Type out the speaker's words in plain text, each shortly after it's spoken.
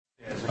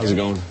How's it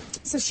going?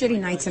 It's a shitty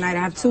night tonight. I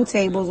have 2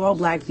 tables, all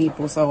black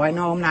people, so I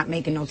know I'm not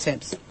making no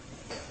tips. Are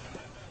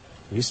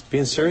you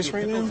being serious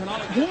right now?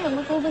 Yeah,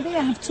 look over there.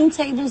 I have 2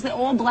 tables. They're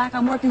all black.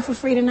 I'm working for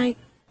free tonight.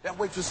 That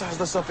waitress sized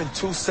us up in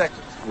 2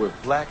 seconds. We're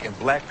black and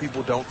black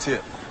people don't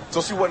tip. So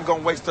she wasn't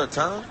gonna waste her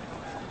time.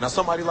 Now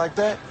somebody like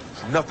that,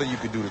 nothing you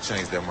could do to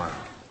change their mind.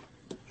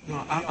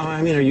 No,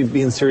 I mean, are you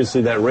being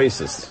seriously that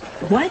racist?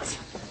 What?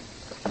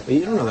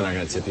 You don't know they're not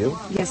going to tip you.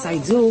 Yes, I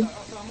do.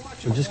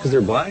 So just because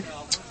they're black?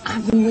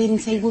 I've been waiting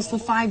tables for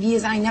 5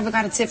 years. I never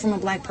got a tip from a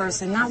black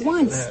person. Not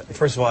once.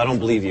 First of all, I don't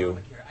believe you.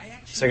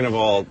 Second of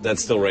all,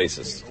 that's still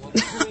racist.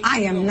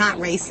 I am not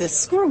racist.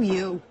 Screw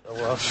you.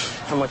 Well,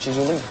 how much is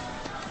your leave?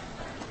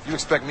 You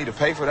expect me to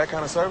pay for that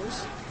kind of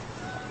service?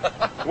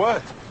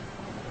 What?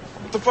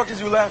 What the fuck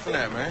is you laughing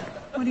at, man?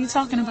 What are you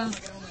talking about?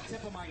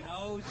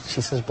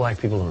 She says black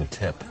people don't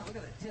tip.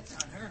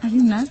 Are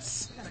you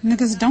nuts?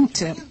 Niggas don't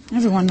tip.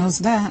 Everyone knows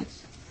that.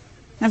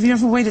 Have you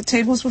ever waited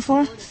tables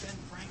before?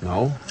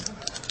 No.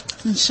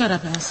 Then shut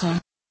up, asshole.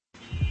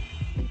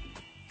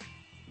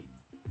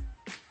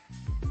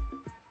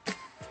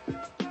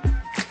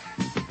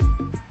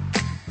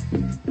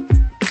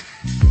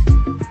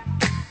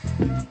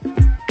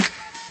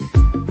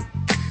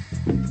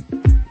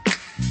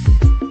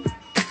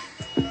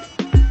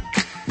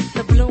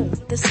 The bloom,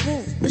 the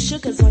swoon, the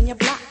sugars on your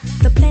block.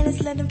 The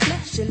planets letting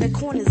flesh in the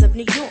corners of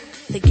New York.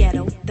 The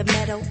ghetto, the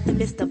meadow, the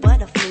Mr.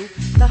 Butterflu.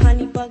 The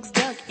honey bugs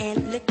dug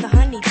and licked the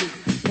honeydew.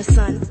 The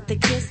sun, the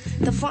kiss,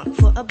 the funk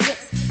for a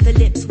bliss. The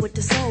lips with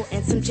the soul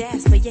and some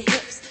jazz for your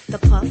hips. The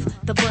puff,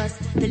 the buzz,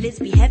 the lids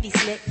be heavy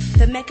slick.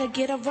 The Mecca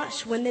get a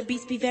rush when the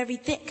beats be very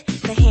thick.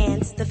 The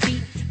hands, the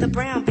feet, the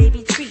brown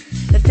baby treat.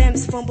 The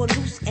femmes fumble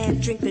loose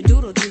and drink the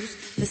doodle juice.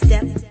 The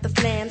step, the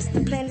flams,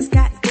 the planets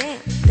goddamn.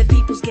 The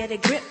peoples get a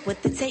grip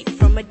with the tape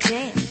from a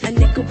jam. A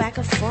nickel bag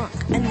of funk,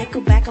 a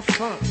nickel bag of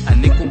funk. A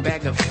nickel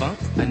bag of funk,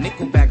 a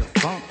nickel bag of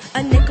funk.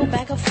 A nickel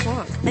bag of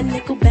funk, a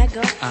nickel bag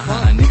of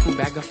funk. A nickel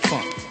bag of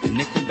funk, a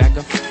nickel bag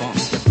of funk.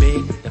 The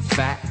big, the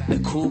fat, the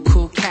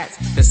cool cats.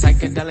 The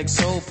psychedelic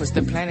soul puts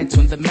the planet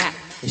on the map.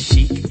 The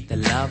chic, the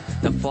love,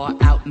 the far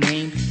out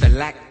name. The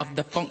lack of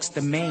the funk's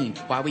the main.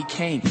 Why we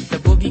came, the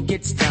boogie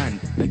gets done.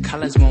 The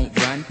colors won't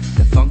run.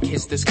 The funk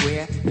hits the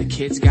square. The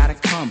kids gotta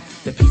come.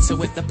 The pizza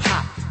with the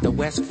pop. The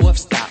West 4th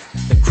stop.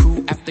 The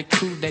crew after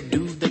crew that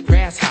do the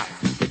grass hop.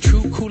 The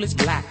true cool is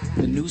black.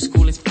 The new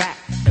school is fat.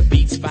 The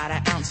beats by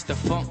the ounce. The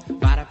funk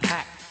by the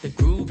pack. The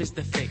groove is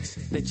the fix.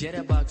 The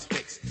jitterbugs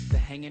fix. The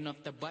hanging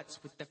off the butts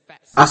with the fat.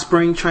 I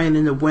spring train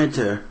in the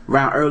winter,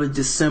 round early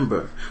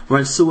December.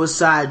 Run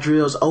suicide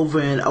drills over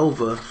and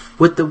over.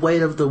 With the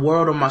weight of the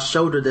world on my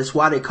shoulder, that's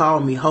why they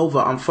call me Hova.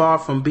 I'm far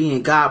from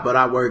being God, but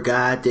I work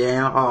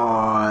goddamn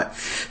hard.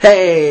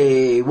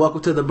 Hey,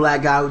 welcome to the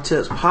Black Guy Who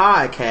Tips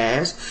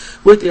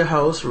podcast with your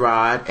host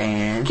Rod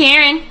and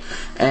Karen.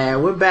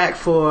 And we're back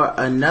for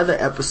another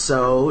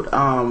episode,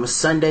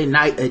 Sunday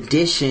night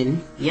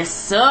edition. Yes,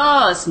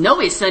 sir.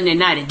 Snowy Sunday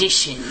night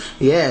edition.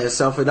 Yeah,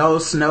 so for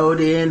those snowed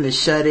in and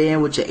shut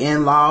in with your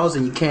in-laws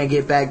and you can't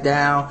get back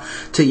down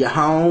to your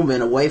home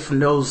and away from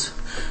those,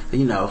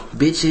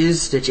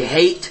 bitches that you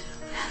hate,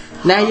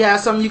 now you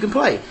have something you can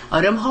play.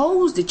 Or them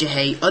hoes that you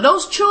hate. Or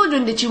those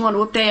children that you want to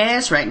whoop their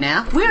ass right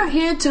now. We're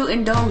here to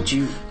indulge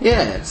you.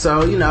 Yeah,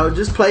 so,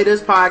 just play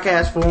this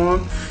podcast for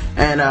them.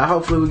 And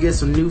hopefully we get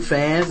some new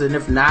fans. And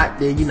if not,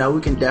 then,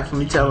 we can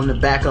definitely tell them to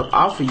back up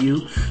off of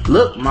you.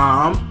 Look,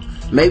 Mom,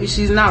 maybe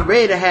she's not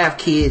ready to have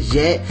kids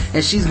yet.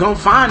 And she's going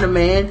to find a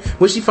man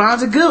when she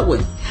finds a good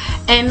one.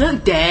 And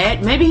look,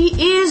 Dad, maybe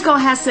he is going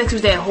to have sex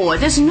with that whore.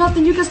 There's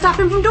nothing you can stop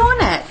him from doing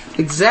that.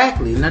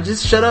 Exactly. Now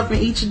just shut up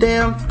and eat your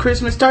damn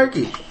Christmas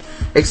turkey.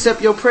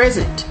 Except your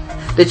present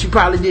that you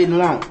probably didn't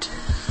want.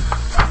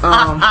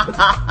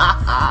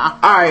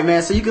 Alright,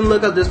 man, so you can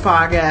look up this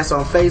podcast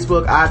on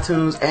Facebook,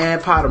 iTunes,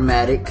 and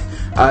Podomatic.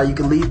 You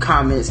can leave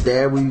comments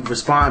there. We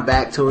respond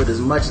back to it as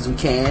much as we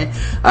can.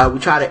 We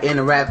try to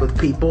interact with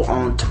people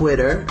on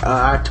Twitter.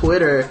 Our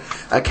Twitter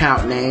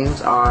account names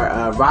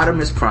are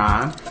Rodimus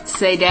Prime.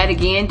 Say that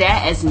again,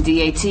 that as in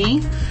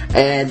D-A-T.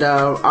 And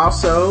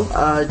also,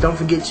 don't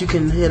forget you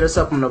can hit us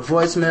up on the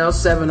voicemail,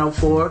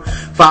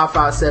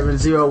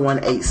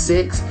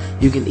 704-557-0186.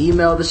 You can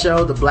email the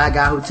show,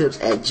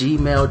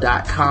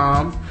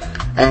 theblackguywhotips@gmail.com.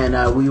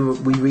 And we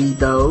read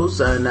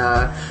those. And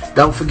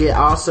don't forget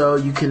also,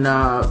 you can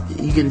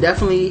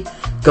definitely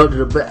go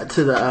to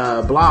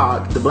the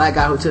blog,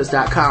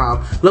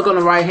 theblackguywhotips.com. Look on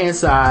the right hand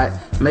side.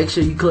 Make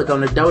sure you click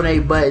on the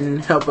donate button.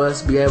 Help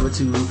us be able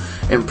to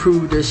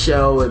improve this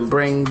show and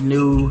bring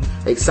new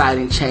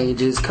exciting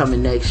changes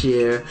coming next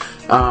year.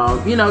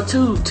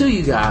 To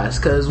you guys,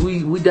 because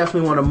we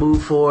definitely want to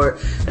move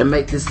forward and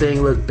make this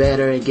thing look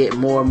better and get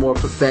more and more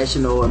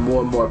professional and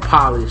more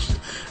polished.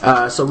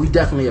 So we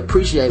definitely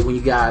appreciate when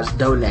you guys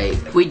donate.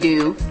 We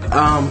do.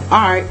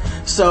 Alright,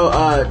 so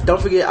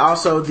don't forget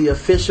also the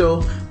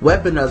official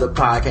weapon of the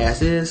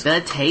podcast is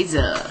the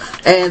taser.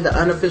 And the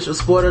unofficial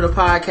sport of the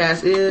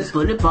podcast is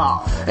bullet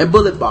ball. And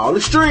bullet ball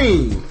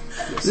extreme.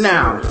 Yes,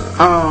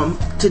 now,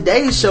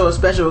 today's show is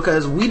special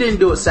because we didn't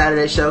do a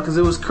Saturday show because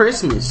it was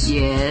Christmas.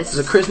 Yes.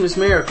 It's a Christmas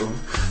miracle.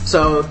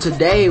 So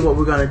today what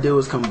we're going to do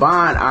is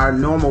combine our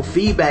normal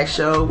feedback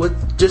show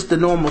with just the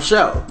normal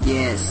show.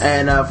 Yes.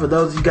 And for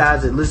those of you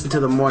guys that listen to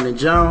the Morning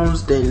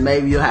Jones, then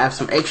maybe you'll have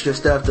some extra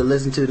stuff to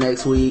listen to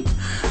next week,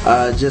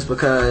 just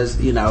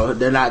because, you know,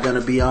 they're not going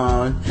to be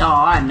on. Oh,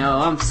 I know.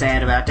 I'm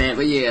sad about that,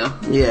 but yeah.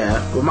 Yeah.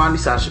 Well, Monty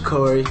Sasha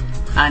Corey.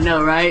 I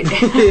know, right?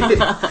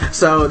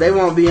 So they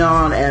won't be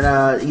on,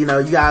 and you know,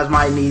 you guys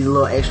might need a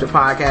little extra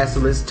podcast to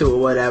listen to or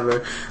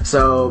whatever.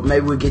 So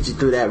maybe we'll get you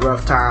through that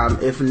rough time.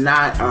 If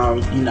not,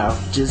 you know,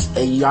 just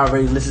you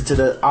already listened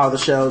to all the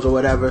shows or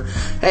whatever.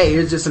 Hey,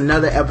 here's just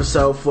another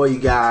episode for you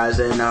guys,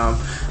 and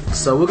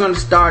so we're gonna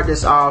start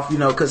this off, you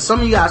know, because some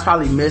of you guys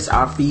probably miss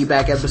our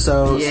feedback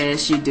episodes.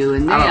 Yes, you do,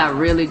 and they are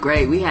really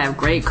great. We have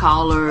great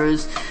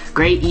callers,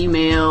 great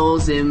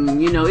emails,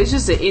 and you know, it's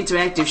just an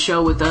interactive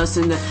show with us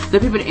and the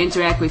people that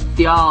interact with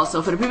y'all.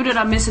 So for the people that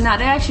are missing out,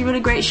 they're actually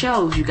really great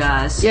shows, you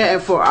guys. Yeah,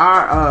 and for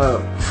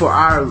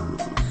our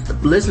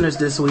listeners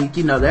this week,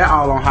 you know, they're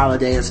all on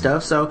holiday and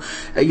stuff, so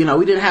you know,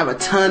 we didn't have a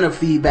ton of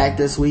feedback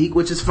this week,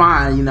 which is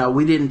fine. You know,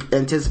 we didn't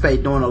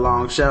anticipate doing a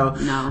long show.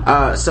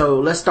 No. So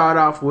let's start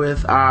off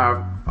with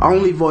our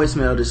only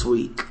voicemail this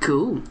week.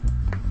 Cool.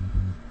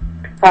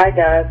 Hi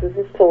guys, this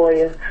is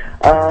Toya.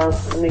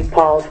 Let me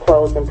pause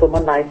close and put my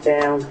knife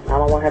down. I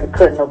don't want to have to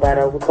cut nobody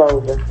over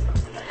closing.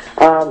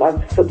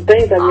 Some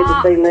things I meant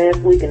to say last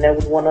week, and that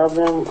was one of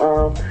them.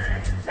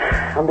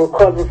 I'm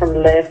recovering from the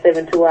last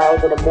 72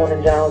 hours of the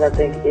Morning Jones. I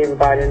think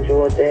everybody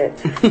enjoyed that.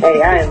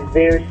 Hey, I am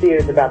very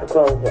serious about the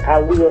closer. I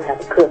will have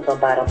to cut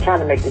somebody. I'm trying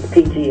to make this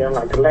PG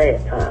unlike the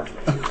last time.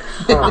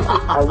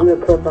 I will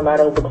cut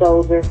somebody over the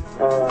closer.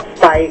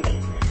 Spike.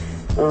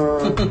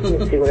 Let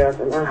me see what else.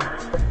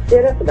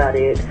 Yeah, that's about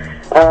it.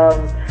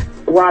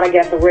 Rod, I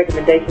got some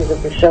recommendations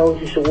of the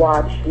shows you should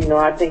watch. You know,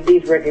 I think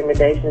these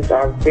recommendations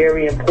are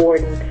very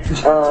important.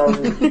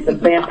 The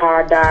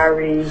Vampire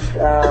Diaries.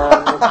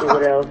 Let's see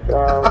what else.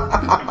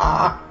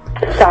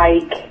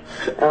 Psych.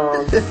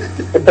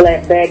 The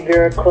Black Bad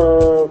Girl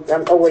Club.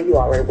 Oh, well, you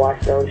already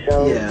watched those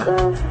shows.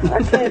 Yeah.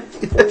 I can't.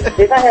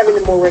 If I have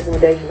any more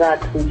recommendations, I'll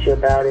tweet you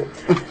about it.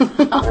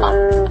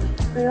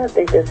 I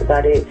think that's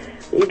about it.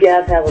 You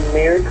guys have a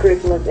Merry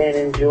Christmas and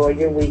enjoy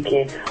your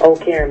weekend. Oh,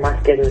 Karen, my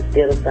schedule is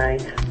still the same.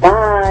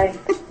 Bye.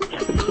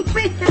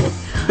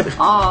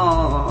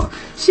 Oh,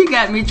 she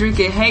got me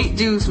drinking hate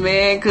juice,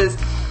 man, because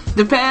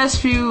the past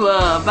few,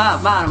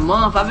 about a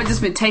month, I've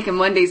just been taking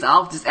Mondays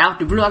off just out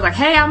the blue. I was like,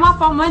 hey, I'm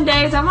off on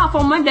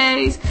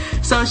Mondays.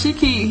 So she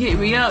keep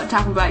hitting me up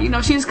talking about, you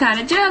know, she's kind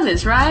of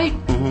jealous, right?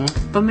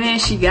 Mm-hmm. But man,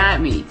 she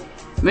got me.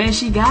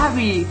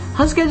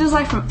 Her schedule's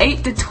like from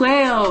 8 to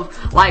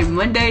 12, like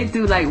Monday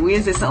through like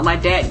Wednesday, something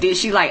like that. Then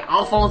she like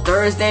off on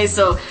Thursday,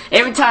 so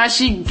every time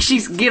she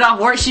get off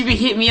work, she be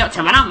hitting me up,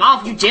 telling me, I'm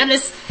off, you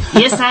jealous?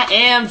 Yes, I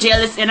am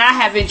jealous, and I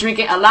have been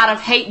drinking a lot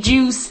of hate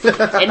juice,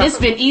 and it's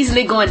been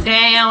easily going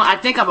down. I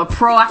think I'm a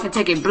pro. I can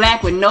take it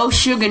black with no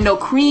sugar, no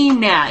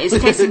cream now. It's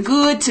tasting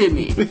good to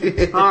me.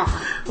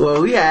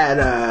 Well, we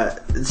had,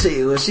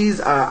 she's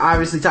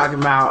obviously talking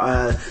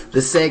about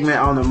the segment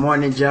on the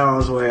Morning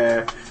Jones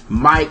where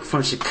Mike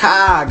from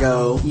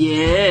Chicago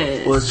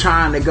was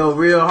trying to go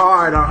real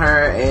hard on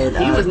her, and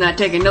he was not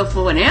taking no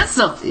for an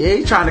answer. Yeah,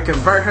 he's trying to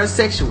convert her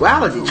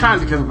sexuality,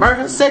 trying to convert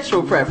her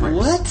sexual preference.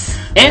 What?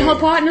 And her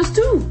partners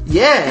too.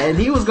 Yeah, and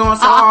he was going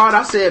so hard.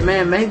 I said,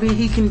 man, maybe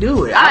he can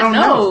do it. I don't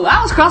know.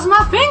 I was crossing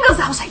my fingers.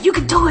 I was like, you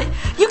can do it.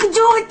 You can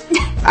do it.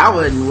 I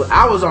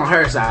was on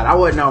her side. I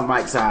wasn't on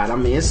Mike's side. I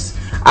mean,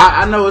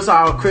 I know it's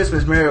all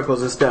Christmas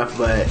miracles and stuff,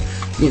 but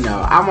you know,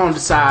 I'm on the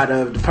side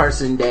of the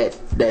person that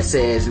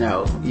says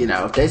no. You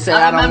know, if they say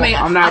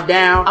I'm not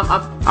down,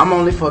 I'm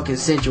only fucking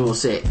sensual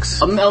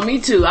sex. Me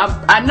too.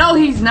 I know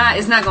it's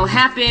not gonna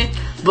happen,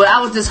 but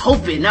I was just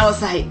hoping. I was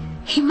like,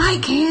 he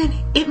might can.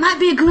 It might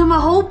be a glimmer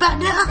of hope out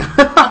there.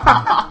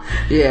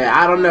 Yeah,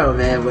 I don't know,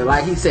 man, but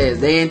like he says,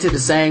 they into the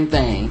same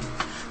thing.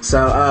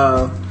 So,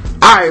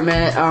 alright,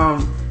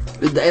 man,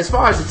 as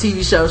far as the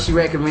TV show she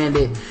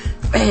recommended,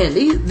 man,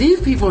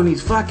 these people in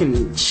these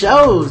fucking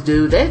shows,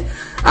 dude,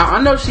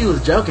 I know she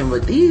was joking,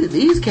 but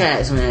these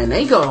cats, man,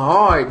 they go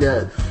hard.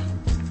 The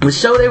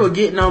show they were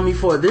getting on me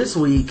for this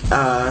week,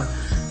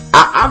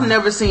 I've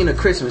never seen A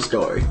Christmas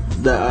Story,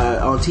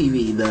 on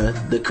TV,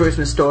 the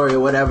Christmas Story or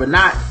whatever,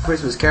 not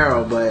Christmas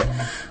Carol, but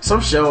some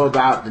show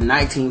about the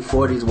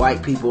 1940s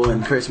white people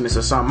and Christmas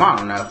or something, I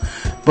don't know.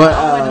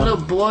 But the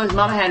little boy's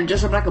mama had him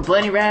dressed up like a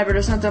bunny rabbit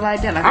or something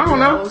like that. Like I don't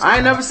know. I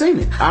ain't never seen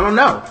it. I don't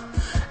know.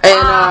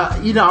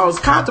 And you know, I was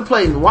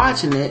contemplating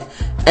watching it,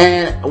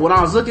 and when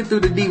I was looking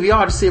through the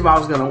DVR to see if I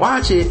was gonna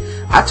watch it,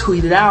 I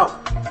tweeted out,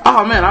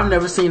 oh man, I've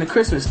never seen A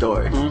Christmas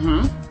Story.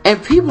 Mm-hmm.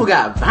 And people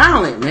got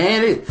violent,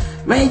 man.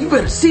 Man, you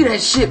better see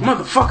that shit,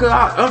 motherfucker.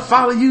 I'll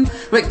unfollow you.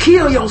 Like,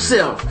 kill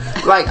yourself.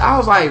 Like, I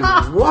was like,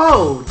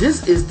 whoa,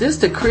 is this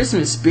the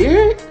Christmas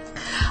spirit?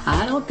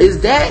 I don't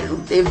think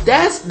if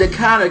that's the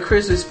kind of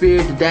Christmas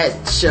spirit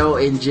that show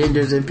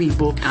engenders in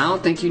people, I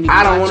don't think you need to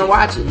I don't want to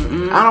watch it.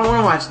 Mm-mm. I don't want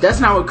to watch it. That's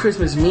not what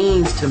Christmas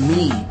means to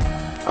me.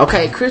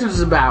 Okay, Christmas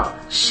is about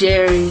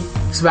sharing.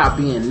 It's about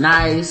being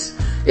nice.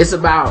 It's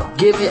about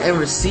giving and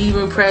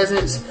receiving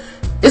presents.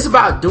 It's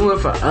about doing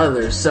for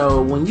others.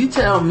 So when you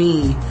tell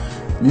me,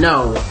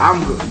 no,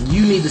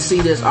 you need to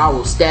see this, I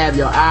will stab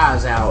your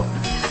eyes out,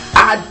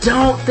 I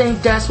don't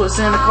think that's what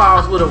Santa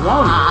Claus would have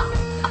wanted.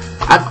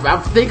 I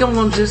think I'm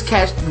gonna just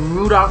catch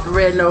Rudolph the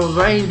Red-Nosed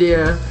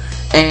Reindeer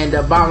and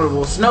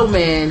Abominable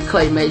Snowman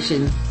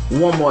claymation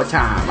one more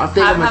time. I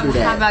think I'm gonna do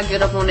that. How about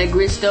get up on that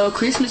Grinch Stole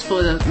Christmas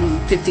for the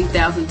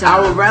 15,000 times?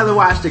 I would rather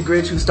watch the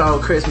Grinch Who Stole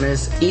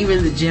Christmas,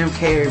 even the Jim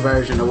Carrey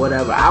version or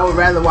whatever. I would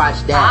rather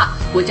watch that.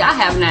 Which I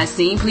have not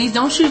seen. Please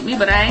don't shoot me,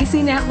 but I ain't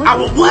seen that one. I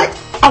will what?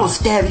 I will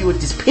stab you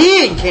with this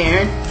pen,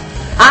 Karen.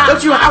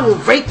 Don't you? I will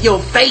rape your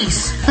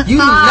face. You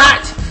do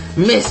not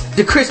miss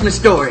the Christmas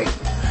Story.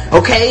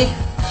 Okay?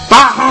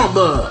 By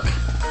humbug.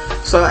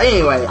 So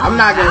anyway, I'm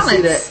not gonna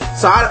see that.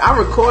 So I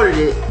recorded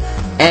it,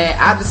 and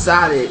I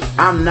decided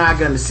I'm not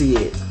gonna see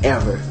it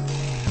ever.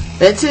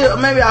 Until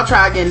maybe I'll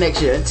try again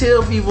next year.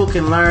 Until people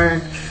can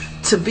learn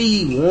to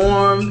be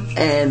warm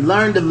and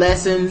learn the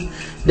lesson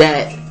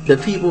that the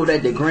people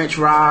that the Grinch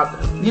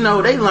robbed,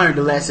 they learned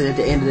the lesson at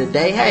the end of the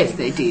day. Hey, yes,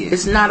 they did.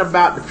 It's not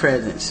about the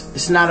presents.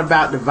 It's not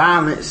about the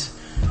violence.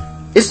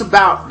 It's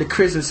about the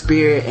Christmas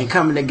spirit and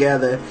coming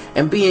together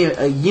and being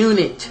a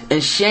unit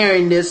and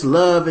sharing this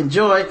love and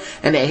joy.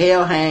 And they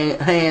held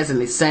hands and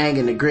they sang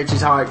and the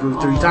Grinch's heart grew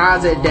 3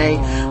 times that day.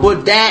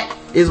 Well, that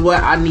is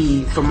what I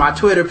need from my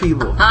Twitter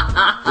people.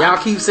 Y'all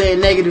keep saying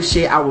negative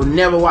shit. I will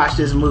never watch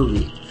this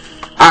movie.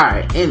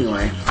 Alright,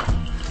 anyway.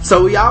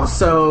 So we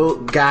also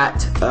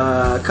got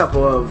a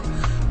couple of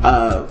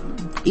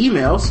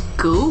emails.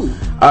 Cool.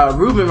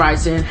 Ruben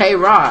writes in, "Hey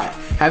Rod,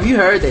 have you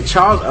heard that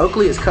Charles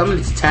Oakley is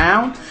coming to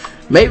town?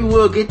 Maybe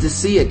we'll get to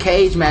see a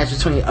cage match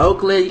between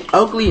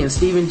Oakley and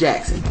Steven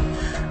Jackson."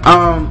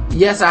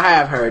 Yes, I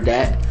have heard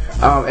that.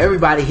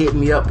 Everybody hit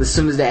me up as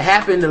soon as that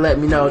happened to let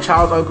me know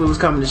Charles Oakley was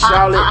coming to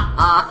Charlotte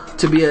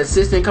to be an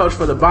assistant coach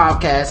for the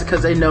Bobcats,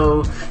 because they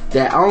know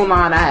that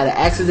online I had an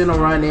accidental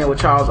run-in with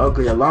Charles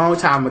Oakley a long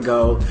time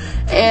ago,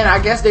 and I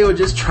guess they were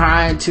just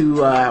trying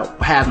to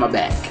have my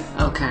back.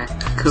 Okay,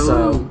 cool.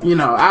 So,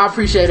 I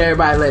appreciate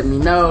everybody letting me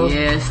know.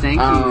 Yes, thank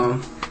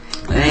you.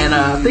 And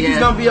I think he's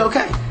going to be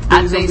okay.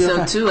 I think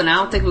so too, and I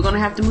don't think we're going to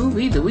have to move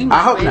either. We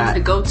might be able to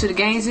go to the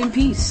games in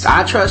peace.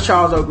 I trust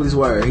Charles Oakley's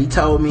word. He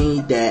told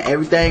me that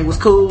everything was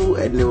cool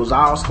and it was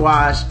all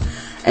squashed,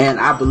 and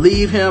I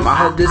believe him. I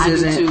hope this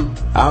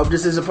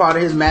isn't part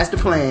of his master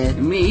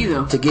plan. Me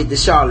either. To get to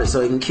Charlotte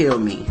so he can kill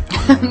me.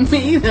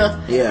 Me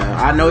either.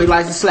 Yeah, I know he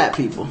likes to slap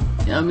people.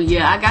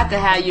 I got to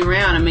have you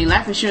around.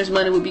 Life insurance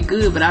money would be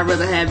good, but I'd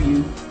rather have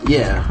you.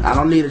 Yeah, I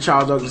don't need a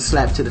Charles Oakley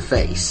slap to the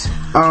face.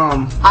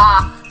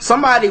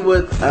 Somebody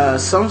with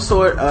some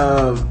sort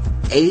of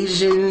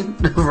Asian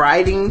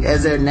writing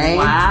as their name.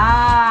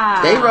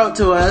 Wow. They wrote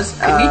to us.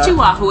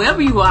 Konnichiwa,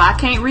 whoever you are. I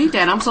can't read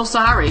that. I'm so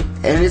sorry.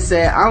 And it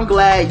said, "I'm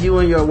glad you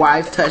and your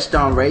wife touched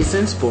on race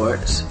and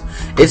sports.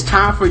 It's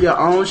time for your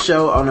own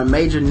show on a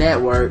major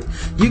network.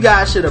 You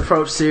guys should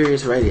approach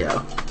Sirius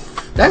Radio."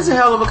 That's a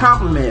hell of a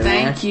compliment,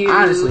 man. Thank you.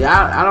 Honestly,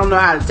 I don't know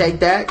how to take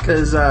that,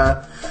 because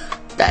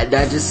that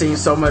just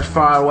seems so much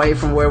far away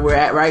from where we're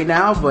at right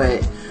now.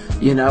 But,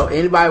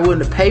 anybody willing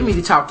to pay me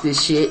to talk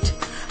this shit,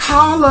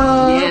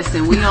 holla. Yes,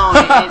 and we on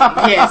it.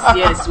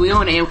 Yes, we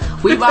on it.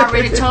 We've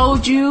already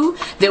told you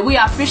that we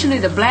are officially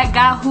the black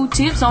guy who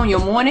tips on your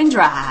morning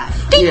drive.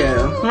 Ding.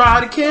 Yeah,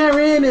 Rod and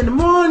Karen in the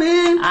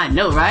morning. I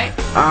know, right?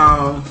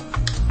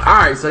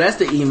 Alright, so that's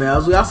the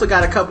emails. We also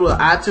got a couple of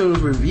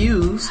iTunes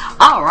reviews.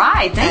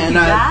 Alright, thank you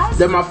guys.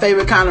 They're my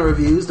favorite kind of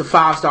reviews, the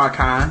 5-star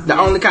kind. The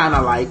only kind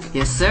I like.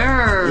 Yes,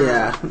 sir.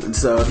 Yeah,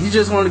 so if you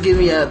just want to give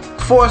me a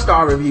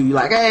 4-star review, you're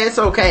like, hey, it's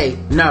okay.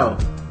 No,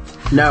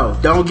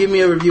 don't give me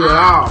a review at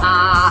all.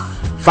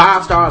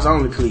 5 stars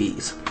only,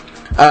 please.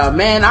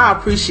 Man, I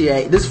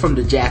appreciate this from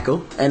the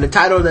Jackal, and the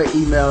title of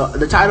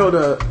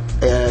the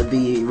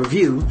the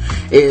review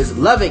is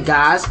 "Love It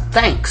Guys,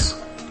 Thanks."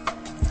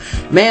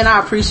 Man, I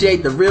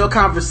appreciate the real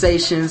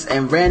conversations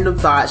and random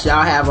thoughts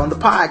y'all have on the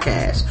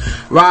podcast.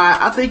 Rod,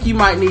 I think you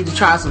might need to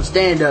try some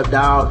stand-up,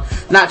 dog.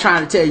 Not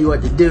trying to tell you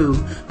what to do,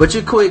 but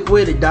you're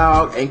quick-witted,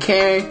 dog. And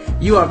Karen,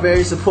 you are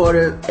very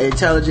supportive,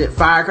 intelligent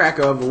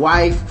firecracker of a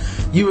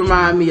wife. You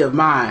remind me of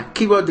mine.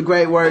 Keep up the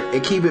great work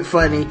and keep it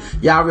funny.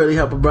 Y'all really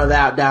help a brother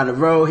out down the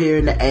road here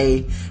in the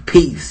A.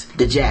 Peace,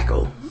 the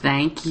Jackal.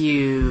 Thank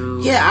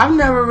you. Yeah, I've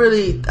never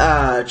really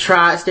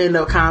tried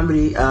stand-up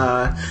comedy.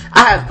 I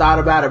have thought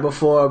about it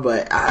before,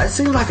 but it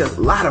seems like a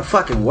lot of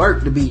fucking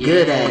work to be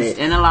good at it.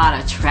 And a lot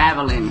of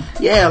traveling.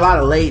 Yeah, a lot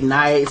of late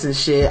nights and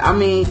shit.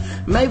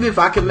 Maybe if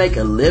I could make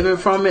a living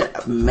from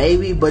it,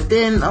 maybe. But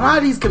then a lot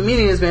of these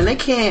comedians, man, they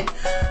can't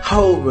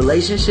hold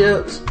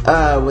relationships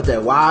with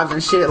their wives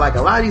and shit. Like,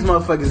 a lot of these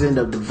motherfuckers end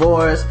up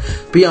divorced,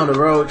 be on the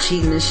road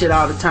cheating and shit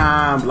all the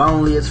time,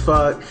 lonely as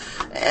fuck.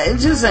 It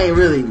just ain't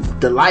really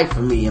the life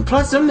for me. And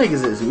plus, them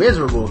niggas is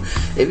miserable.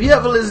 If you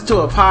ever listen to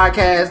a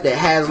podcast that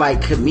has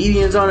like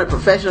comedians on it,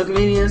 professional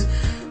comedians,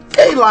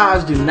 their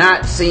lives do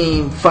not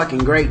seem fucking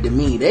great to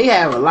me. They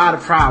have a lot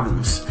of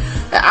problems.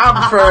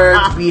 I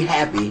prefer to be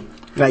happy.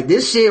 Like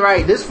this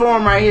shit this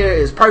form right here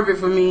is perfect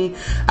for me.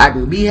 I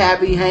can be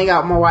happy, hang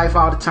out with my wife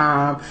all the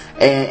time,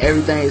 and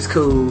everything is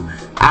cool.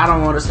 I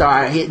don't want to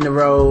start hitting the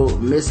road,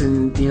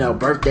 missing,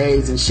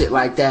 birthdays and shit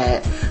like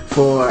that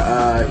for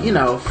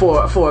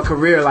a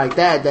career like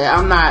that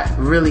I'm not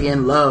really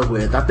in love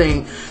with. I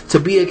think to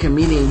be a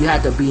comedian, you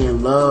have to be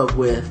in love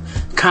with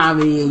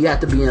comedy, and you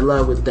have to be in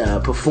love with the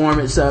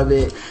performance of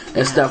it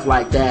and stuff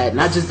like that.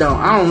 And I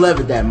don't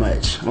love it that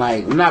much.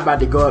 Like, I'm not about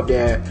to go up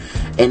there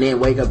and then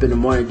wake up in the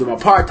morning, do my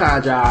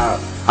full-time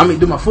job,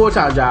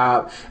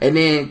 and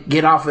then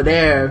get off of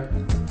there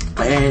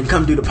and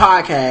come do the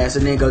podcast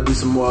and then go do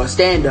some more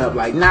stand-up.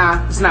 Like,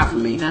 nah, it's not for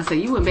me. I said,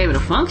 you wouldn't be able to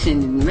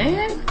function,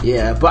 man.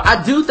 Yeah, but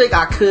I do think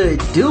I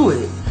could do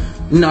it.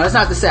 No, it's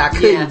not to say I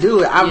couldn't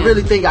do it. I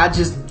really think I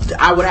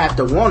would have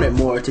to want it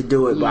more to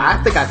do it, but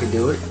I think I could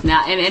do it.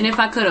 Now, and if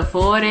I could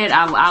afford it,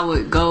 I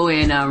would go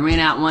and rent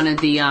out one of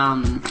the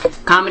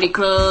comedy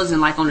clubs, and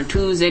like on a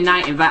Tuesday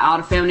night, invite all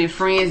the family and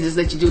friends, just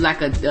let you do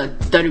like a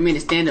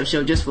 30-minute stand-up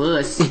show just for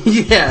us.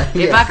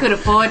 If I could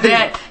afford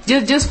that,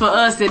 just for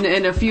us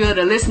and a few of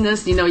the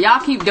listeners, y'all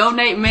keep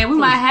donating, man. We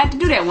might have to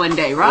do that one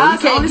day, right?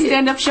 It's the only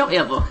stand-up show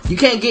ever. You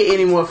can't get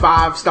any more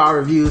 5-star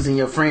reviews in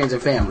your friends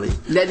and family.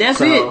 That's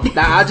it.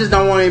 I just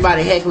don't want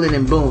anybody heckling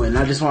and booing.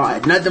 I just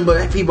want nothing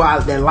but people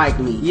out there like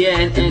me. Yeah,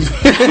 and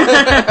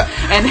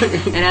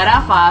at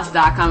our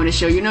 5-star comedy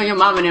show, your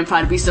mama and them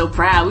probably be so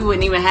proud. We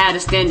wouldn't even have the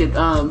standard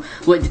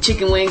with the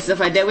chicken wings, stuff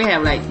like that. We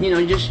have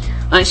just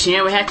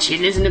Unsharing. We have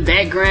chitlins in the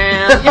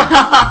background.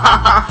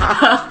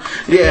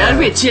 That'd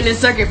be a chitlin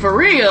circuit for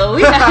real.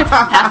 We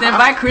have to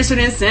invite Christian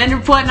and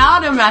Sandra Point and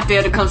all them out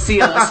there to come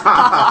see us.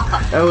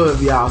 That would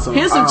be awesome.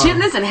 Here's some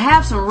chitlins, and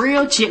have some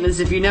real chitlins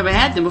if you never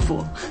had them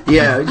before.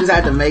 Yeah, we just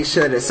have to make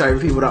sure that certain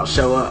people don't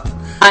show up.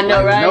 I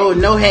know, right?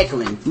 No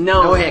heckling.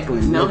 No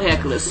heckling. No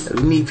hecklers.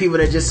 We need people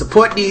that just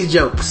support these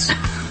jokes.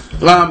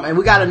 And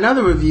we got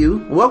another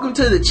review. Welcome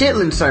to the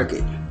Chitlin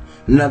Circuit.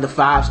 Another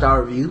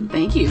 5-star review.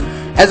 Thank you.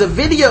 As a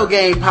video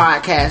game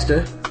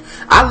podcaster,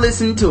 I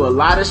listened to a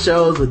lot of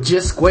shows with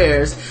just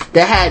squares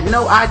that had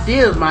no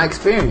idea of my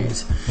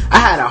experience. I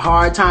had a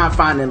hard time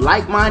finding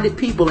like-minded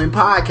people in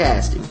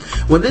podcasting.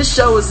 When this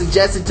show was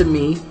suggested to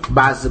me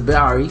by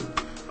Zabari,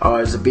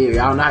 or Zabiri,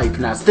 I don't know how you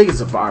pronounce it. I think it's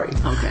Safari.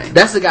 Okay.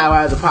 That's the guy who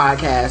has a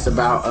podcast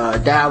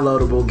about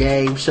downloadable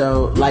game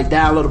show, like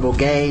downloadable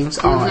games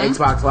on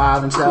Xbox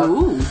Live and stuff.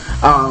 Cool.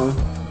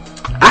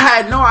 I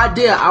had no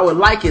idea I would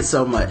like it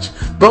so much.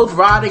 Both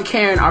Rod and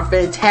Karen are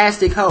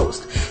fantastic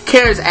hosts.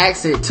 Karen's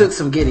accent took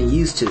some getting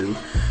used to,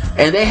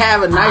 and they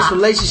have a nice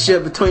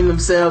relationship between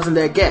themselves and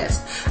their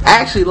guests. I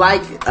actually feel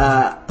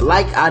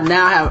like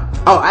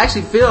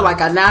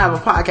I now have a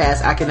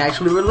podcast I can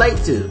actually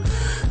relate to.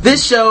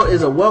 This show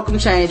is a welcome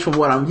change from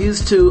what I'm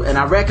used to, and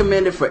I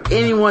recommend it for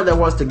anyone that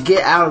wants to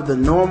get out of the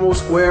normal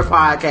square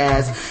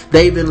podcast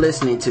they've been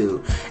listening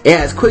to. It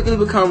has quickly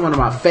become one of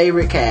my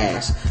favorite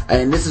casts,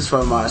 and this is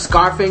from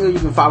Scarfinger. You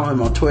can follow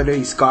him on Twitter.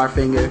 He's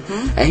Scarfinger,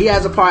 and he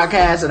has a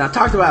podcast, and I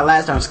talked about it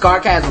last time,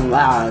 Scarcasm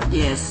Live.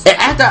 Yes. And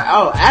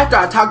after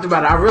I talked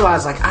about it, I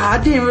realized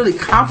I didn't really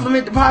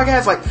compliment the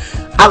podcast. Like,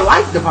 I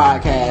liked the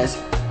podcast.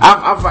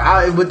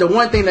 But the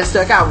one thing that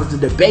stuck out was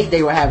the debate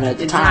they were having at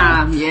the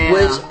time. Yeah.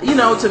 Which,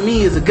 to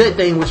me is a good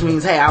thing, which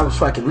means, hey, I was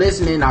fucking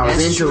listening, I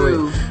was into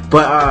it.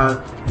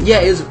 But,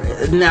 it's,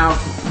 now,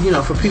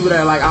 for people that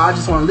are like, I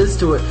just want to listen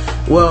to it,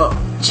 well,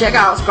 check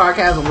out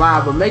Scarcasm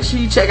Live, but make sure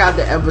you check out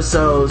the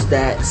episodes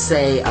that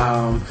say,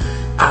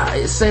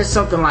 it says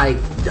something like,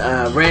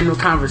 random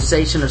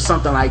conversation or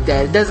something like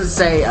that. It doesn't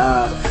say,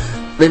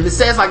 if it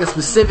says like a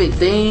specific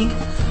thing,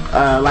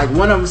 like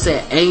one of them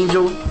said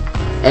Angel,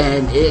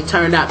 and it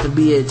turned out to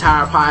be an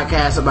entire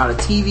podcast about a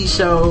TV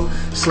show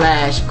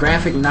 /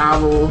 graphic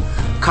novel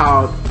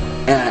called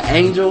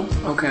Angel.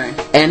 Okay.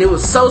 And it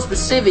was so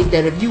specific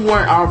that if you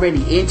weren't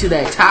already into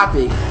that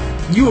topic,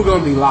 you were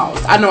gonna be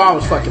lost. I know I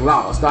was fucking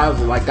lost.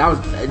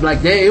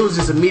 It was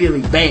just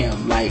immediately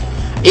bam, like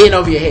in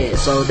over your head.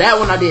 So that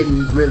one I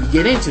didn't really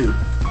get into.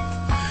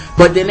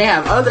 But then they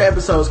have other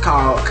episodes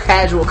called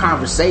Casual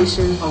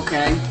Conversation.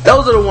 Okay.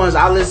 Those are the ones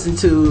I listened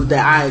to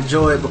that I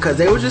enjoyed because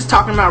they were just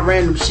talking about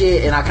random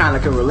shit and I kind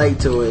of could relate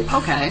to it.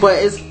 Okay.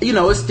 But it's,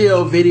 it's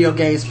still video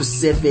game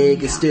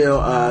specific. It's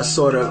still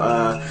sort of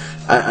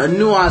a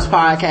nuanced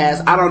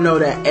podcast. I don't know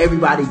that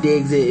everybody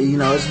digs it.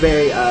 It's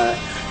very,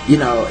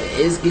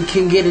 it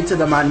can get into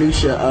the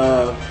minutia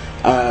of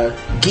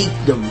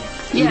geekdom.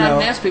 Yeah,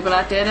 and there's people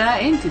out there that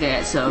are into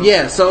that, so...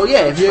 Yeah,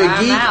 if you're a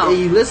geek and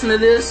you listen to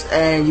this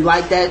and you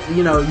like that,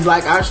 you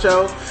like our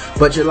show,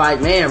 but you're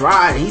like, man,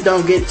 Rod, he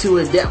don't get too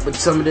in-depth with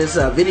some of this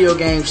video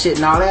game shit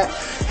and all that.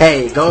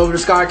 hey, go over to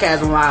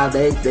Scarcasm Live.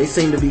 They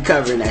seem to be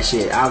covering that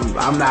shit.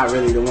 I'm not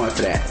really the one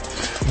for that.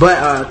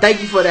 But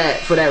thank you for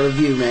that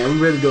review, man. We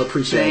really do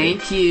appreciate it.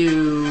 Thank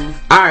you.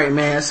 Alright,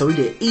 man, so we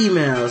did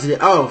emails.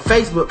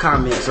 Facebook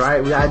comments,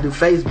 right? We gotta do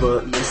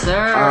Facebook. Yes,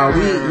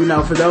 sir. We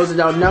for those that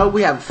don't know,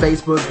 we have a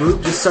Facebook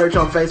group. Just search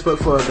on Facebook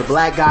for The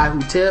Black Guy Who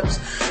Tips.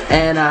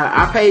 And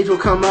our page will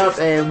come up,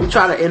 and we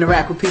try to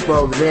interact with people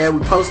over there.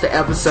 We post the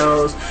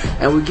episodes,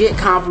 and we get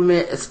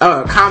comments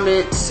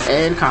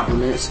and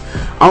compliments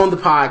on the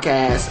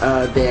podcast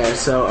there.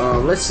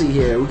 So let's see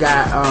here. We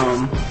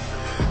got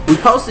we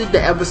posted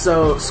the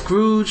episode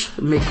Scrooge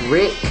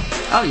McRick.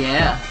 Oh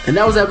yeah. And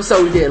that was the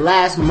episode we did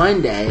last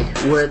Monday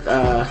with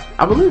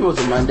I believe it was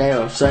a Monday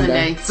or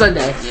Sunday.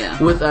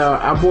 Yeah. With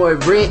our boy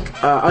Rick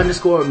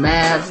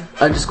 _Mav_Rick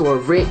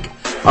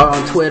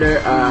on Twitter.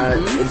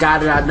 The guy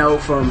that I know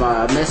from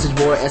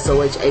messageboard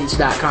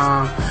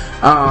SOHH.com.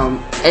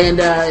 And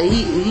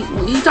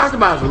he talked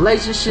about his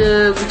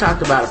relationships. We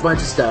talked about a bunch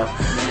of stuff.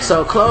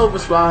 So Clove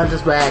responded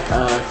us back.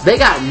 They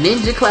got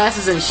ninja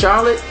classes in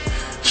Charlotte.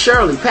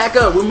 Shirley, pack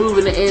up. We're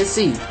moving to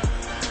NC.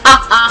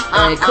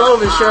 And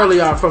Clove and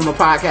Shirley are from a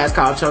podcast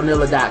called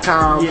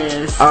Chonilla.com.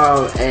 Yes.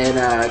 And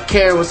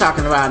Karen was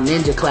talking about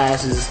ninja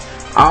classes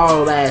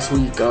all last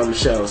week on the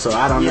show, so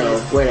I don't know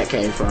where that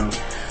came from.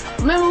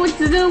 Remember what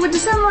to do with the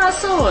samurai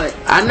sword?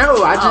 I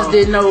know, I just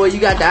didn't know where you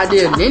got the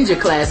idea of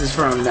ninja classes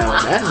from, though.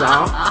 That's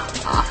all.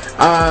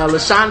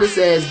 LaShonda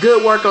says,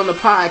 good work on the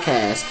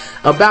podcast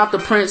about the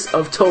Prince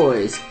of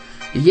Toys.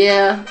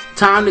 Yeah,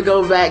 time to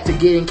go back to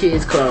getting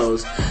kids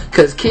clothes.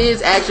 Cause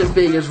kids action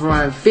figures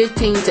run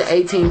 $15 to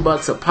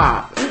 $18 a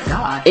pop.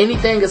 God.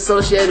 Anything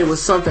associated with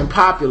something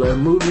popular,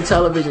 movie,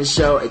 television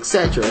show,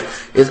 etc.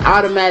 is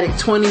automatic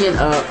 20 and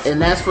up,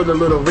 and that's for the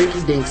little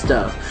rinky-dink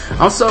stuff.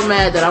 I'm so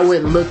mad that I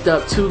went and looked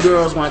up 2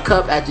 Girls, 1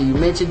 Cup after you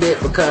mentioned it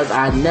because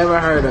I never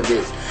heard of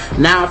it.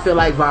 Now I feel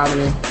like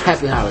vomiting.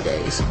 Happy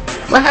holidays.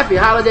 Well, happy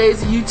holidays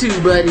to you too,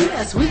 buddy.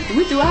 Yes, we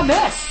do our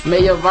best.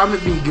 May your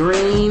vomit be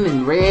green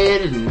and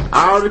red and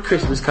all the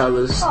Christmas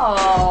colors.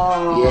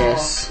 Oh.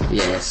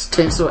 Yes.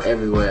 Tinsel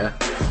everywhere.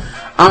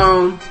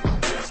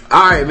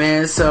 Alright,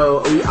 man.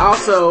 So we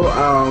also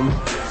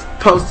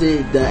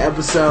posted the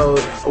episode.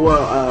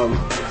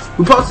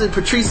 We posted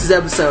Patrice's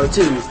episode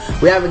too.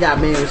 We haven't got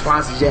many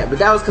responses yet, but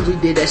that was because we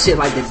did that shit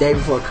like the day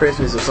before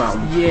Christmas or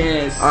something.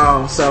 Yes.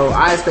 So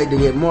I expect to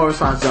get more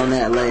responses on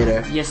that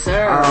later. Yes,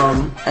 sir.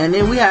 And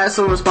then we had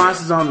some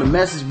responses on the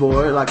message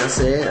board, like I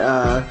said.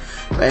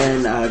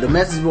 And the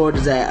message board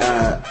is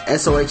at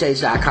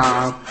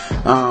SOHH.com.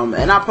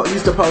 And I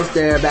used to post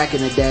there back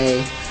in the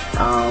day.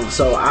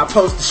 So I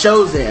post the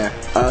shows there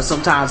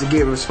sometimes to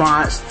get a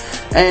response.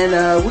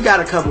 And we got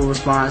a couple of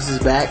responses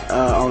back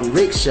on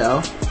Rick's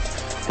show.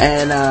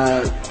 And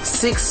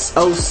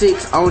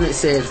 606 on it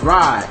says,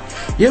 Rod,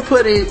 you're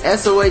putting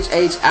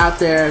SOHH out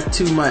there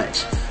too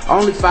much.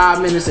 Only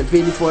 5 minutes and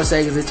 54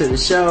 seconds into the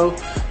show.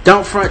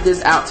 Don't front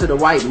this out to the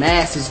white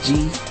masses,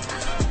 G.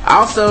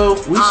 Also,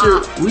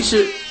 we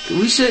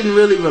shouldn't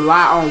really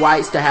rely on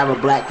whites to have a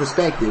black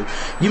perspective.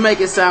 You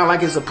make it sound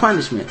like it's a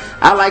punishment.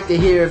 I like to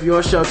hear if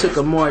your show took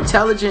a more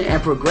intelligent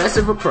and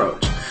progressive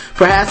approach.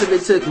 Perhaps if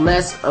it took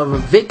less of a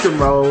victim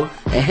role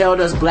and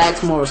held us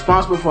blacks more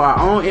responsible for our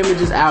own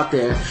images out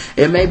there,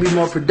 it may be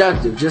more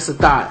productive. Just a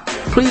thought.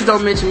 Please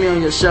don't mention me on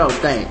your show.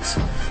 Thanks.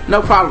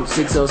 No problem,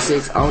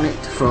 606 on it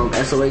from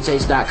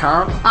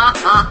SOHH.com.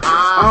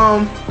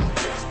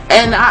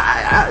 And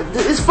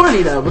it's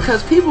funny though,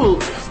 because people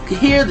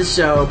hear the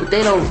show, but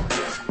they don't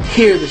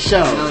hear the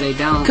show. No, they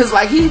don't. Cause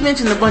like he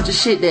mentioned a bunch of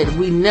shit that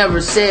we never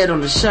said on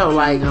the show.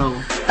 Like, no.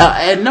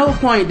 At no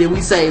point did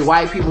we say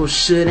white people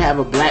should have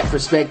a black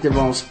perspective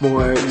on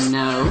sports.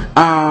 No.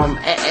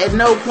 At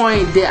no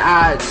point did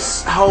I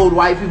hold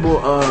white people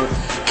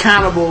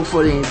accountable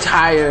for the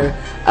entire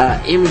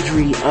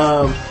imagery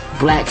of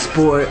black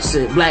sports,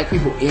 black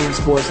people in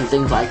sports and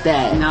things like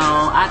that. No,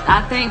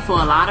 I think for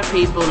a lot of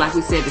people, like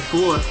we said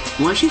before,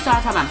 once you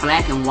start talking about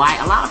black and white,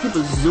 a lot of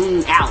people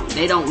zoom out.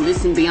 They don't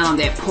listen beyond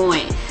that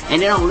point,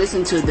 and they don't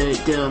listen to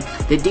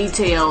the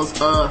details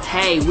of,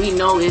 hey, we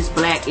know it's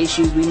black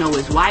issues, we know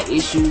it's white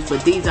issues,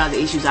 but these are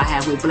the issues I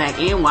have with black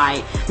and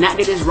white. Not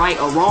that it's right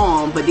or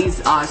wrong, but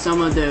these are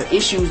some of the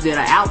issues that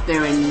are out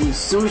there, and as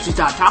soon as you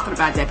start talking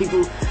about that,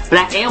 people,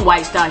 black and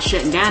white, start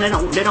shutting down.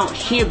 They don't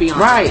hear beyond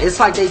right that. It's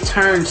like they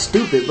turn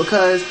stupid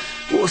because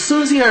as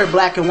soon as he heard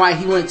black and white,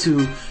 he went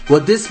to, well,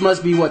 this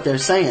must be what they're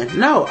saying.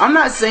 No, I'm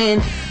not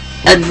saying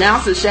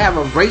announcers should have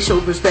a racial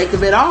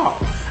perspective at all.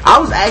 I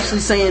was actually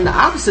saying the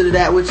opposite of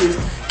that, which is,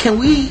 can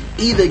we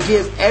either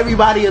give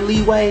everybody a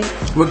leeway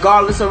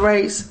regardless of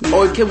race,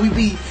 or can we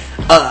be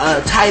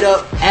tied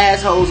up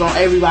assholes on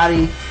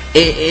everybody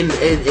in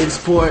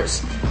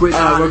sports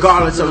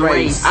regardless of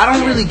race? I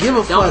don't really give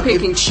a fuck. Don't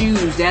pick and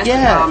choose. That's the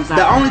problems.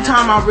 The only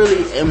time I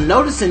really am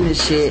noticing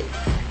this shit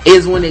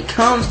is when it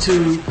comes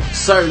to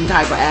certain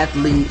type of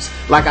athletes.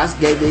 Like I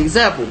gave the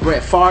example,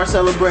 Brett Favre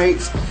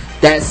celebrates.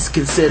 That's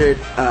considered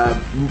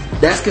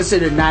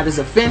not as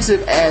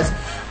offensive as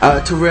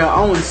Terrell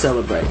Owens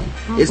celebrating.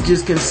 It's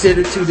just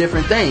considered two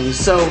different things.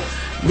 So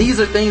these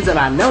are things that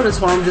I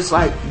noticed where I'm just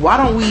like, why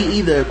don't we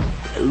either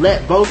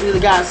let both of the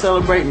guys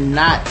celebrate and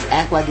not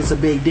act like it's a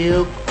big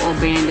deal, or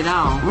band it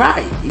all?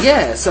 Right,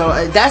 yeah.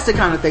 So that's the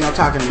kind of thing I'm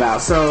talking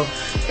about. So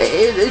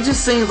it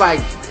just seems like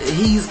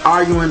he's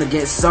arguing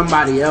against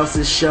somebody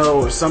else's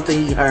show or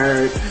something he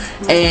heard,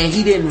 and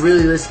he didn't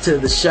really listen to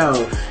the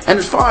show. And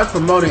as far as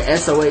promoting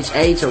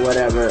SOHH or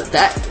whatever,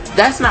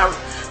 that's not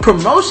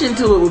promotion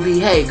to it. Would be,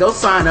 hey, go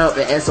sign up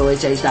at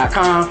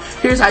SOHH.com.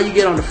 Here's how you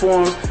get on the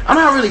forums. I'm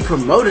not really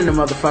promoting the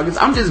motherfuckers.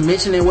 I'm just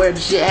mentioning where the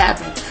shit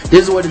happened.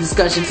 This is where the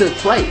discussion took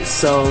place.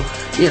 So,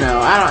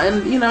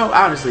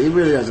 honestly, it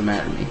really doesn't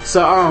matter to me.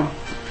 So,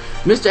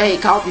 Mr.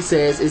 Hate Coffee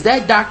says, is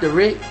that Dr.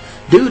 Rick?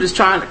 Dude is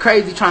trying to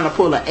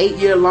pull an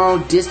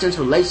 8-year-long distance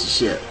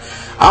relationship.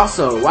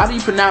 Also, why do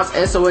you pronounce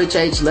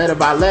SOHH letter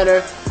by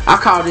letter? I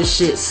call this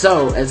shit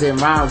so, as in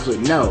rhymes with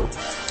no.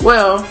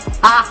 Well,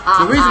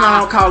 the reason I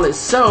don't call it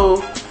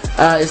so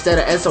instead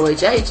of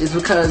SOHH is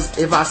because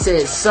if I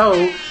said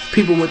so,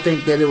 people would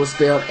think that it was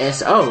spelled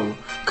SO,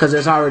 because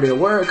there's already a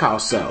word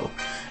called so.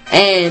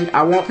 And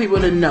I want people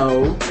to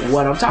know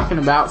what I'm talking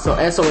about. So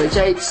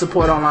SOHH,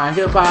 Support Online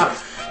Hip Hop.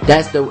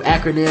 That's the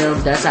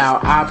acronym. That's how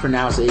I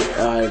pronounce it.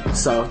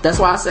 So that's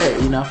why I say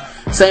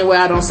it, Same way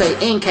I don't say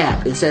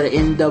NCAP instead of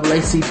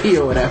NAACP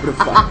or whatever the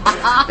fuck.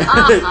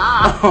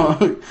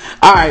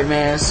 Alright,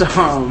 man. So,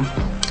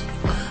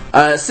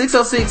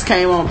 606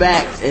 came on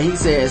back and he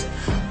says,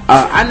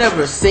 I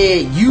never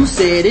said you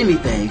said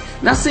anything.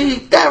 Now see,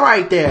 that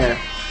right there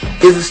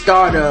is the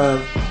start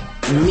of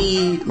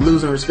me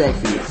losing respect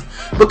for you.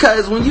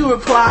 Because when you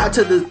replied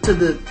to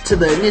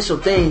the initial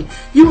thing,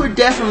 you were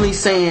definitely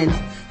saying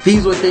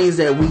these were things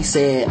that we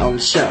said on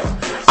the show.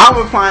 I'm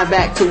replying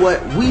back to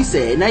what we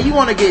said. Now you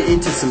want to get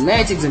into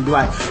semantics and be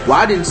like, well,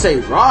 I didn't say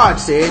Rod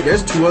said,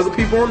 there's 2 other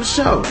people on the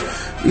show.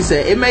 You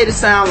said it made it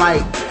sound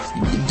like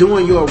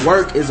doing your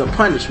work is a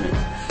punishment.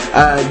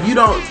 You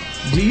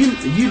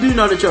do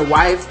know that your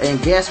wife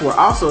and guests were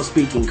also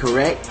speaking,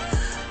 correct?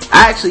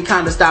 I actually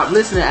kind of stopped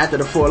listening after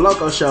the Four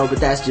Loko show, but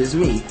that's just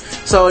me.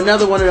 So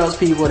another one of those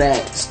people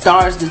that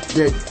starts to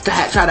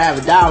try to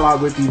have a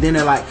dialogue with you, then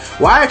they're like,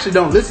 well, I actually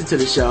don't listen to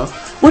the show.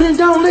 Well, then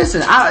don't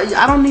listen.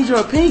 I don't need your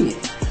opinion.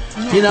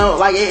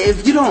 Like,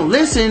 if you don't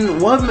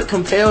listen, what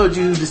compelled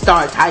you to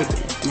start typing?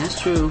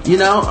 That's true.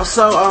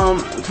 So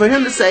for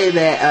him to say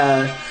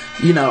that,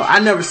 I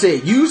never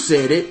said you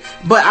said it,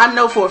 but I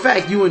know for a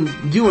fact you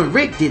and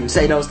Rick didn't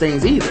say those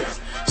things either.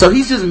 So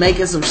he's just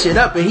making some shit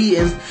up, and he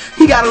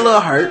got a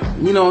little hurt.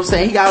 You know what I'm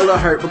saying? He got a little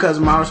hurt because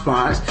of my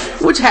response,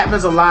 which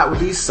happens a lot with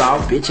these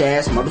soft bitch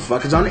ass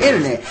motherfuckers on the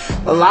internet.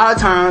 A lot of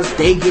times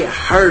they get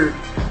hurt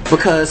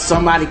because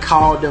somebody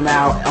called them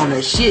out on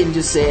their shit and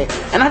just said,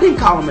 and I didn't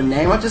call him a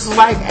name. I just was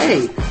like,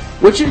 hey,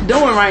 what you're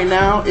doing right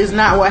now is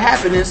not what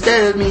happened.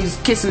 Instead of me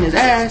kissing his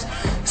ass,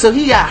 so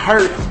he got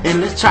hurt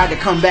and just tried to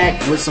come back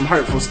with some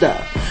hurtful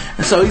stuff.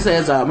 And so he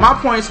says, my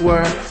points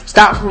were,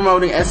 stop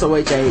promoting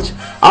SOHH,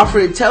 offer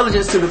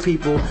intelligence to the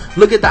people,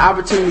 look at the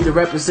opportunity to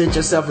represent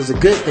yourself as a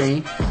good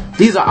thing.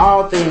 These are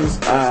all things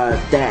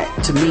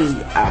that, to me,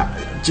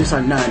 just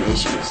are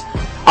non-issues.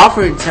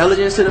 Offer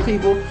intelligence to the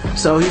people,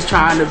 so he's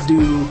trying to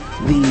do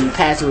the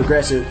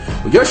passive-aggressive,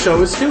 well, your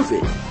show is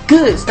stupid.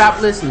 Good,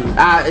 stop listening.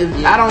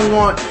 I don't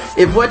want,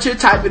 if what you're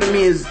typing to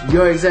me is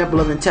your example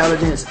of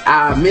intelligence,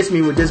 miss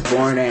me with this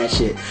boring ass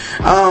shit.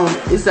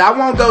 It's, I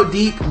won't go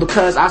deep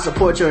because I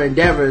support your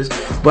endeavors,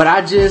 but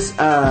I just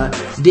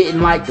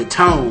didn't like the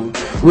tone,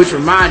 which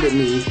reminded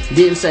me,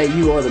 didn't say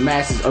you or the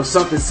masses, of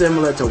something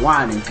similar to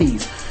Wine and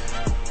Peace.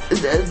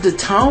 The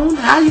tone?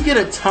 How you get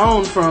a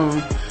tone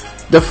from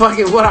the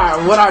fucking what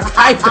I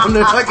typed on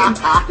the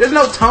fucking, there's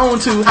no tone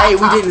to, hey,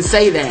 we didn't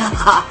say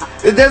that.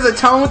 There's a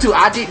tone to,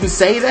 I didn't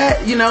say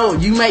that.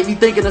 You may be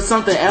thinking of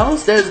something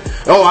else.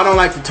 Oh, I don't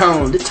like the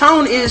tone. The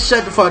tone is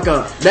shut the fuck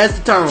up. That's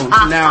the tone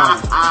from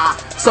now on.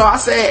 So I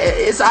said,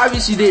 it's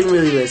obvious you didn't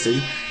really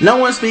listen. No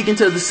one's speaking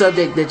to the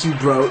subject that you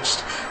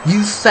broached.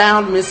 You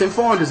sound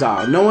misinformed is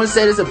all. No one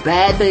said it's a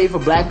bad thing for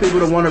black people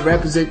to want to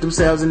represent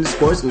themselves in the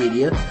sports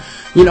media.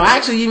 I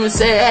actually even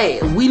said,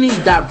 hey, we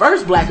need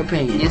diverse black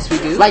opinions. Yes, we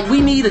do. Like,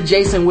 we need a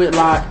Jason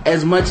Whitlock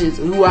as much as,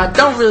 who I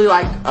don't really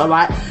like a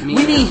lot. We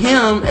need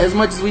him as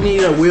much as we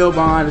need a Will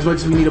Bond, as much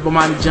as we need a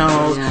Bomani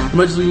Jones, as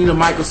much as we need a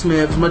Michael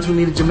Smith, as much as we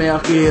need a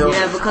Jamel Hill.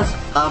 Yeah, because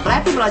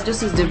black people are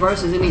just as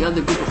diverse as any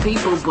other group of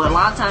people, but a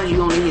lot of times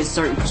you only hear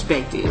certain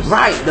perspectives.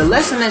 Right. The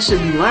lesson that should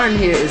be learned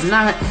here is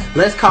not,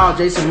 let's call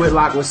Jason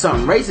Whitlock when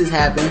something racist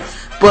happened,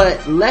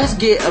 but let's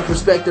get a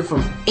perspective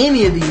from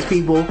any of these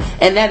people,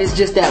 and that is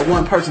just that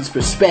one person's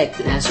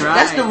perspective. That's right.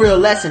 That's the real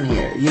lesson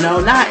here.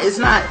 It's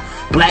not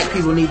black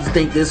people need to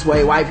think this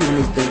way, white people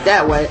need to think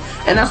that way,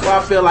 and that's why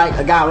I feel like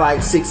a guy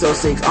like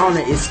 606 on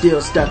it is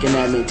still stuck in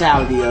that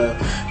mentality of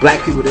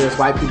black people this,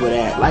 white people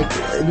that. Like,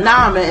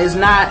 nah, man, it's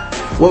not,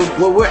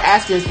 what we're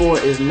asking for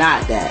is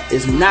not that.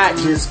 It's not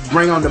just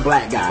bring on the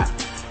black guy.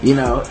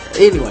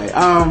 Anyway,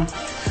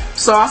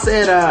 so I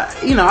said,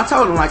 I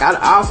told him, like,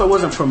 I also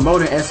wasn't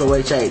promoting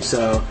SOHH,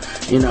 so,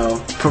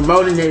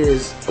 promoting it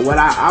is what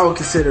I would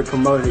consider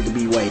promoting it to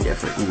be way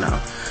different,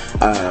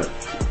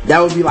 That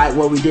would be like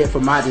what we did for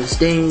My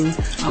Justine,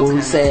 where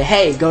we said,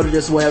 hey, go to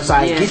this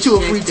website, get you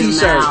a free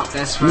t-shirt.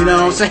 That's right. You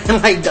know what I'm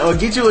saying? Like, or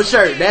get you a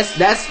shirt.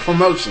 That's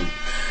promotion.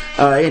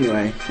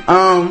 Anyway,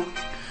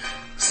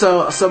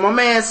 so my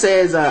man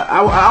says, I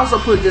also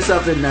put this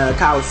up in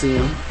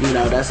Coliseum. You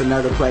know, that's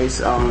another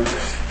place on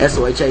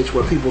SOHH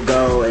where people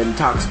go and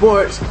talk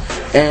sports,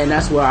 and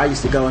that's where I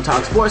used to go and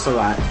talk sports a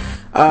lot.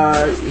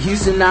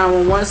 Houston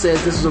 911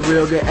 says this was a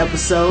real good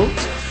episode.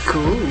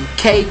 Cool.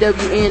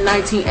 KWN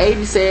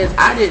 1980 says,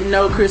 I didn't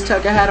know Chris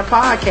Tucker had a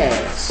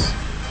podcast.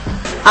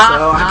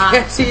 So I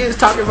guess he is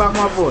talking about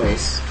my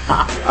voice.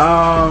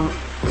 I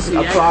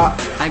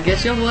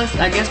guess your voice.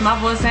 I guess my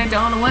voice ain't the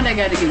only one that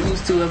got to get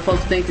used to. If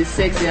folks think it's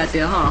sexy out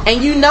there, huh?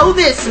 And you know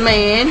this,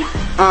 man.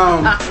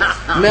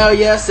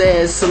 Melia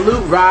says,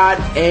 salute Rod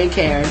and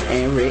Karen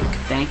and Rick.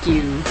 Thank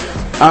you.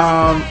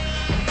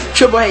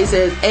 Triple A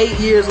says 8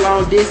 years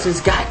long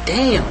distance.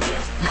 Goddamn.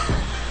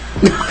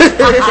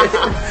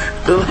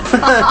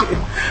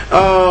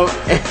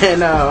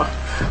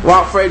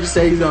 Walt Frazier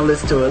said he's gonna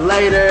listen to it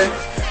later.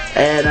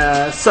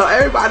 And so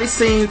everybody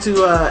seemed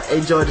to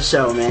enjoy the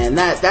show, man.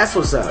 That's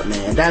what's up,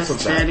 man. That's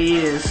what's up. That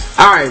is.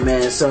 Alright,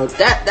 man. So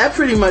that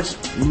pretty much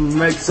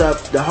makes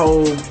up the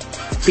whole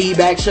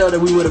feedback show that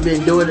we would have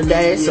been doing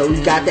today. So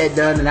we got that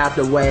done and out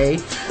the way.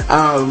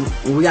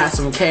 We got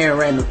some Karen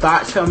Random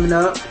Thoughts coming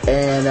up,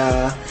 and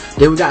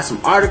then we got some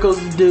articles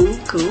to do.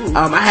 Cool.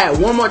 I had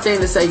one more thing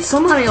to say.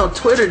 Somebody on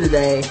Twitter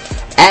today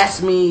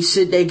asked me,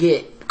 should they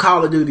get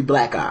Call of Duty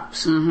Black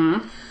Ops?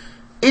 Mm-hmm.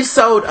 It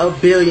sold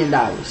 $1 billion.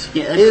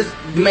 Yeah, it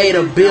made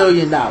 $1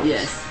 billion.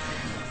 Yes.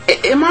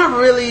 Am I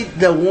really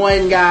the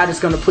one guy that's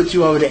going to put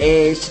you over the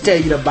edge to tell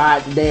you to buy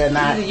it today or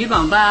not? Either you're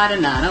going to buy it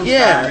or not. I'm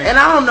sorry. And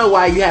I don't know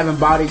why you haven't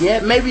bought it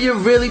yet. Maybe you're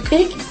really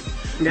picky.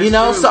 That's you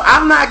know, true. so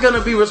I'm not going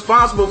to be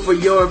responsible for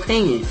your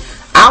opinion.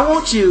 I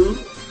want you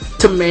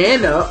to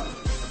man up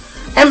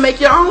and make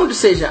your own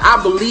decision.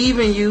 I believe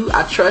in you.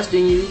 I trust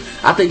in you.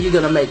 I think you're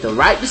going to make the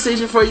right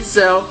decision for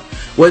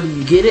yourself, whether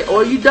you get it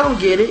or you don't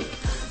get it.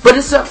 But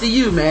it's up to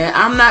you, man.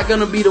 I'm not going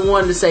to be the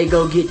one to say,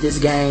 go get this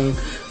game.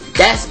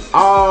 That's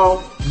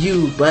all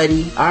you,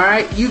 buddy.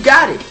 Alright? You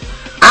got it.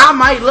 I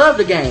might love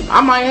the game.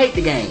 I might hate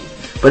the game.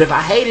 But if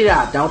I hate it,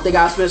 I don't think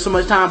I'll spend so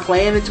much time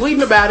playing and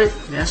tweeting about it.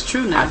 That's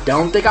true now. I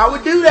don't think I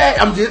would do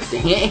that. I'm just,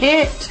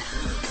 hint.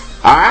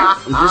 Alright?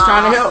 I'm just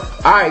trying to help.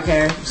 Alright,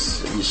 Karen.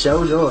 The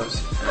show's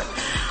yours.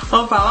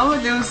 No problem. I'm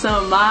going to do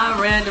some of my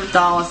random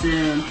thoughts,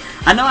 and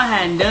I know I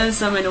hadn't done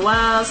some in a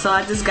while, so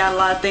I just got a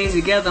lot of things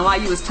together. And while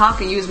you was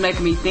talking, you was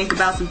making me think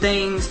about some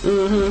things.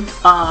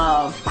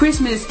 Mm-hmm.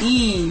 Christmas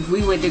Eve,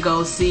 we went to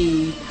go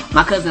see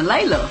my cousin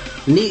Layla.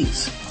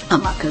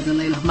 My cousin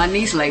Layla. My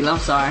niece Layla, I'm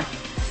sorry.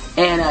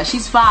 And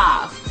she's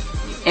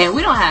 5. And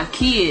we don't have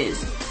kids.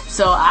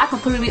 So I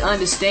completely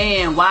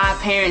understand why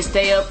parents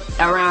stay up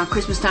around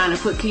Christmas time to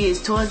put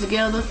kids' toys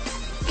together.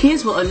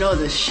 Kids will annoy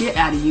the shit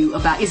out of you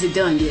about, is it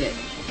done yet?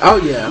 Oh,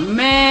 yeah.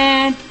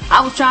 Man, I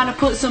was trying to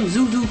put some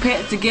Zuzu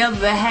pets together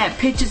that had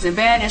pictures and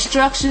bad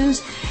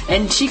instructions.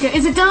 And she could,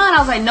 is it done? I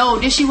was like, no.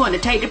 Then she wanted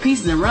to take the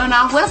pieces and run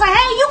off. Well, I was like,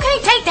 hey, you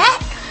can't take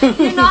that.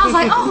 You know, I was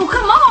like, oh,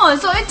 come on.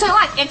 So it took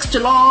like extra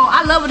long.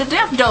 I love it to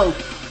death, though.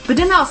 But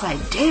then I was like,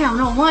 damn,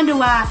 no wonder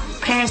why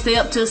parents stay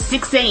up till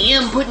 6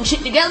 a.m. putting shit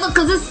together,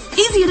 because it's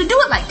easier to do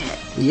it like that.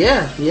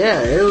 Yeah.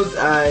 It was,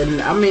 and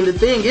I mean, the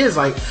thing is,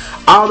 like,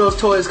 all those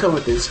toys come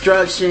with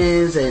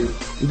instructions, and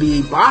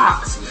the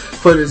box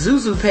for the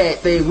Zuzu pet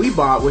thing we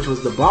bought, which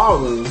was the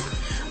ballroom,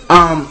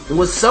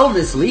 was so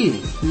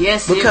misleading.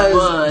 Yes, because it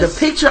was. The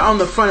picture on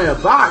the front of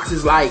the box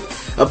is like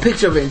a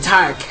picture of an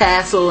entire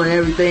castle and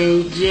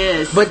everything.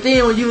 Yes. But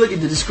then when you look at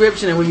the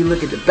description and when you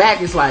look at the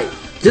back, it's like,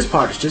 this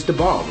part is just the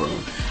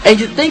ballroom. And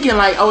you're thinking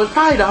like, oh, it's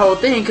probably the whole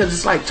thing because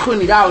it's like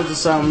 $20 or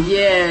something.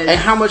 Yes. And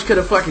how much could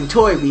a fucking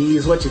toy be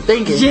is what you're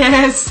thinking.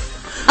 Yes.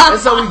 And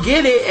so we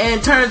get it, and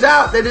it turns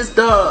out that it's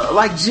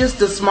just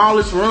the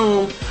smallest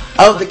room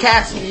of the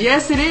castle.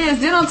 Yes, it is.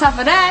 Then on top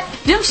of that,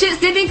 them shits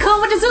didn't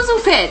come with the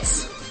Zuzu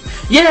pets.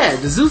 Yeah,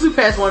 the Zuzu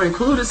pets weren't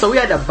included, so we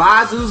had to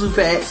buy Zuzu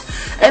pets,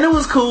 and it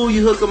was cool.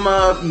 You hook them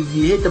up, you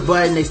hit the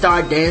button, they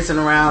start dancing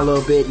around a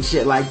little bit and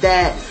shit like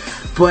that.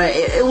 But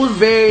it was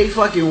very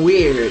fucking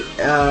weird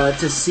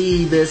to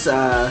see this,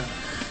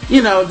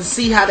 to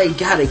see how they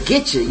gotta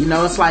get you. You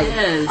know, it's like,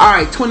 yes.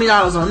 Alright,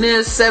 $20 on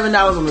this,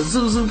 $7 on the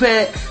Zuzu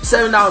pet,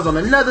 $7 on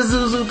another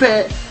Zuzu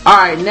pet.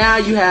 Alright, now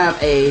you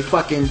have a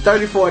fucking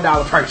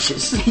 $34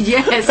 purchase.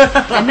 Yes.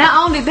 And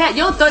not only that,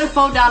 your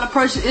 $34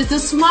 purchase is the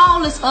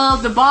smallest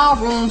of the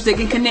ballrooms that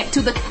can connect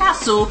to the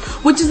castle,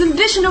 which is an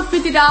additional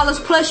 $50,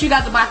 plus you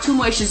got to buy 2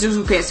 more extra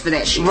Zuzu pets for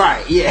that shit.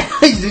 Right, yeah.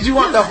 Did you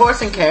want the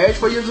horse and carriage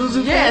for your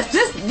Zuzu yes,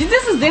 pets?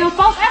 This is damn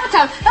false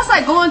advertising. That's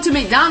like going to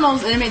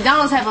McDonald's, and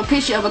McDonald's have a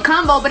picture of a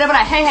combo, but they were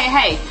like,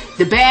 hey,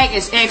 the bag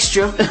is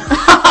extra.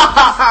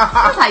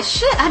 I was like,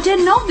 shit, I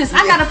didn't know this.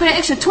 I gotta pay an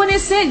extra 20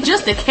 cents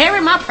just to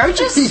carry my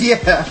purchase? Yeah.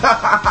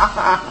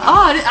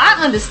 I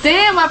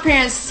understand my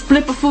parents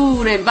flip a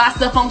food and buy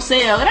stuff on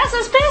sale. That's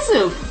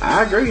expensive.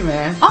 I agree,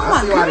 man. Oh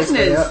my see why they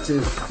stay up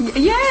goodness. too.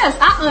 Yes,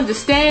 I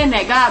understand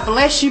that. God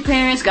bless you,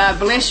 parents. God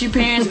bless you,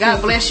 parents.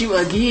 God bless you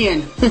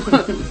again.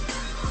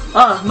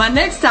 My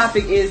next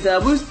topic is,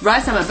 we was right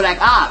talking about Black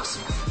Ops.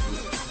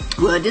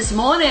 Well, this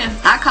morning,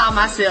 I caught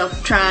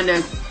myself trying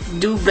to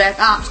do Black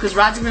Ops because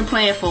Roger's been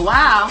playing for a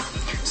while.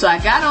 So I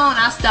got on,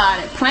 I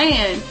started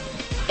playing,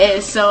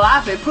 and so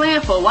I've been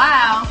playing for a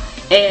while,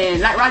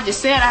 and like Roger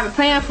said, I've been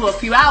playing for a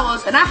few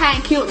hours, and I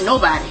hadn't killed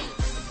nobody.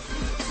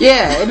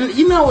 Yeah, and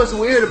you know what's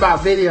weird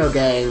about video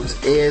games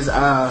is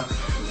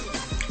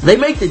they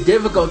make the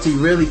difficulty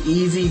really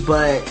easy,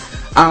 but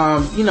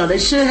you know, they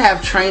should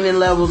have training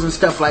levels and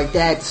stuff like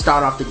that to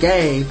start off the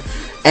game.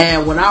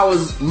 And when I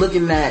was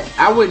looking at,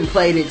 I went and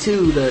played it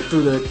too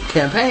through the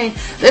campaign.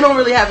 They don't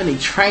really have any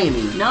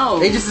training. No,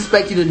 they just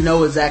expect you to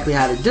know exactly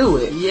how to do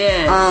it.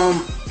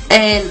 Yeah.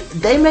 And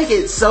they make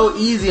it so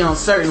easy on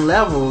certain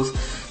levels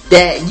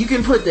that you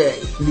can put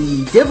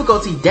the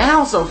difficulty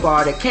down so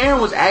far that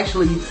Karen was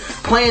actually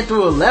playing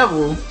through a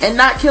level and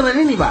not killing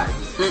anybody.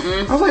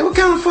 I was like, what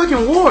kind of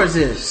fucking war is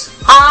this?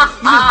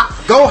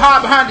 Go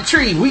hide behind the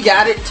tree. We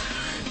got it.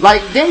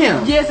 Like,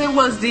 damn. Yes, it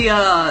was the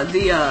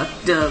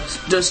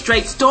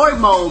straight story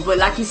mode, but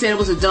like you said, it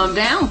was a dumbed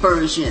down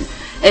version.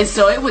 And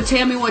so it would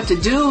tell me what to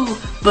do,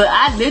 but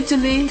I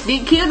literally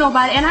didn't kill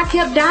nobody, and I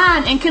kept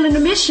dying and killing the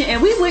mission,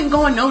 and we wasn't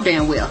going no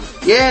damn well.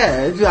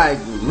 Yeah, it's like,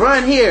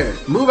 run here,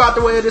 move out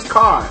the way of this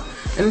car.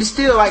 And it's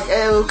still like,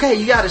 hey, okay,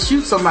 you gotta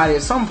shoot somebody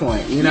at some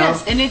point, you know?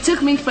 Yes, and it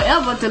took me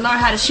forever to learn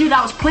how to shoot.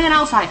 I was playing,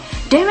 I was like,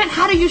 damn it,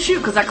 how do you shoot?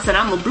 Because like I said,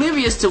 I'm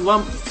oblivious to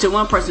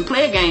one person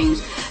player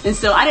games. And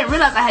so I didn't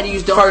realize I had to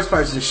use the first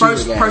person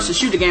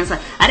shooter games.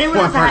 Like, I didn't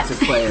realize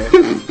player.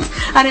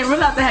 I didn't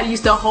realize I had to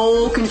use the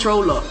whole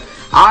controller.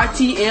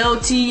 RT,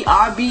 LT,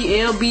 RB,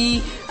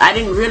 LB. I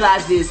didn't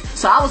realize this.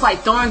 So I was like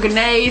throwing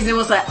grenades and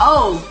was like,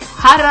 oh,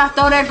 how did I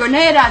throw that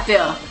grenade out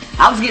there?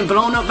 I was getting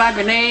blown up by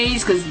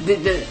grenades because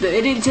it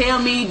didn't tell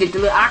me that the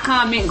little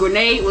icon meant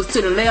grenade was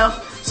to the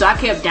left, so I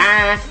kept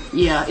dying.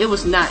 Yeah, it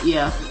was not.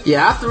 Yeah,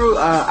 I threw.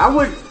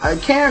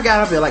 Karen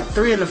got up at like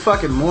 3 in the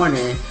fucking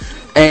morning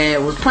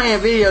and was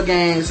playing video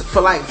games for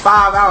like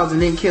 5 hours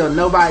and didn't kill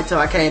nobody till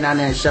I came down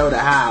there and showed her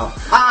how.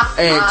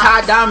 And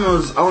Ty Diamond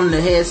was on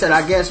the headset,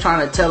 I guess,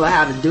 trying to tell her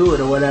how to do it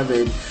or whatever.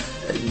 And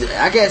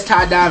I guess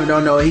Ty Diamond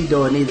don't know what he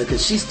doing either,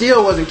 because she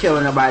still wasn't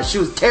killing nobody. She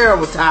was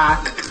terrible,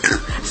 Ty.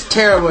 It's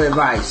terrible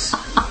advice.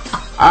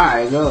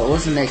 Alright, go.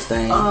 What's the next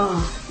thing?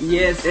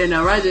 Yes, and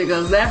Roger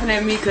goes laughing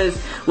at me because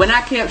when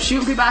I kept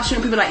shooting people, I was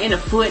shooting people like in the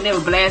foot and they were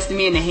blasting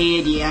me in the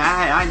head. Yeah,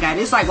 I got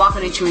it. It's like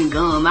walking and chewing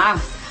gum. I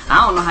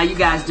don't know how you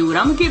guys do it.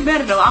 I'm gonna get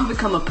better though. I'm gonna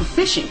become a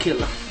proficient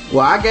killer.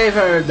 Well, I gave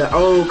her the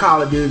old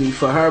Call of Duty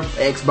for her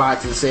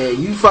Xbox and said,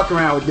 you fuck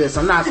around with this.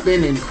 I'm not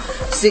spending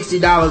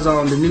 $60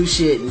 on the new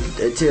shit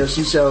until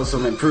she shows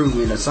some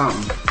improvement or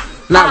something.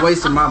 Not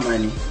wasting my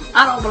money.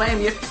 I don't blame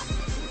you.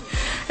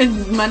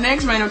 And my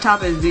next random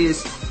topic is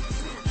this.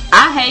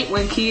 I hate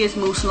when kids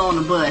move slow on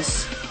the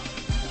bus.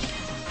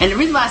 And the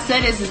reason why I say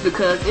this is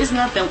because it's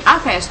nothing. I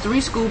passed 3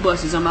 school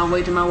buses on my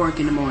way to my work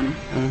in the morning.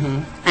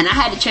 And I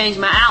had to change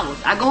my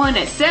hours. I go in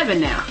at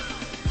 7 now.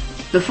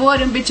 Before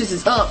them bitches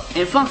is up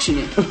and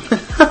functioning.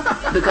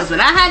 Because when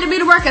I had to be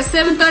to work at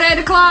 7:30, 8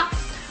 o'clock,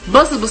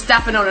 buses were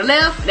stopping on the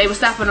left, they were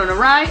stopping on the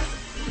right.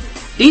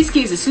 These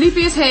kids are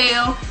sleepy as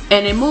hell,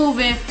 and they're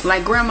moving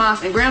like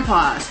grandmas and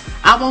grandpas.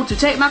 I want to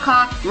take my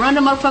car, run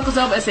the motherfuckers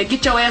over, and say,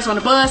 get your ass on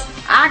the bus.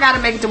 I gotta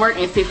make it to work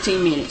in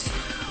 15 minutes.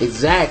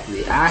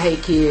 Exactly. I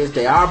hate kids.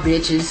 They are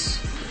bitches.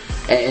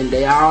 And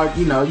they are,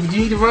 you know, you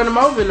need to run them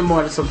over in the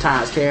morning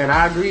sometimes, Karen.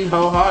 I agree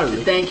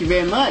wholeheartedly. Thank you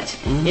very much.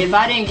 If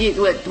I didn't get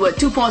what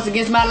 2 points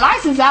against my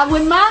license, I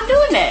wouldn't mind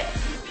doing that.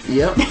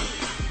 Yep.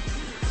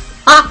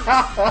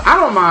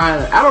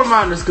 I don't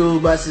mind the school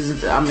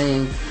buses. I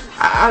mean,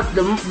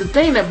 the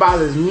thing that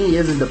bothers me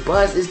isn't the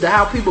bus, it's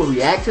how people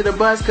react to the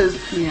bus. Because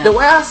the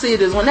way I see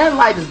it is when that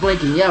light is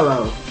blinking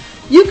yellow,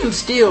 you can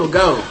still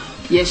go.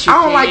 Yes, you I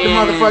don't can. like the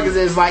motherfuckers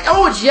that's like,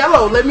 oh, it's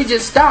yellow, let me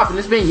just stop. And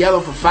it's been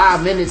yellow for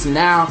 5 minutes and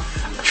now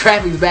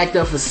traffic's backed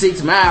up for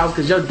 6 miles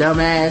because your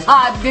dumb ass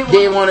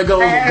didn't want to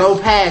go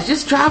past.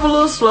 Just drive a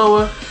little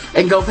slower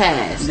and go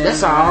past.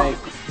 That's all. Right.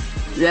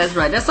 That's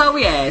right. That's all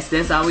we ask.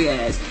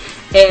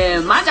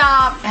 And my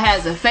job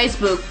has a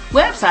Facebook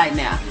website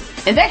now.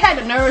 And they had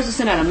the nerves to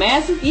send out a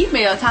massive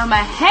email talking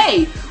about,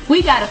 hey,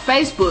 we got a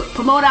Facebook.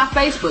 Promote our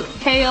Facebook.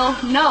 Hell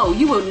no.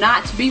 You will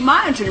not be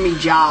monitoring me,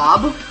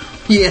 job.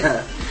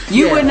 Yeah.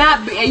 You would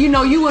not be,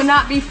 you will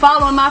not be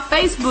following my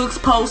Facebook's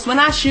posts when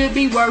I should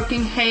be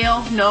working.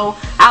 Hell no.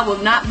 I will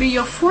not be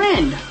your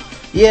friend.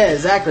 Yeah,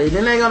 exactly.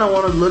 Then they're gonna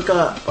want to look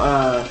up,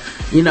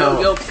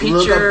 your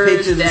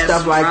pictures and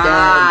stuff like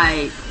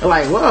that. They're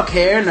like, well,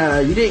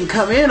 Karen, you didn't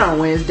come in on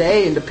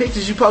Wednesday, and the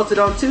pictures you posted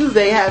on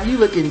Tuesday have you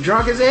looking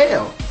drunk as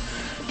hell.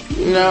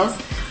 You know?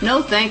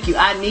 No, thank you.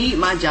 I need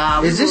my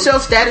job. Is this your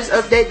status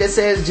update that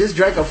says just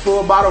drank a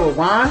full bottle of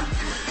wine?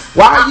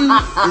 Why are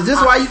you? Is this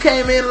why you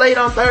came in late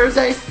on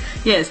Thursday?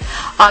 Yes.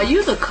 Are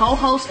you the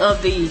co-host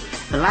of the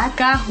Black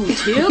Guy Who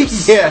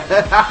Tips? Yeah.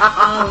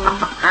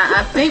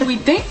 I think we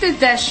think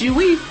that's you.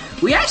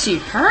 We actually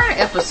heard an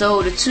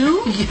episode or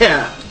two.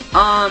 Yeah.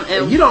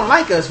 And you don't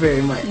like us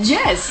very much.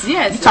 Yes. You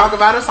talk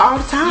about us all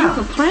the time. You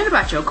complain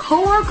about your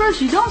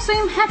coworkers. You don't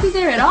seem happy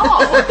there at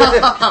all.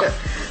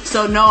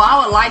 So no,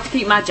 I would like to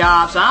keep my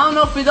job. So I don't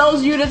know, for those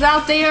of you that's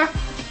out there,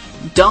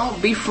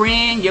 don't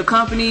befriend your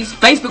company's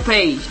Facebook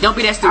page. Don't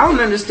be that stupid. I don't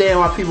understand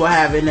why people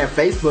have in their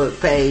Facebook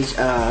page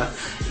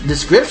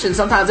description.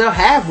 Sometimes they'll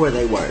have where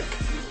they work.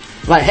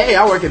 Like, hey,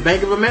 I work at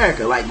Bank of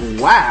America. Like,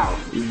 wow.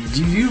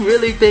 Do you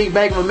really think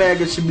Bank of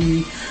America should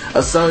be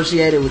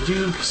associated with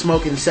you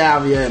smoking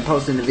salvia and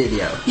posting the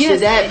video? Yes, should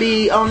that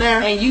be on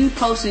there? And you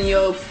posting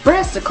your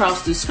breasts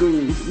across the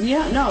screen.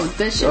 Yeah, no,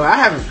 that shit. Well,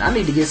 I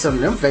need to get some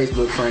of them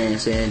Facebook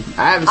friends, and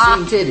I haven't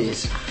seen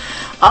titties.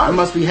 I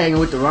must be hanging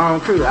with the wrong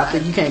crew. I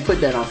think you can't put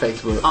that on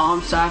Facebook. Oh,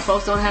 I'm sorry.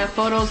 Folks don't have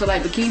photos of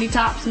like bikini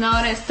tops and all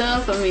that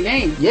stuff. I mean, they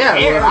ain't. Yeah,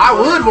 well, I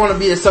would want to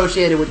be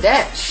associated with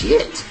that.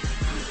 Shit.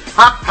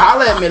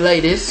 Holla at me,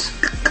 ladies.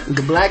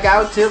 The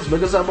Blackout Tips.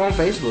 Look us up on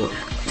Facebook.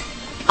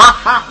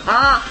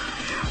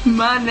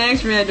 My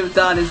next random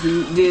thought is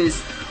this.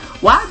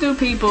 Why do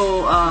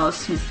people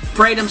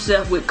spray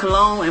themselves with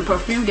cologne and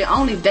perfume that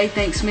only they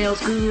think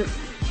smells good?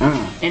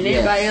 And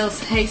everybody else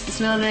hates the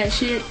smell of that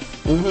shit?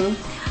 Mm-hmm.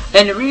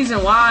 And the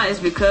reason why is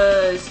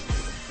because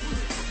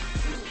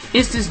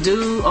it's this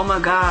dude, oh my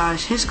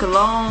gosh, his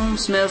cologne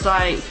smells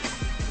like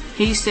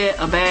he set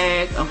a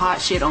bag of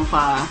hot shit on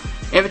fire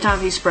every time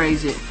he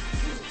sprays it.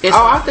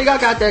 I think I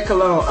got that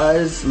cologne.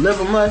 It's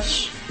Liver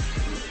Mush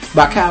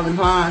by Calvin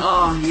Klein.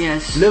 Oh,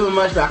 yes. Liver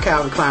Mush by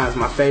Calvin Klein is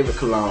my favorite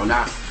cologne.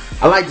 I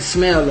like the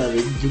smell of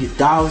it. You get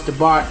dogs to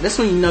bark. That's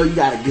when you know you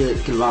got a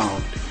good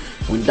cologne.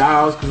 When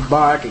dogs can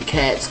bark and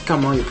cats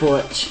come on your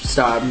porch,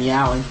 start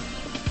meowing.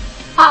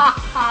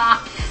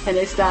 And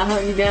they start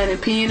hunting you down and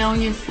peeing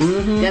on you.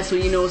 Mm-hmm. That's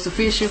when you know it's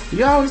official.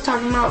 You always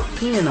talking about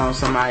peeing on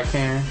somebody,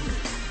 Karen.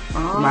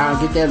 Might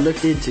get that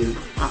looked into.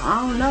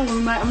 I don't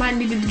know. I might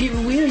need to get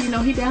with Will. You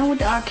know, he down with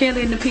the R.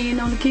 Kelly and the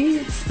peeing on the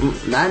kids.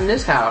 Not in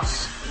this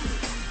house.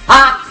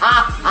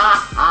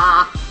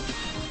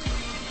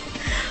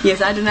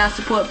 Yes, I do not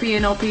support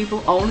peeing on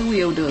people. Only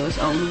Will does.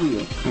 Only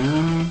Will.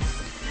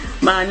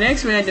 Mm-hmm. My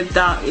next random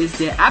thought is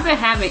that I've been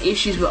having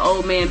issues with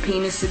old man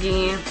penis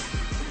again.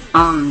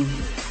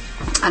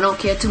 I don't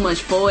care too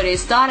much for it. It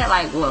started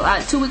like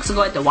 2 weeks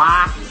ago at the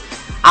Y.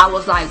 I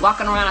was like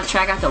walking around a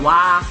track at the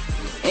Y,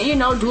 and you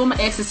know, doing my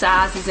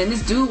exercises, and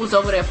this dude was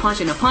over there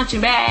punching a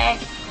punching bag,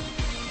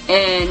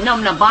 and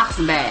a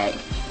boxing bag.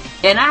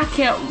 And I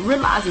kept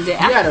realizing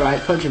that you got it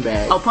right, punching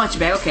bag. Oh, punching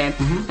bag, okay.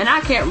 Mm-hmm. And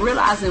I kept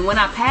realizing when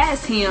I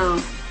passed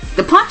him,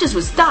 the punches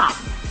would stop,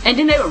 and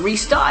then they would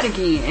restart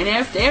again. And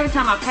every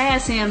time I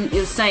passed him, it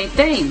was the same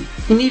thing.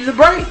 He needed a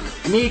break.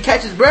 He needed to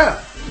catch his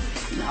breath.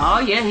 Oh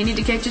yeah, he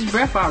needed to catch his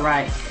breath all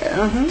right.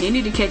 Mm-hmm. He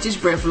needed to catch his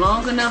breath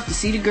long enough to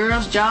see the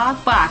girls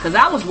jog by. Cause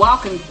I was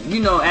walking,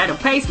 at a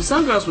pace, but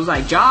some girls was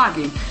like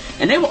jogging,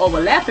 and they were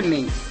overlapping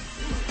me.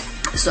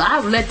 So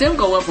I let them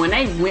go up. When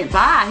they went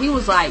by, he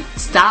was like,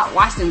 stop,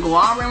 watch them go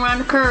all the way around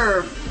the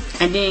curve,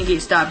 and then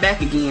start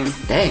back again.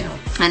 Damn.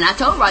 And I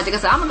told Roger, I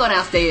said, I'm gonna go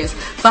downstairs.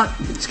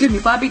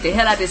 If I beat the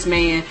hell out of this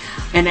man,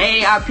 and the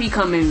AARP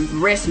come and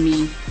arrest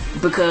me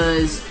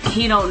because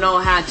he don't know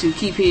how to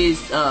keep his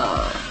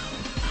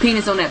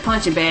penis on that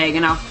punching bag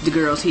and off the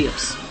girl's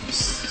hips.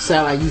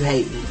 Sound like you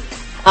hating.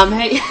 I'm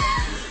hating.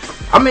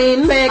 I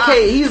mean, man,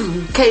 he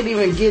can't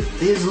even get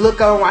his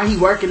look on while he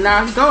working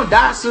now. He's gonna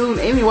die soon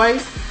anyway.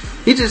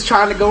 He just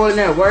trying to go in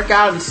there, work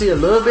out, and see a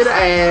little bit of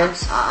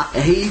ass,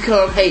 and here you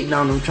come hating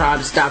on him, trying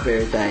to stop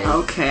everything.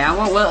 Okay,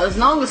 well, as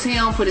long as he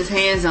don't put his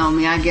hands on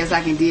me, I guess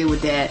I can deal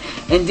with that.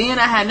 And then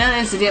I had another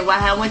incident where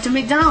I went to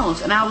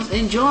McDonald's, and I was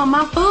enjoying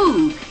my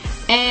food.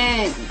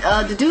 And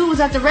the dude was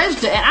at the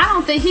register, and I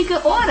don't think he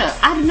could order.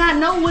 I do not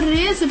know what it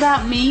is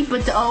about me,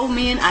 but the old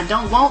men, I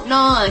don't want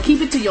none.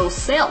 Keep it to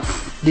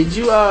yourself. Did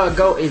you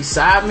go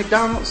inside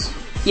McDonald's?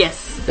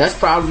 Yes. That's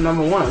problem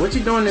number one. What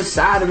you doing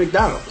inside of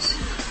McDonald's?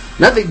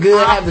 Nothing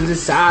good happens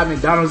inside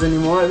McDonald's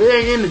anymore. If it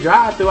ain't in the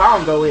drive-thru, I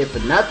don't go in for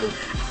nothing.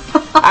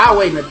 I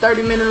wait in a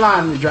 30-minute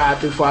line in the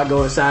drive-thru before I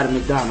go inside of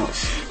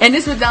McDonald's. And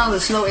this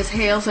McDonald's is slow as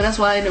hell, so that's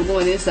why I end up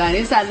going inside.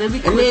 Inside a little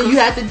bit quicker. And then you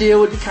have to deal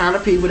with the kind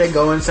of people that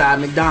go inside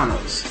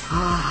McDonald's.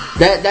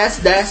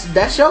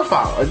 That's your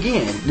fault.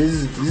 Again, this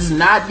is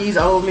not these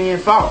old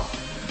men's fault.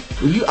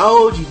 When you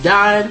old, you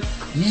dying,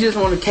 you just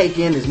want to take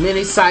in as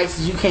many sights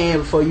as you can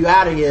before you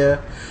out of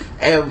here.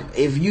 And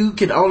if you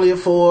can only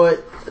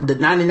afford the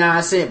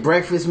 99-cent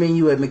breakfast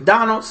menu at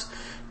McDonald's,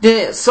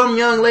 then some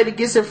young lady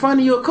gets in front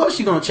of you, of course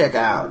you're going to check her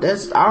out. I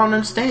don't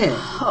understand.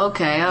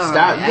 Okay, all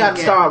right. You got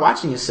to start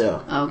watching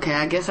yourself. Okay,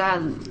 I guess I'll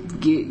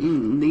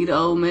leave the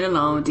old man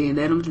alone, then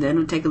let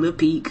them take a little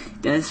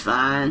peek. That's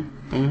fine.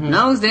 Mm-hmm. As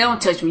long as they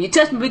don't touch me. You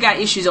touch me, we got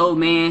issues, old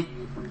man.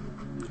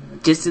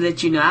 Just to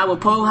let you know, I will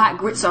pour hot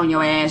grits on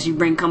your ass. You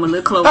come a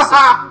little closer.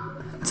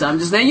 So I'm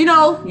just letting you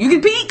know, you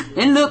can peek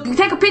and look. You can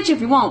take a picture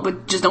if you want,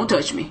 but just don't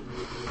touch me.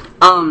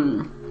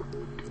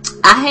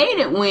 I hate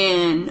it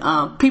when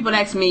people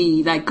ask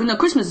me, like,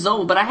 Christmas is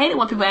over, but I hate it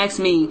when people ask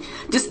me,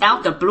 just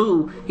out the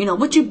blue,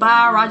 what you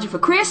buy Roger for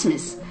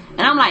Christmas?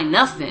 And I'm like,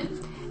 nothing.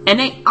 And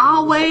they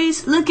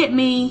always look at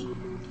me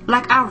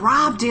like I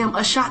robbed them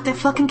or shot that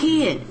fucking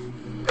kid.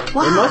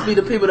 Why? It must be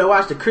the people that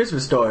watch The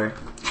Christmas Story.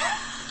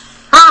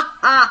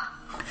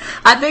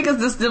 I think it's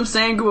just them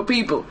same group of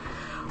people.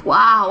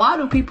 Wow, why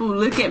do people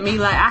look at me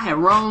like I had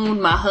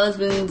wronged my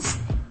husband's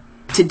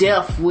to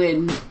death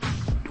when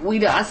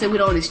I said we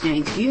don't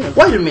exchange gifts?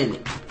 Wait a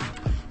minute.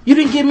 You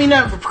didn't give me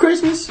nothing for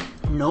Christmas?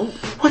 Nope.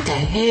 What the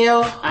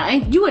hell?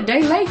 You a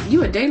day late. See?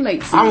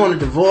 I want a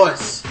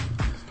divorce.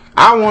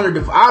 I'm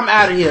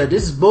out of here.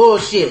 This is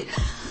bullshit.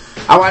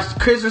 I watched The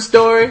Christmas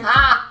Story.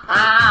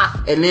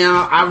 And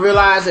now I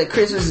realize that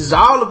Christmas is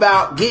all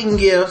about getting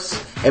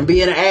gifts and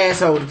being an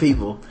asshole to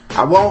people.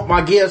 I want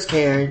my gifts,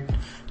 Karen.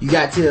 You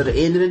got till the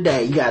end of the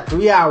day. You got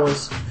 3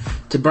 hours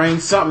to bring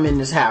something in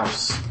this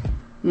house.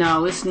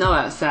 No, it's snow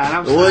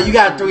outside. Well, you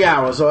got 3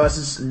 hours, so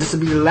this will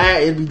be the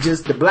last. It'll be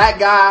just the black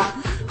guy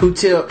who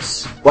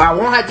tips. Well, I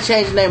won't have to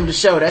change the name of the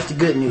show. That's the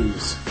good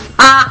news.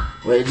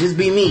 Well, it just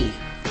be me.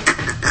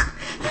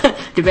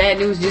 The bad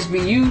news just be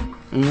you.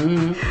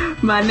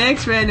 Mm-hmm. My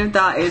next random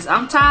thought is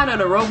I'm tired of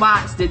the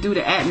robots that do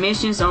the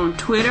admissions on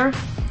Twitter.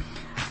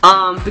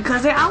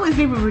 Because they always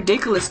be with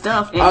ridiculous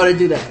stuff. And they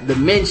do that. The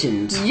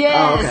mentions.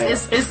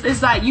 Yes, okay.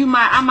 It's like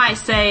I might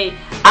say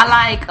I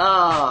like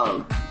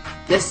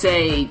let's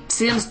say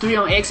Sims 3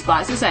 on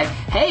Xbox. It's like,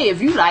 hey,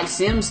 if you like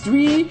Sims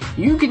 3,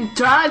 you can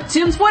try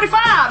Sims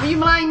 45. And you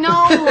be like,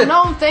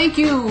 no, thank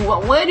you.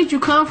 Where did you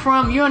come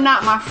from? You're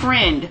not my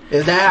friend.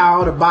 Is that how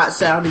all the bots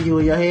sound to you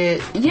in your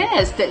head?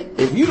 Yes.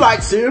 If you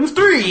like Sims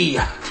 3.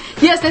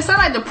 Yes, they sound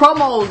like the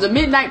promos, the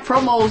midnight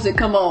promos that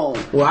come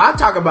on. Well, I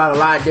talk about a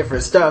lot of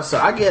different stuff, so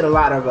I get a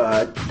lot of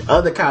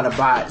other kind of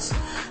bots.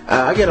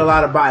 I get a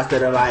lot of bots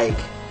that are like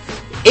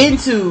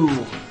into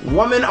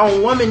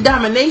woman-on-woman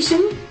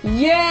domination.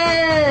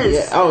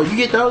 Yes. Yeah. Oh, you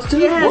get those too?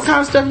 Yes. What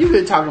kind of stuff you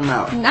been talking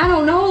about? I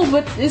don't know,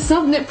 but it's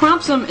something that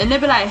prompts them, and they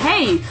be like,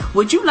 hey,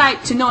 would you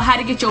like to know how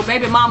to get your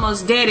baby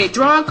mama's daddy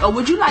drunk, or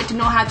would you like to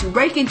know how to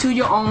break into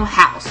your own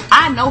house?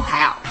 I know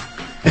how.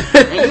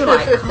 And you're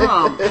like,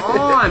 come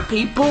on,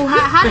 people.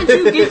 How did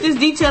you get this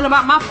detail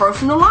about my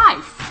personal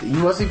life? You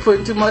must be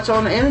putting too much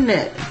on the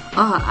internet.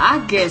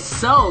 I guess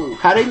so.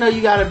 How they know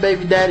you got a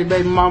baby daddy,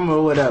 baby mama,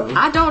 or whatever?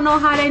 I don't know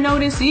how they know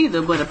this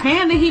either, but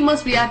apparently he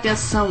must be out there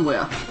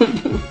somewhere.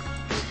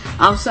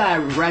 I'm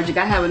sorry, Roger.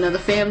 I have another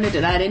family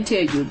that I didn't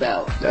tell you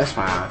about. That's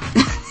fine.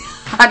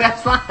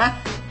 That's fine.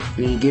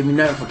 You didn't give me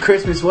nothing for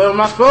Christmas. What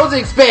am I supposed to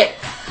expect?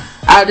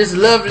 I just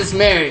love this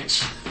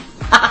marriage.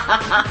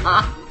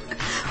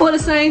 Well, the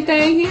same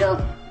thing here.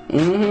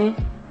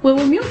 Mm-hmm. Well,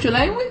 we're mutual,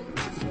 ain't we?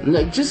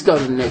 No, just go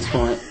to the next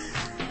point.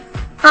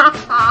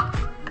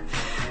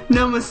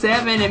 Number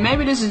 7, and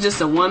maybe this is just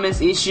a woman's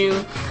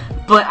issue,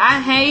 but I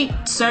hate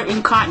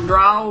certain cotton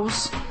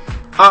draws.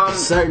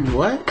 Certain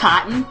what?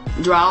 Cotton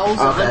draws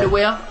or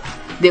underwear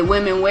that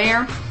women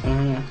wear.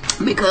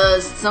 Mm-hmm.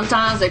 Because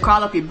sometimes they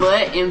crawl up your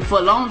butt, and for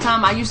a long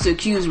time I used to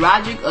accuse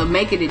Roger of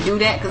making it do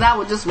that, because I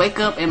would just wake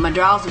up and my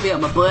drawers would be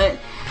up my butt.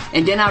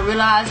 And then I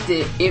realized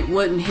that it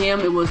wasn't him,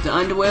 it was the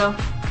underwear.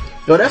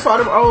 Yo, that's why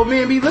them old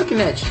men be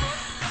looking at you.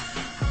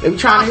 They be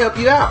trying to help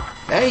you out.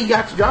 Hey, you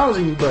got your drawers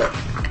in your butt.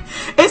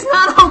 It's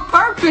not on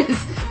purpose.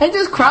 They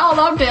just crawl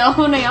up there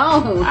on their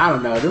own. I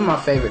don't know. They're my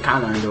favorite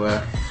kind of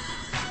underwear.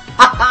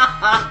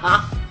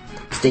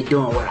 They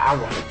doing what I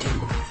want to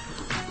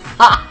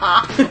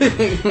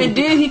do. And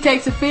then he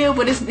takes a feel,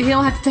 but he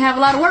don't have to have a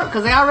lot of work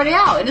because they're already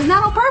out. And it's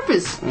not on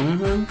purpose.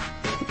 Mm-hmm.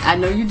 I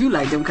know you do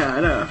like them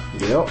kind, huh?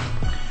 Yep.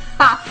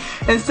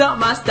 And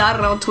something I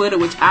started on Twitter,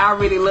 which I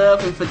really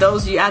love, and for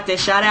those of you out there,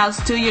 shout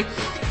outs to you.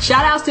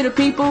 Shout outs to the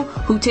people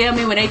who tell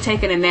me when they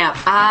taking a nap.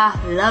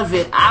 I love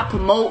it. I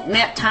promote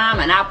nap time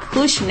and I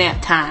push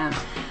nap time.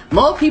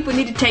 More people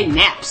need to take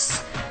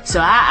naps. So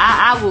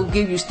I will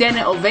give you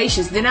standing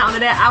ovations. Then after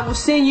that, I will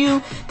send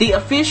you the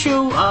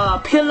official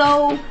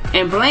pillow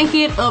and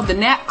blanket of the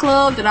nap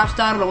club that I've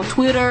started on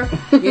Twitter.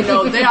 You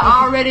know, there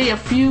are already a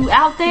few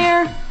out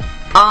there.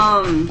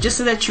 Just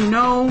so that you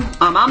know,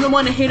 I'm the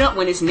one to hit up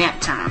when it's nap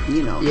time,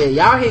 you know. Yeah,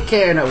 y'all hit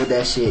Karen up with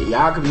that shit.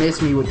 Y'all can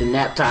miss me with the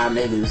nap time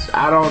niggas.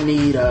 I don't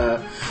need a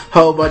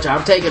whole bunch of,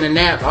 I'm taking a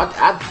nap.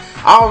 I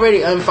already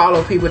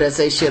unfollow people that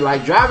say shit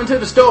like driving to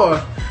the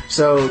store.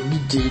 So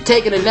you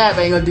taking a nap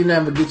ain't gonna do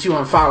nothing but get you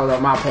unfollowed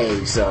on my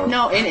page. So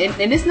no,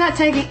 and it's not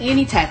taking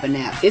any type of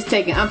nap.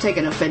 I'm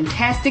taking a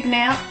fantastic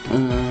nap.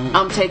 Mm-hmm.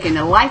 I'm taking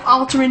a life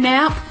altering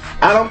nap.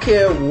 I don't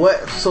care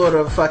what sort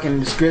of fucking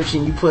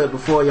description you put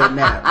before your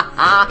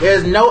nap.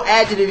 There's no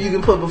adjective you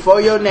can put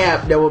before your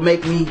nap that will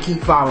make me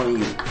keep following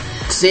you.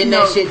 Send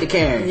that shit to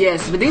Karen.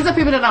 Yes, but these are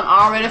people that I'm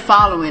already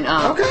following.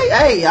 Okay,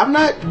 hey, I'm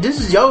not.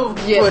 This is your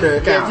Twitter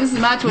account. Yes, this is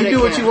my Twitter account. You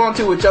do what you want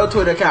to with your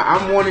Twitter account.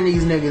 I'm warning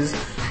these niggas.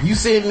 You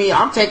send me,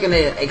 I'm taking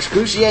an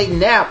excruciating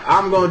nap,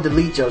 I'm going to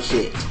delete your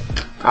shit.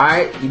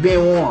 Alright? You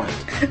been warned.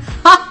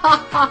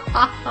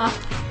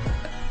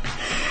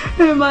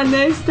 And my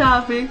next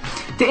topic.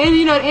 The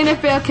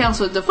NFL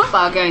canceled the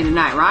football game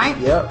tonight, right?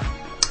 Yep.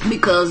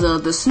 Because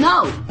of the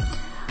snow.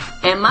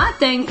 And my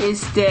thing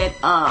is that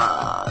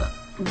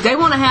they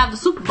want to have the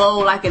Super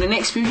Bowl like in the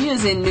next few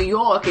years in New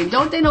York. And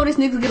don't they know this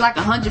niggas get like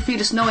 100 feet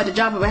of snow at the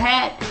drop of a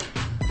hat?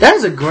 That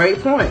is a great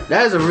point.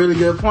 That is a really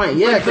good point.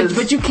 Yeah,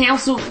 but you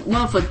canceled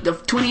one for the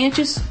 20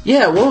 inches?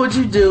 Yeah, what would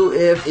you do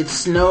if it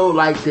snowed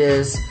like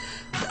this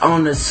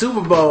on the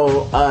Super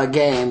Bowl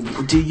game?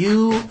 Do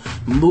you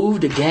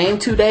move the game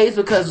 2 days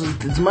because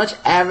there's much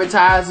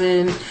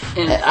advertising?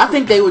 I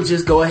think they would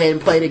just go ahead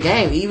and play the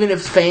game, even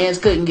if fans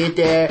couldn't get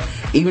there,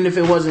 even if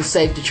it wasn't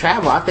safe to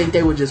travel. I think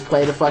they would just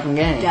play the fucking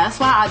game. That's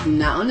why I do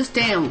not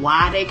understand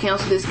why they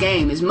canceled this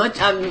game. As much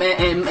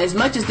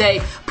as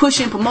they push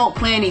and promote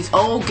playing these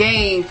old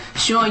games,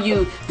 showing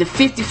you the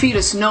 50 feet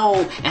of snow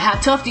and how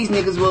tough these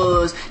niggas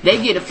was,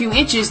 they get a few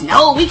inches.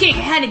 No, we can't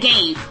have the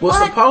game. Well,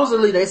 what?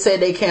 Supposedly they said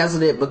they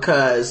canceled it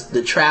because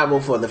the travel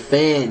for the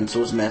fans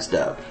was messed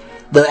up.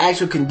 The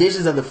actual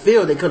conditions of the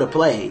field they could have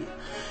played,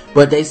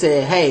 but they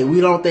said, hey,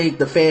 we don't think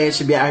the fans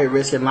should be out here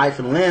risking life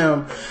and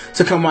limb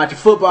to come watch a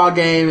football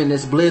game in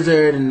this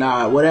blizzard and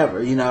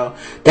whatever,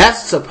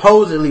 That's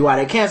supposedly why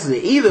they canceled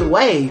it. Either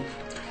way,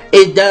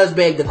 it does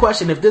beg the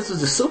question, if this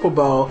was the Super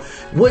Bowl,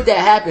 would that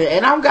happen?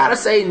 And I'm gotta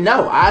say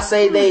no. I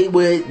say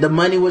the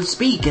money would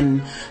speak,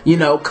 and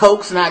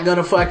Coke's not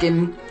gonna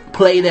fucking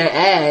play their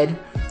ad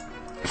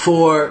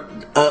for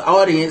an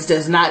audience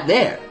that's not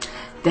there.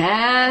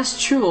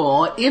 That's true.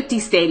 Or empty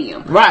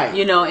stadium. Right.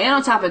 And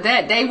on top of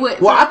that, they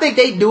would... Well, I think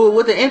they do it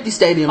with an empty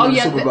stadium in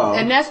the Super Bowl.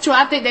 And that's true.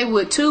 I think they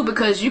would too,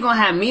 because you're going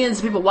to have millions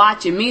of people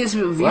watching, millions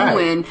of people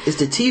viewing. Right. It's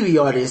the TV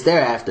audience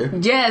thereafter.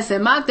 Yes,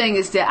 and my thing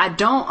is that I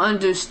don't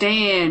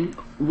understand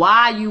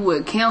why you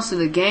would cancel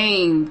the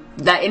game.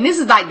 And this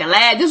is like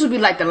this would be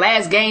like the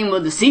last game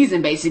of the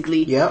season,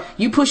 basically. Yep.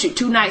 You push it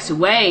 2 nights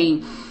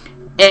away.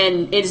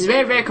 And it's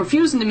very, very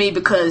confusing to me,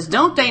 because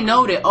don't they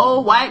know that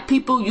old white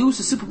people use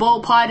the Super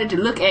Bowl party to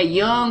look at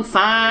young,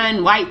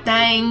 fine, white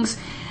things,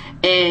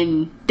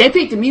 and they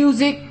pick the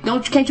music.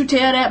 Can't you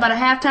tell that by the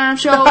halftime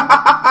show?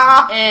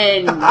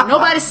 And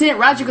nobody sent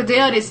Roger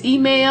Goodell this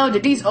email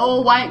that these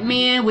old white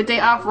men with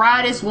their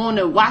arthritis want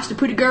to watch the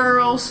pretty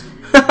girls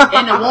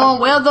in the warm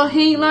weather.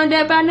 He ain't learned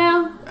that by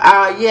now?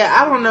 Yeah,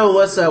 I don't know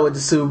what's up with the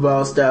Super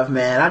Bowl stuff,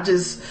 man.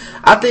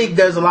 I think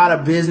there's a lot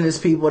of business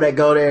people that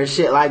go there and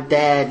shit like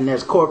that, and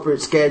there's corporate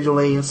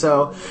scheduling, and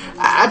so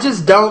I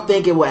just don't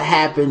think it would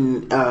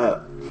happen.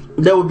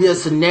 There would be a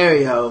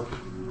scenario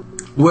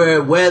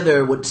where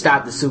weather would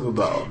stop the Super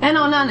Bowl. And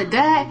on none of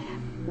that,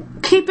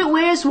 keep it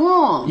where it's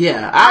warm.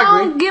 Yeah, I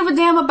agree. don't give a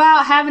damn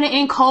about having it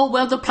in cold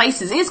weather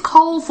places. It's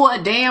cold for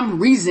a damn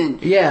reason.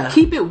 Yeah.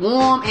 Keep it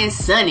warm and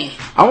sunny.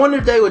 I wonder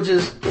if they would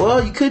you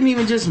couldn't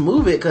even just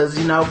move it, because,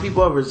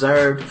 people have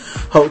reserved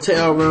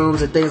hotel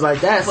rooms and things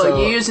like that. For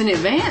years in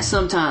advance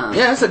sometimes.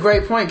 Yeah, that's a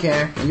great point,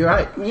 Karen. You're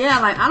right. Yeah,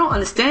 I don't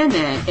understand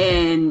that.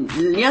 And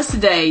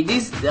yesterday,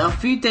 a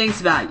few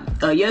things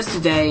about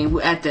yesterday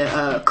at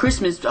the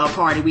Christmas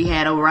party we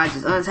had over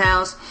Roger's aunt's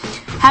house.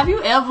 Have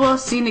you ever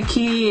seen a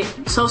kid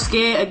so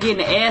scared of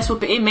getting an ass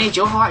whooping it made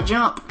your heart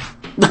jump?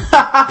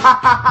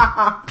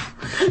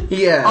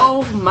 Yeah.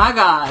 Oh my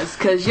gosh.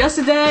 Because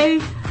yesterday,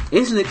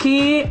 this little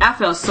kid, I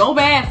felt so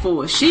bad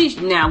for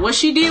her. Now, what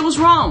she did was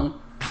wrong.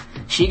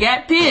 She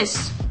got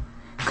pissed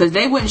because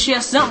they wouldn't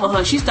share something with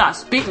her. She started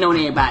spitting on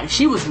everybody.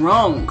 She was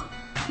wrong.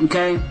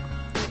 Okay?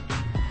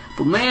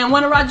 But man,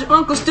 when Roger's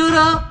uncle stood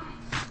up,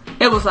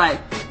 it was like,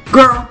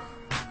 girl,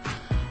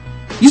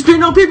 you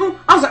spitting on people?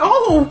 I was like,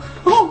 oh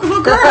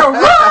girl,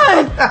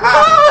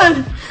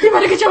 run! You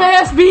better get your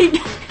ass beat.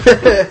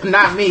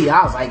 Not me.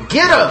 I was like,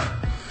 get her!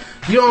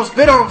 You don't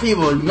spit on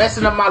people. You're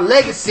messing up my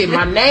legacy,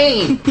 my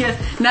name.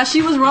 Yes. Now,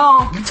 she was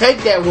wrong. You take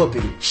that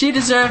whooping. She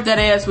deserved that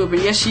ass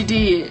whooping. Yes, she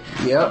did.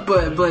 Yep.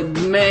 But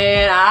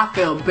man, I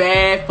felt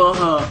bad for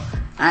her.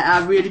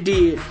 I really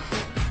did.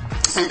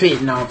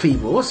 Spitting on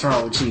people. What's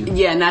wrong with you?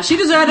 Yeah, now she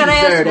deserved that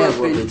ass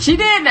whooping. She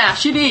did now.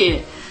 She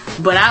did.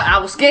 But I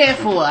was scared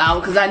for her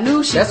because I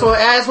knew she. That's what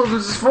ass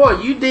whoopings is for.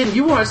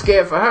 You weren't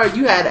scared for her.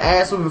 You had an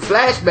ass whooping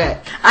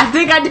flashback. I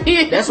think I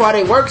did. That's why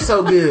they work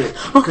so good.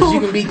 Because you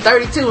can be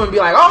 32 and be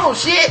like, oh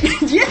shit.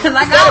 Yeah,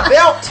 like a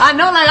belt. I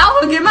know, like I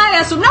want to get my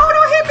ass whooped. No,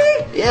 don't hit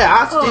me. Yeah,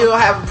 I still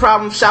have a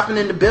problem shopping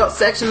in the belt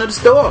section of the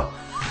store.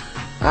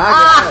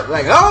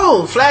 Like,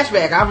 oh,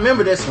 flashback. I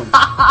remember this one.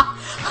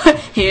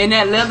 Hearing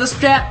that leather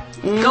strap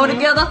go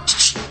together.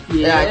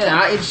 Yeah, can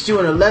I interest you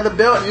in a leather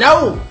belt?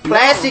 No!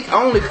 Plastic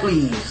only,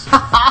 please.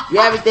 You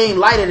have anything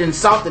lighter than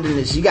softer than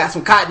this. You got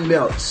some cotton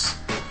belts.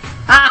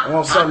 I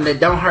want something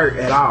that don't hurt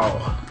at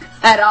all.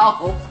 At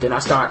all. Then I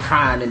start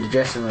crying in the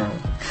dressing room.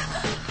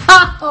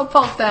 Oh,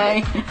 poor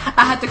thing.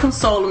 I had to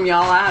console him,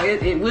 y'all.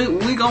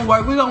 We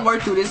gonna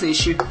work through this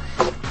issue.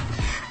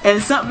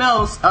 And something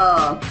else,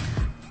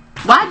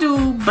 why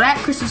do Black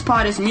Christmas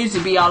parties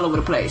music be all over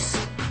the place?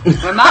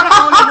 Am I the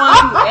only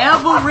one who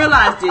ever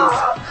realized this?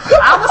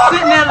 I was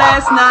sitting there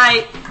last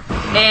night,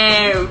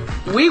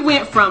 and we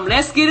went from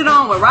Let's Get It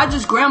On, where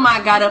Roger's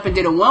grandma got up and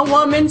did a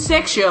one-woman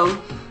sex show.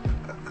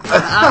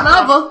 I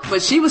love her,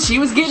 but she was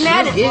getting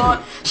at it, boy.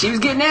 She was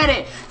getting at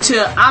it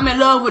to I'm in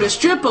love with a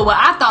stripper, where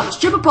I thought the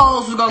stripper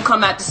poles was gonna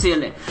come out the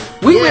ceiling.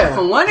 We went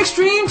from one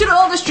extreme to the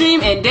other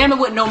extreme, and damn it,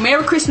 with no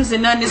Merry Christmas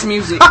and none of this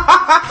music.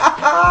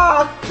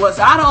 Was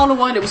I the only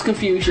one that was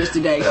confused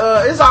yesterday?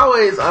 It's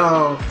always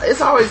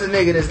a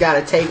nigga that's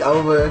gotta take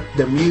over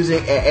the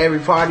music at every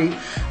party.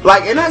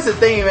 Like, and that's the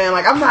thing, man.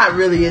 Like, I'm not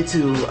really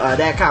into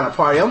that kind of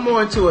party. I'm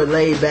more into a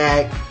laid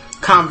back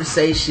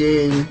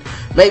conversation,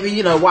 maybe,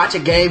 you know, watch a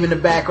game in the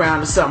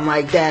background or something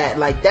like that.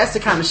 Like, that's the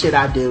kind of shit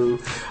I do.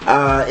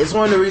 It's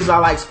one of the reasons I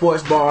like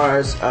sports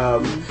bars,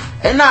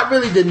 and not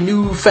really the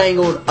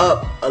newfangled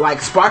up,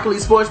 like, sparkly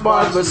sports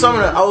bars, but some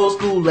of the old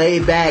school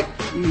laid back,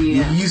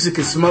 you used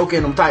to smoke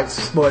in them types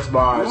of sports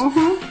bars.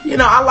 You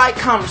know, I like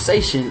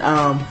conversation.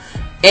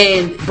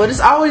 But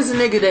it's always a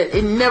nigga that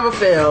it never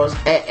fails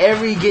at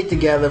every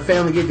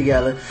family get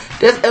together,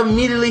 that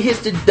immediately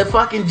hits the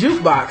fucking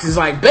jukebox. It's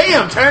like,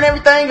 bam, turn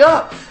everything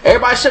up.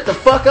 Everybody shut the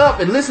fuck up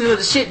and listen to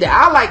the shit that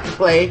I like to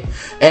play.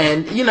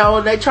 And, you know,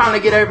 they trying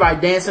to get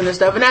everybody dancing and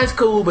stuff. And that's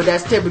cool, but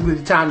that's typically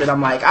the time that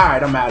I'm like,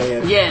 alright, I'm out of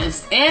here.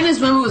 Yes. And it's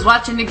when we was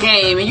watching the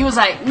game and you was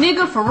like,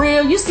 nigga, for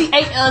real, you see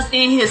 8 of us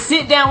in here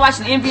sit down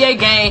watching the NBA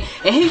game,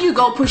 and here you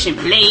go pushing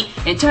play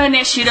and turn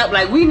that shit up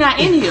like we not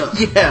in here.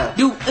 Yeah.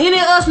 Do any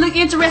of us look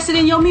interested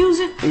in your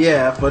music?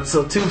 Yeah, but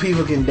so 2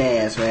 people can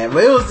dance, man.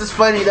 But it was just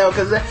funny though,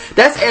 cause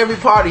that's every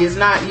party. It's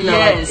not, you know,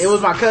 like, it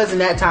was my cousin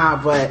that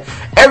time, but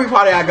every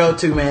party I go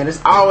to, man,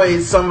 there's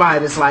always somebody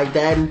that's like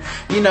that. And,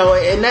 you know,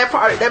 in that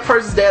party, that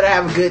person's there to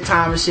have a good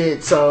time and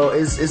shit. So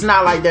it's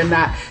not like they're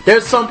not.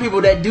 There's some people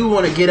that do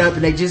want to get up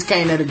and they just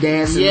can't let it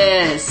dance.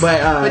 Yes.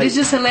 But it's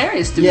just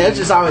hilarious to me. Yeah, it's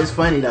just always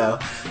funny though.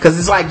 Cause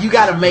it's like, you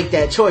gotta make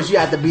that choice. You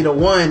have to be the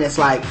one that's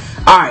like,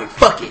 alright,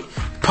 fuck it.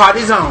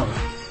 Party's on.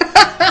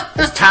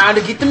 It's time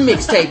to get the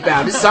mixtape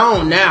out. It's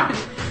on now.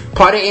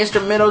 Party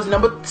instrumentals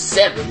number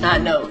 7. I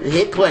know.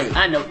 Hit play.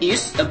 I know.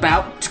 It's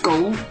about to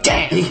go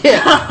down.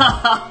 Yeah.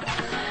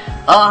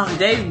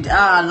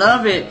 I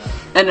love it.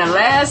 And the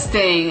last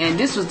thing, and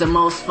this was the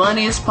most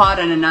funniest part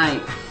of the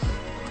night.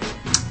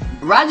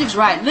 Roger's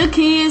right. Little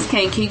kids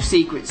can't keep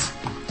secrets.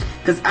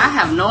 Cause I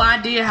have no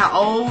idea how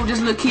old this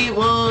little kid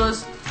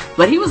was,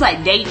 but he was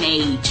like dating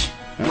age.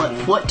 What,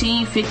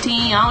 14,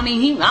 15? I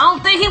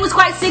don't think he was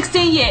quite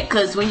 16 yet.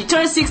 Cause when you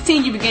turn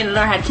 16, you begin to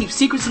learn how to keep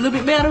secrets a little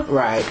bit better.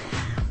 Right.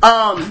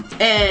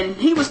 And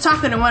he was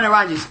talking to one of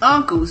Roger's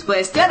uncles, but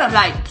instead of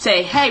like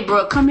say, hey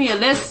bro, come here,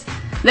 let's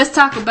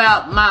talk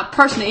about my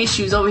personal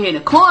issues over here in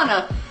the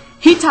corner,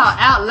 he talked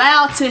out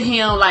loud to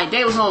him like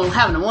they was on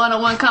having a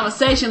one-on-one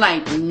conversation,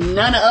 like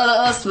none of the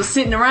other us was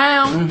sitting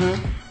around.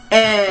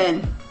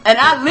 And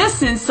I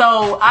listened,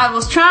 so I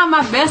was trying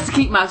my best to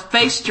keep my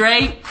face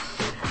straight.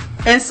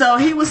 And so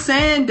he was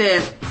saying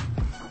that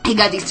he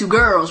got these 2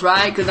 girls,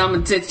 right? Because I'm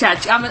gonna tell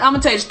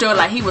you the story.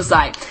 Like he was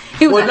like,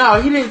 no,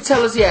 he didn't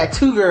tell us he had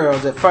 2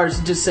 girls at first.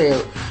 He just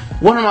said,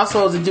 what am I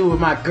supposed to do with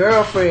my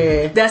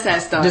girlfriend? That's how it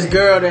started. This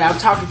girl that I'm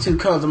talking to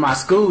comes to my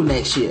school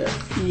next year.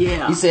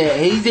 Yeah. He said,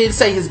 he didn't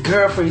say his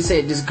girlfriend. He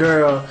said this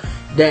girl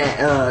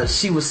that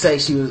she would say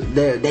she was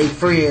they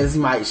friends.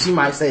 She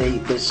might say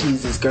that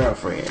she's his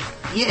girlfriend.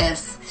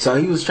 Yes. So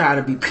he was trying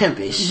to be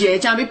pimpish. Yeah,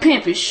 trying to be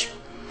pimpish.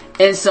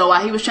 And so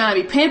while he was trying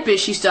to be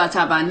pimpish, she started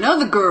talking about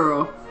another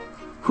girl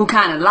who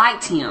kind of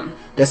liked him.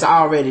 That's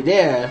already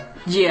there.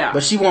 Yeah.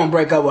 But she won't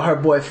break up with her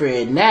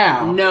boyfriend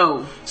now.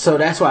 No. So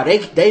that's why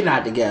they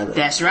not together.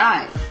 That's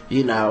right.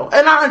 You know.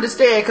 And I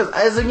understand, because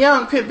as a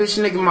young pimpish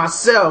nigga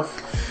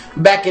myself,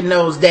 back in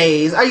those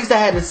days, I used to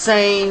have the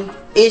same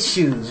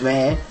issues,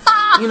 man.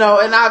 You know,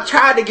 and I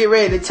tried to get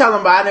ready to tell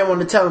him, but I didn't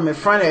want to tell him in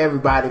front of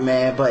everybody,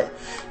 man. But,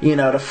 you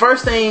know, the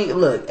first thing,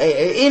 look,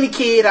 any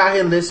kid out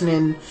here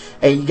listening,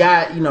 and you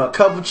got, you know, a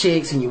couple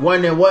chicks, and you're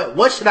wondering,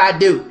 what should I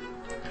do?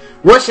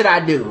 What should I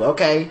do,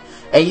 okay?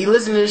 And you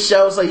listen to the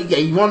show, so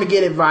you want to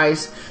get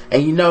advice,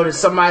 and you know that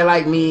somebody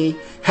like me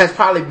has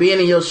probably been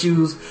in your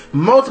shoes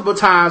multiple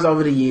times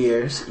over the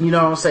years. You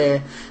know what I'm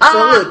saying? So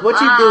look,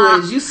 what you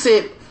do is you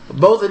sit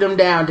both of them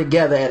down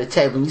together at a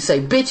table, and you say,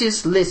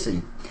 bitches,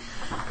 listen.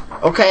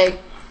 Okay?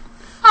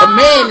 A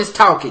man is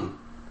talking.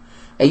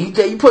 And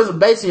you put some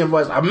bass in your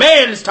voice. A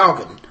man is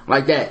talking.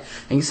 Like that.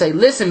 And you say,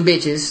 listen,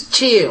 bitches,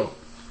 chill.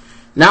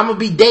 Now I'm going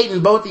to be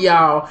dating both of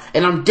y'all,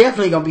 and I'm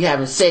definitely going to be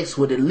having sex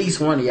with at least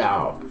one of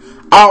y'all.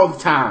 All the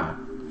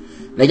time.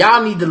 Now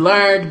y'all need to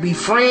learn to be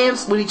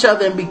friends with each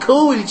other and be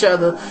cool with each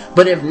other.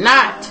 But if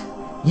not,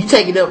 you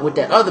take it up with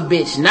that other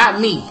bitch, not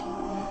me.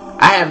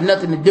 I have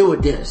nothing to do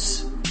with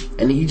this.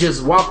 And then you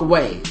just walk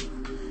away.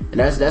 And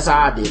that's how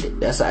I did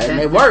it. And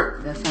it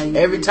worked. That's how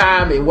every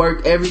time it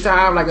worked. Every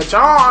time like a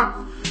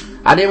charm.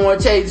 I didn't want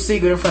to tell you the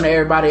secret in front of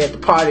everybody at the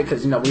party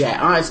because, you know, we had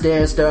aunts there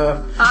and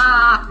stuff.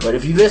 But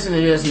if you listen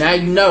to this, now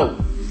you know.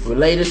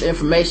 Relay this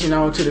information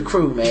on to the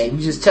crew, man.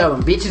 You just tell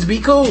them, bitches be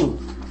cool.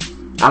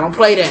 I don't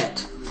play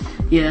that.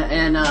 Yeah,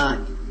 and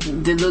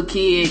the little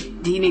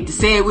kid, he need to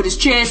say it with his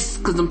chest,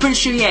 because I'm pretty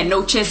sure he had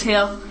no chest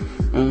hair.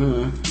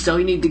 Mm-hmm. So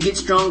he need to get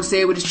strong,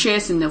 say it with his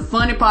chest. And the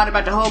funny part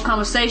about the whole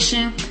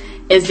conversation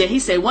is that he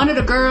said one of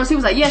the girls, he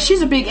was like, yeah,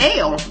 she's a big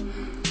L.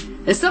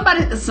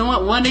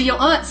 And one of your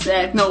aunts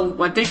said,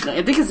 no, I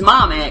think his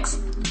mom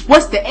asked,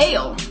 what's the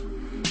L?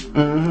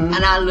 Mm-hmm.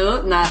 And I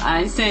looked, and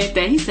I ain't saying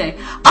anything. He said,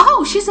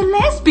 oh, she's a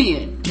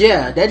lesbian.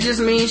 Yeah, that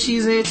just means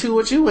she's into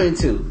what you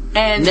into.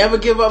 And never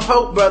give up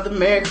hope, brother.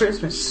 Merry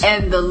Christmas.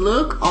 And the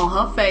look on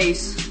her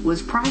face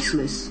was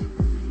priceless.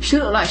 She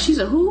looked like she's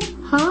a who?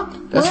 Huh?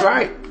 That's what?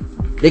 right.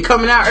 They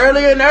coming out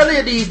earlier and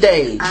earlier these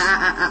days.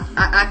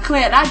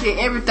 I did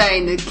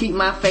everything to keep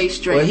my face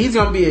straight. Well, he's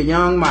gonna be a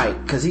young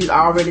Mike because he's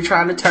already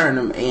trying to turn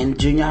him in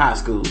junior high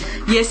school.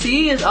 Yes,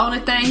 he is. Only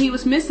thing he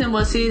was missing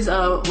was his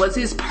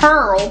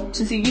pearl.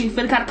 Since he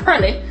feeling kind of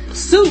pearly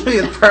suit.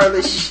 He was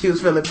pearlish. He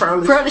was feeling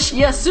pearlish. Pearlish,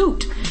 yeah,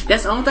 suit.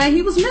 That's the only thing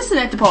he was missing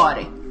at the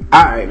party.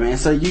 All right, man.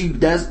 So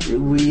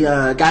we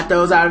got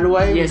those out of the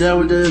way. Yes, we're done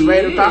with the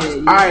random thoughts. Yes.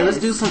 All right, let's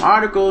do some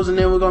articles and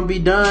then we're gonna be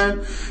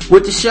done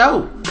with the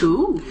show.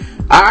 Cool.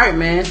 All right,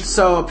 man.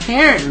 So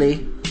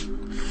apparently,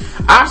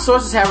 our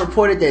sources have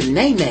reported that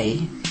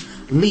Nene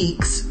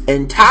Leakes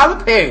and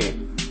Tyler Perry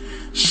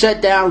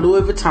shut down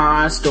Louis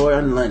Vuitton store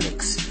on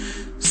Lenox.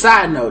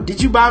 Side note: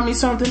 did you buy me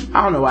something?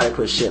 I don't know why they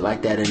put shit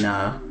like that in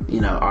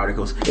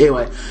articles.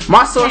 Anyway,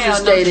 my sources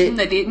stated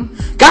they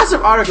didn't.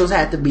 Gossip articles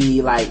have to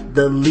be like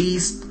the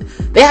least.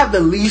 They have the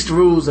least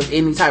rules of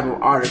any type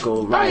of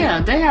article, right? Oh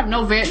yeah, they have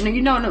no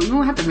you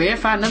don't have to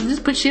verify nothing.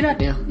 Just put shit out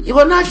there.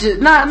 Well,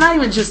 not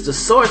even just the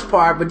source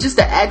part, but just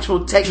the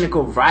actual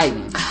technical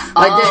writing.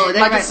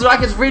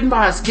 It's written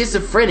by a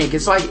schizophrenic.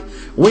 It's like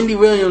Wendy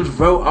Williams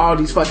wrote all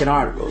these fucking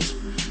articles.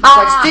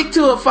 Like, stick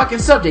to a fucking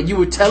subject. You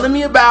were telling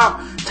me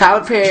about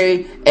Tyler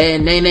Perry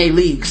and Nene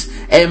Leakes,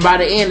 and by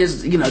the end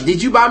is,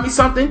 did you buy me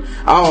something?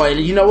 Oh, and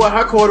you know what?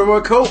 Her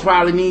corduroy coat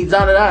probably needs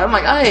da-da-da. I'm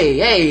like,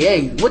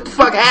 hey, what the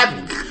fuck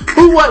happened?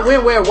 Who, what,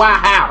 when, where, why,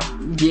 how?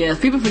 Yeah,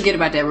 people forget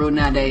about that rule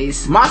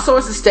nowadays. My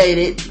sources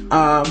stated,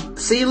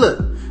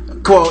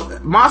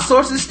 quote, my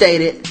sources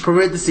stated,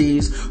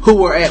 parentheses, who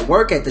were at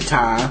work at the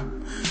time,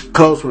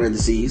 close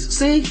parentheses.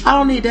 See, I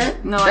don't need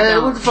that. No, I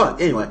don't. What the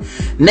fuck? Anyway,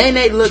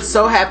 Nene looked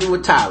so happy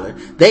with Tyler.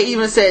 They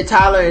even said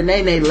Tyler and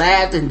Nene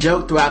laughed and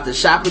joked throughout the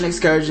shopping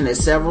excursion at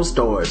several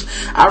stores.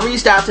 I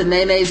reached out to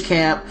Nene's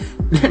camp.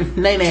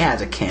 Nene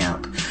has a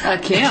camp. A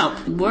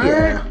camp? Word?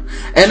 Yeah.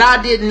 And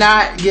I did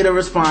not get a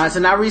response.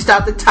 And I reached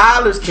out to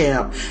Tyler's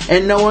camp.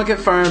 And no one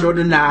confirmed or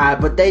denied.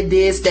 But they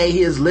did say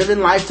he is living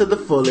life to the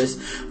fullest.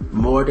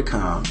 More to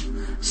come.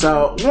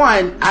 So,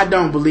 one, I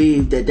don't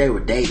believe that they were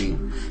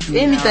dating. If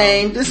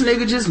anything, this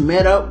nigga just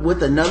met up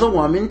with another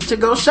woman to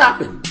go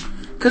shopping.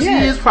 Because he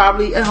is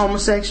probably a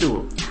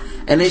homosexual.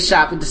 And they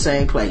shop at the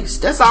same place.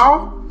 That's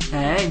all.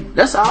 Hey.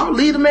 That's all.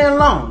 Leave the man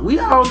alone. We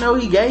all know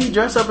he gay. He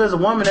dress up as a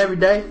woman every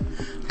day.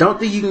 Don't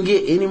think you can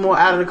get any more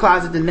out of the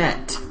closet than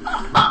that.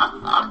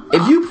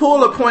 If you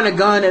pull or point a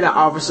gun at an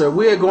officer,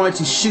 we are going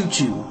to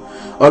shoot you.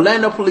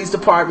 Orlando Police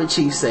Department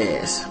chief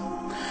says.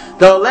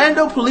 The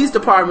Orlando Police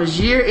Department's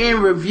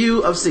year-end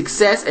review of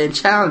success and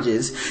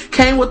challenges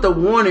came with a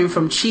warning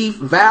from Chief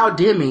Val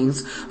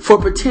Demings for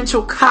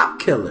potential cop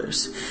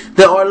killers.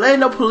 The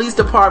Orlando Police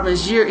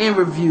Department's year-end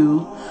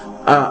review,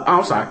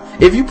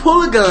 if you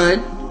pull a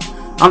gun,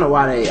 I don't know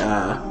why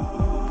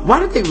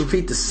did they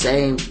repeat the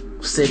same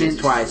sentence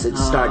twice at the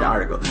start of the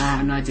article? I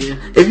have no idea.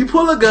 If you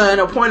pull a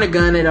gun or point a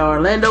gun at an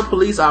Orlando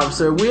police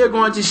officer, we are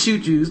going to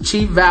shoot you,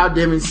 Chief Val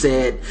Demings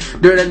said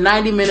during a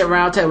 90-minute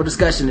roundtable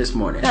discussion this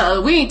morning.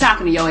 We ain't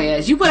talking to your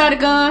ass. You put out a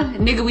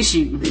gun, nigga, we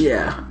shooting.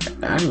 Yeah,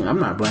 I'm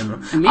not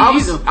blaming them. Me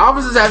either.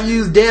 Officers have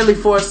used deadly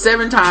force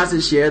 7 times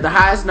this year, the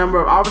highest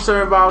number of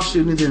officer-involved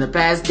shootings in the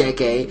past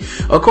decade,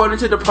 according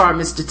to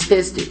department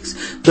statistics.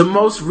 The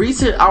most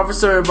recent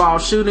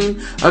officer-involved shooting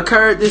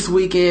occurred this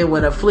weekend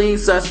when a fleeing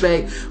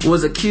suspect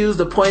was accused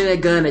of pointing a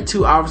gun at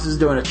 2 officers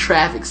during a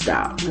traffic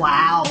stop.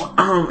 Wow.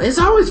 It's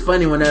always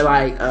funny when they're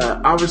like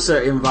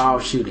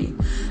officer-involved shooting.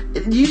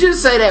 You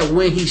just say that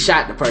when he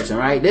shot the person,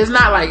 right? There's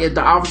not like if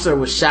the officer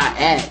was shot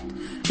at,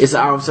 it's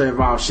an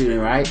officer-involved shooting,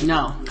 right?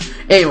 No.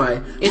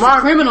 Anyway, it's a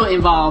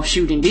criminal-involved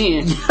shooting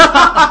then.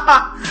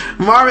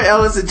 Marvin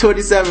Ellison,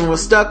 27,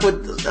 was struck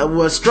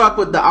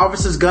with the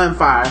officer's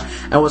gunfire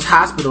and was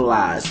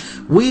hospitalized.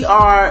 We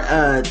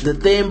are the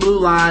thin blue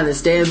line that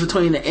stands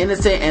between the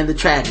innocent and the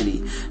tragedy,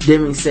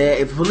 Demings said.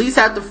 If police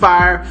have to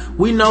fire,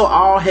 we know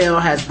all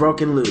hell has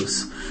broken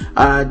loose.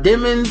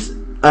 Demings,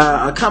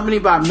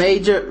 accompanied by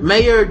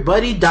Mayor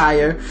Buddy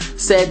Dyer,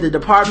 said the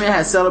department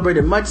has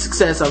celebrated much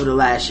success over the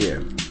last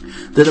year.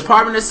 The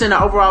department has seen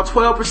an overall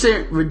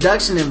 12%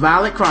 reduction in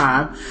violent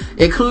crime,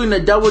 including a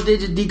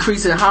double-digit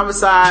decrease in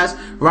homicides,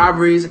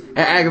 robberies, and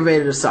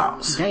aggravated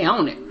assaults. They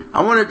own it.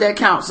 I wonder if that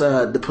counts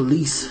the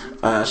police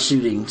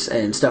shootings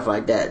and stuff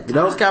like that. Do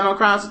those count on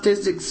crime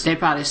statistics? They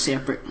probably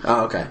separate.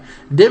 Oh, okay.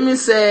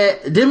 Dimmons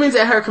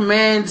at her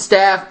command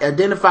staff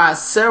identified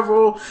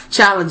several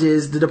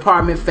challenges the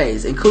department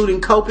faced,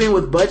 including coping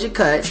with budget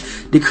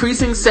cuts,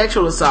 decreasing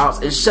sexual assaults,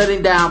 and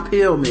shutting down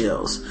pill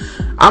mills.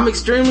 I'm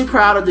extremely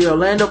proud of the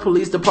Orlando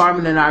Police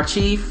Department and our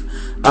chief.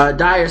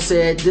 Dyer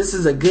said, this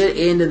is a good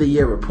end of the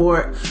year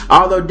report.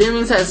 Although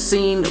Dimmons has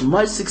seen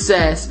much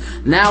success,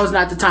 now is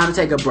not the time to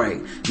take a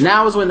break.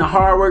 Now is when the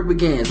hard work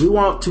begins. We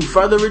want to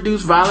further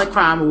reduce violent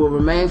crime and will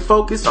remain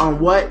focused on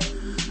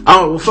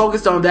we're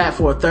focused on that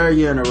for a third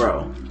year in a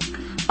row.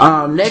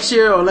 Next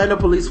year, Orlando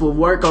Police will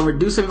work on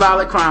reducing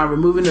violent crime,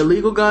 removing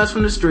illegal guns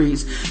from the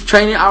streets,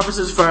 training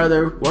officers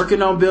further,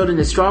 working on building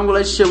a strong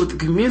relationship with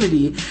the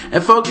community,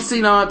 and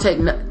focusing on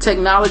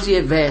technology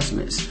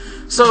advancements.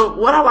 So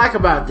what I like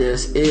about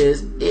this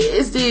is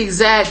it's the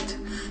exact,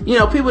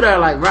 people that are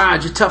like,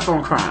 Rod, you're tough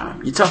on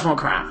crime. You're tough on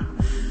crime.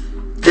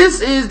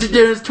 This is the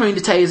difference between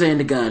the taser and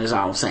the gun, is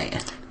all I'm saying.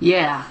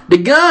 Yeah. The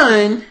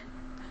gun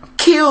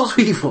kills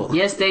people.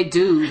 Yes, they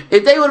do.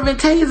 If they would have been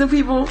tasing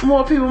people,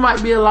 more people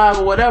might be alive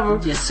or whatever.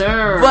 Yes,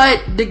 sir.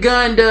 But the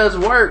gun does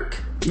work.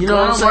 You know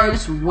what I'm saying?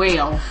 Works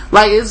well.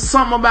 Like, it's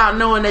something about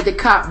knowing that the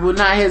cop will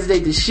not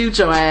hesitate to shoot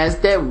your ass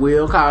that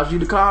will cause you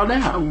to calm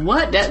down.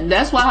 What?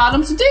 That's why all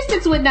them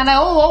statistics went down. Like,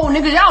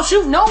 niggas, y'all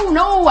shoot. No.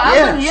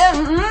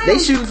 They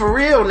shooting for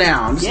real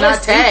now. It's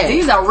not tagged.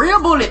 These are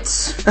real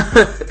bullets.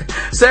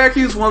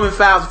 Syracuse woman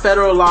files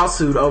federal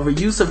lawsuit over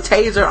use of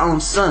taser on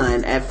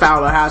son at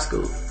Fowler High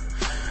School.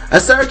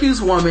 A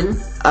Syracuse woman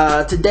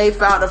today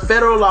filed a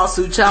federal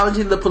lawsuit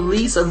challenging the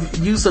police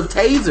use of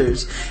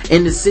tasers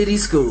in the city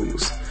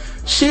schools.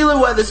 Sheila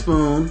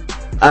Weatherspoon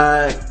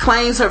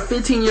claims her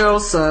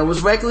 15-year-old son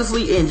was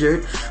recklessly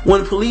injured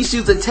when police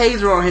used a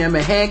taser on him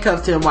and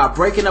handcuffed him while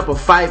breaking up a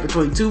fight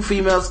between two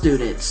female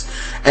students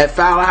at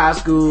Fowler High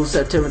School,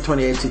 September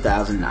 28,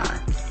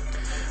 2009.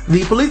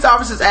 The police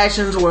officer's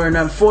actions were an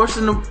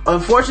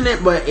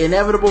unfortunate but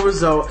inevitable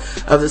result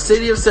of the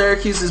city of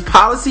Syracuse's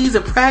policies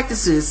and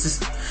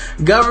practices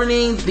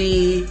governing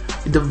the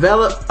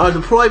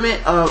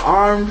deployment of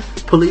armed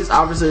police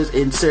officers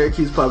in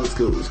Syracuse public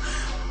schools,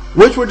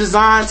 which were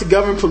designed to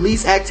govern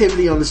police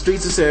activity on the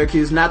streets of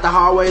Syracuse, not the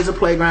hallways or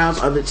playgrounds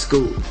of its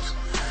schools.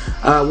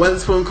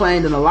 Weatherspoon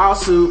claimed in a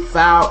lawsuit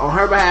filed on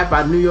her behalf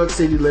by New York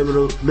City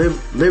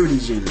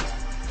Liberties Unit.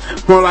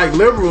 More like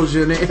Liberals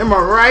Unit. Am I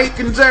right,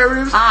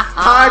 conservatives?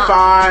 High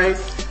five.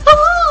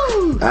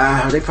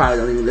 They probably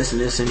don't even listen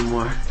to this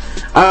anymore.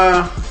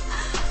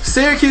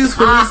 Syracuse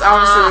police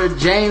officer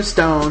James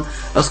Stone,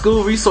 a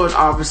school resource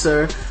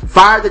officer,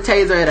 fired the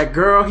taser at a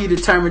girl he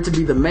determined to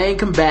be the main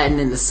combatant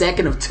in the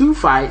second of two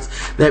fights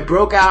that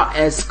broke out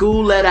as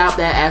school let out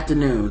that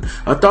afternoon.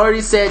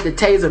 Authorities said the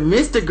taser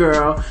missed the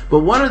girl, but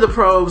one of the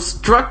probes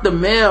struck the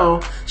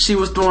male she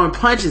was throwing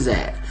punches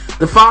at.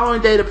 The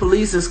following day, the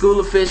police and school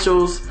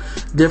officials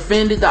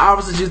defended the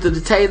officer's use of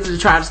the taser to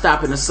try to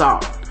stop an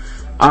assault.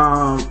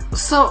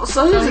 So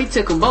he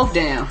took them both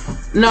down.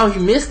 No, he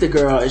missed the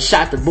girl and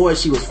shot the boy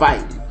she was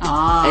fighting.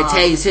 And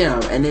tased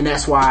him, and then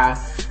that's why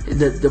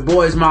the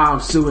boy's mom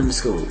suing the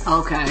school.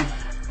 Okay.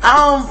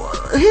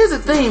 Here's the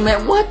thing,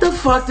 man. What the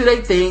fuck do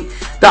they think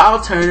the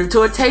alternative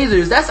to a taser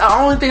is? That's the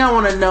only thing I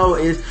want to know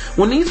is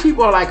when these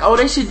people are like, oh,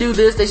 they should do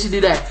this, they should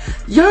do that.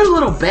 Your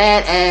little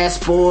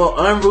badass, spoiled,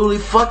 unruly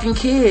fucking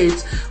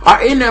kids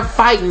are in there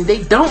fighting.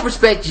 They don't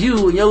respect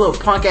you and your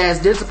little punk ass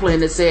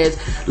discipline that says,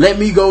 let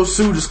me go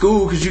sue the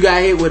school because you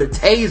got hit with a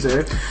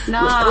taser.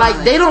 Nah.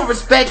 Like, they don't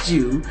respect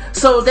you.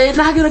 So they're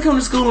not going to come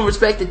to school and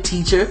respect the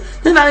teacher.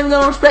 They're not even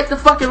going to respect the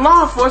fucking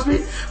law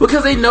enforcement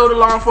because they know the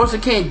law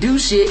enforcement can't do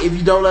shit if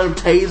you don't let them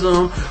tase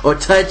them or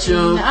touch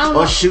them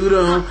or shoot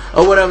them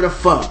or whatever the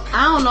fuck.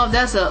 I don't know if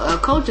that's a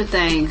culture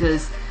thing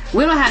because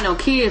we don't have no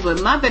kids,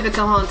 but my baby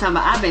come home talking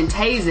about I've been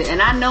tased and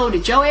I know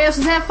that your ass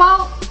was at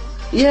fault.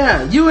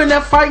 Yeah, you were in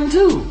that fighting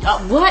too.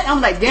 What?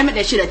 I'm like, damn it,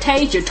 they should have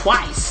tased you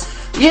twice.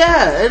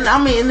 Yeah, and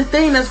I mean, and the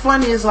thing that's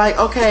funny is like,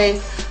 okay,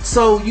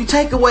 so you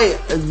take away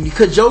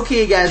because your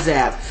kid got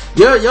zapped.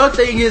 Your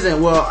thing isn't,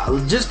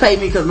 well, just pay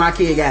me because my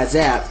kid got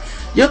zapped.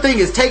 Your thing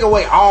is take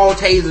away all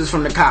tasers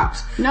from the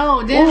cops. No,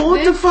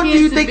 what the fuck do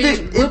you think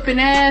that whipping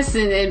ass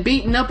and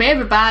beating up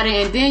everybody,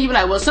 and then you're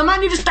like, well,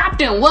 somebody need to stop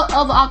them. What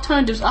other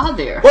alternatives are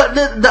there? Well,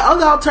 the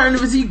other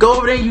alternative is you go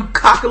over there and you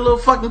cock a little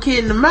fucking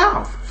kid in the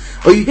mouth,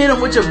 or you hit him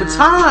with your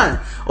baton,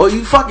 or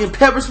you fucking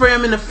pepper spray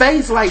him in the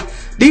face. Like,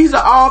 these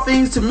are all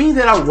things to me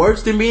that are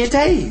worse than being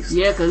tased.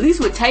 Yeah, because at least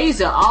with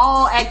taser,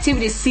 all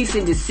activities cease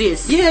and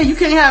desist. Yeah, you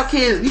can't have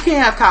kids. You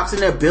can't have cops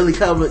in there billy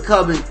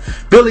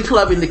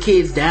clubbing the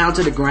kids down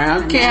to the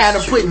ground. You can't have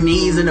them putting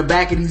knees in the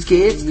back of these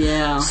kids.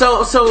 Yeah.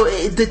 So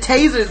the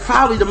taser is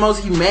probably the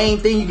most humane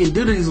thing you can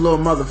do to these little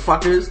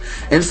motherfuckers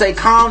and say,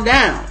 calm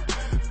down.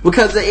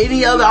 Because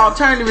any other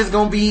alternative is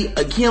gonna be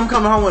him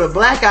coming home with a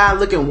black eye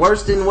looking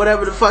worse than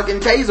whatever the fucking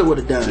taser would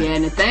have done. Yeah,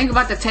 and the thing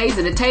about the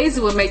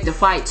taser would make the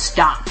fight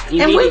stop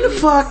And when the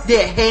fuck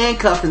did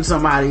handcuffing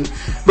somebody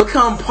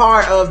become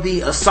part of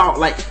the assault?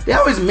 Like, they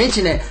always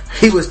mention that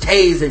he was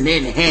tased and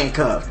then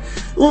handcuffed.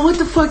 Well, what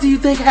the fuck do you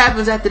think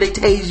happens after they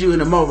tase you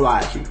and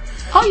immobilize you?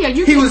 Oh yeah,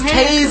 He was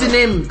tased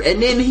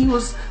and then he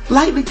was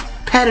lightly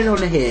patted on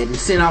the head and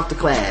sent off to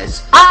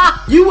class.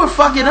 You were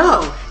fucking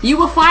up. You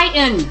were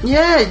fighting.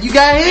 Yeah, you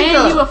got handcuffed.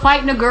 And you were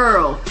fighting a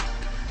girl.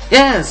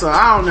 Yeah, so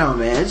I don't know,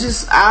 man. It's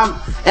just,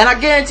 and I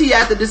guarantee you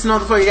after this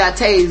motherfucker got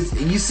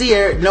tased, you see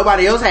her,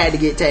 nobody else had to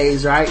get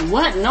tased, right?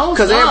 What? No,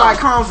 because everybody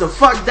calms the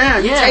fuck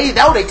down. Yeah.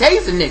 They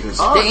tasing niggas.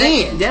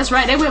 Oh, that's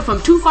right. They went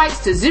from 2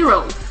 fights to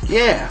 0.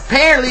 Yeah.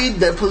 Apparently,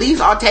 the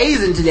police are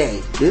tasing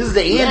today. This is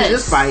the end of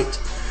this fight.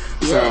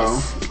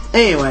 Yes. So,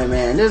 anyway,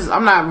 man,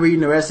 I'm not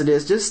reading the rest of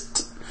this.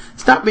 Just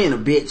stop being a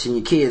bitch, and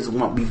your kids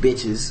won't be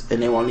bitches,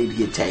 and they won't need to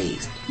get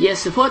tased. Yes,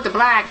 support the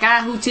black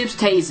guy who tips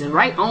tasing.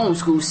 Right on,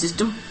 school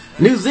system.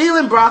 New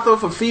Zealand brothel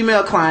for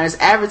female clients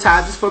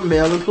advertises for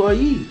male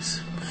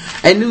employees.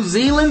 A New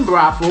Zealand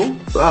brothel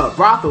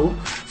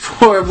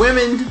for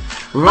women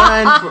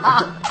run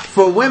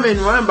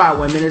by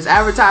women is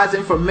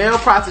advertising for male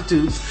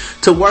prostitutes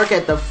to work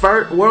at the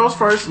world's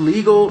first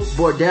legal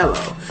bordello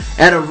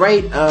at a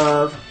rate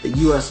of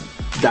US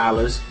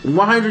dollars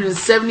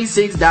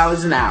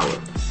 $176 an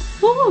hour.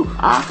 Woo!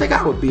 I think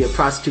I would be a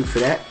prostitute for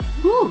that.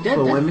 Woo!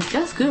 For women.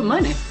 That's good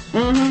money.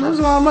 That's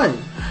a lot of money.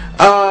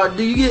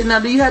 Do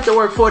you have to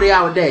work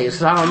 40-hour days?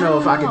 So I don't know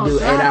if I can do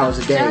 8 hours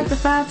a day. Do I have to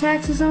file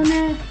taxes on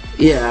that?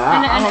 Yeah,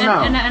 I don't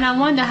know. And I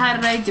wonder how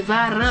do they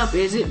divide it up?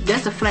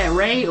 That's a flat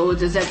rate, or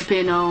does that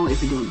depend on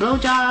if you're doing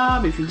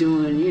blowjob, if you're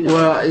doing,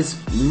 Well, it's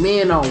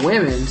men on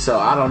women, so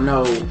I don't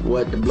know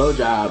what the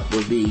blowjob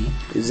would be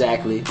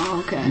exactly.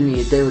 Oh, okay. I mean,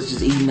 if they was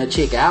just eating a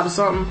chick out or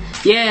something?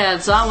 Yeah,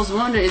 so I was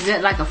wondering, is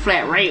that like a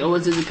flat rate, or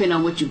does it depend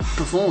on what you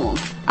perform?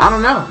 I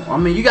don't know. I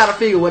mean, you gotta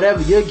figure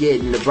whatever you're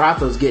getting, the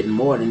brothel's getting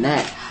more than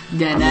that.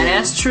 Yeah,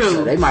 that's true.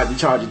 So they might be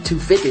charging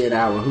 $250 an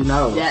hour. Who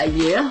knows?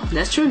 Yeah,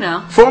 that's true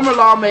now. Former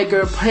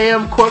lawmaker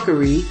Pam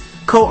Corkery,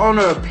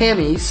 co-owner of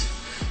Pammy's,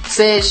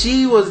 said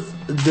she was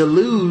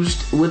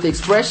deluged with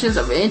expressions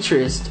of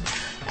interest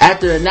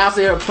after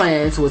announcing her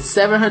plans, with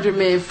 700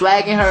 men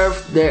flagging her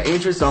their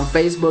interest on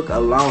Facebook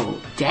alone.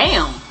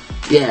 Damn.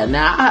 Yeah,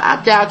 now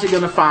I doubt you're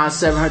gonna find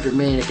 700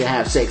 men that can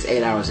have sex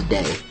 8 hours a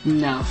day.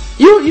 No.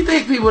 You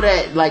think people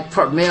that like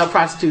male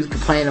prostitutes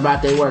complain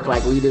about their work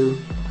like we do?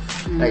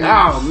 Like,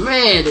 oh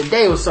man, the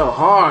day was so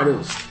hard. It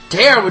was a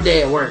terrible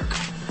day at work.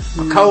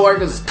 My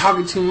coworkers was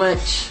talking too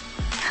much.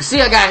 See,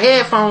 I got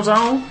headphones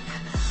on.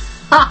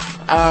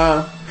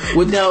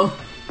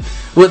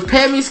 With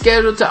Pammy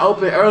scheduled to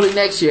open early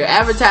next year,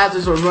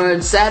 advertisers will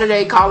run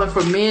Saturday calling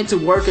for men to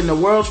work in the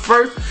world's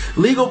first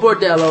legal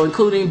bordello,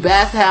 including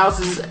bathhouse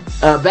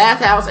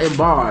and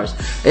bars,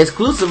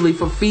 exclusively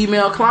for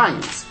female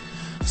clients.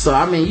 So,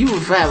 I mean, you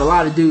would have a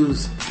lot of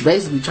dudes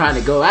basically trying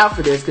to go out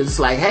for this because it's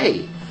like,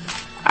 hey,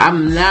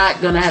 I'm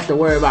not gonna have to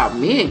worry about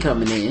men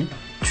coming in.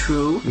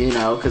 True.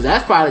 Because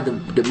that's probably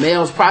the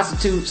male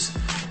prostitutes,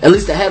 at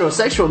least the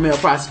heterosexual male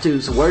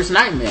prostitutes' worst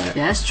nightmare.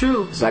 That's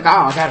true. It's like, oh,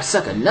 I gotta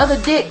suck another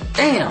dick.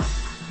 Damn.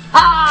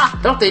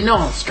 Don't they know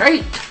I'm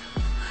straight?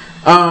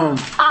 An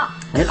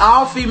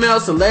all-female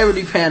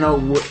celebrity panel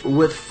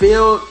will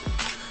fill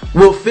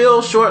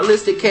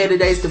shortlisted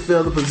candidates to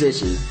fill the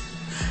position,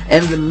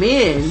 and the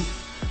men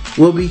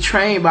will be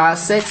trained by a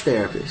sex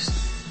therapist.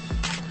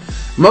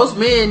 Most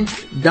men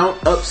don't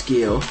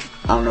upskill.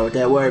 I don't know what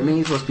that word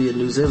means. Must be a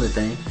New Zealand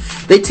thing.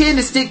 They tend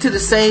to stick to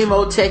the same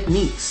old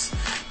techniques.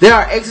 There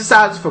are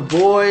exercises for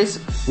boys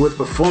with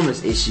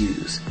performance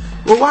issues.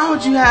 Well, why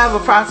would you have a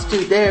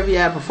prostitute there if you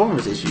have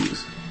performance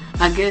issues?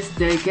 I guess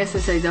they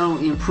say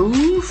don't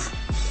improve.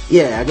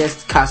 Yeah, I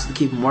guess constantly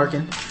keep them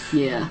working.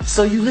 Yeah.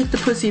 So you lick the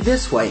pussy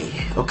this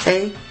way,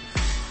 okay?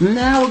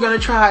 Now we're gonna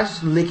try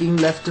licking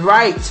left to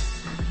right.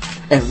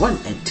 And 1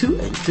 and 2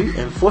 and 3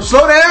 and 4.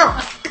 Slow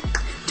down!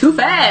 Too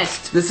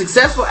fast. The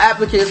successful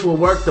applicants will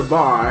work the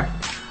bar,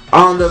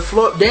 on the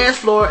dance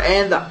floor,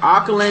 and the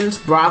Auckland's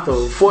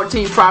brothel,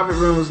 14 private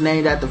rooms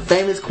named after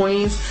famous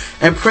queens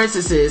and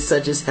princesses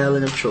such as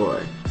Helen of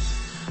Troy.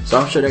 So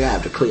I'm sure they're gonna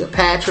have the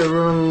Cleopatra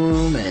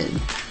room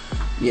and,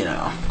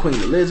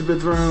 Queen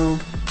Elizabeth room.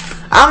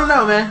 I don't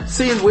know, man.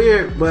 Seems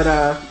weird, but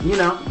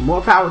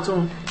more power to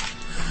them.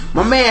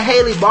 My man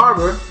Haley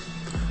Barber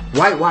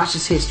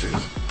whitewashes history.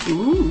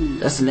 Ooh.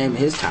 That's the name of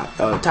his title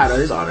of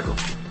his article.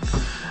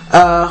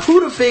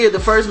 Who'd have figured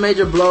the first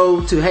major blow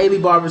to Haley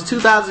Barber's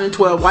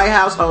 2012 White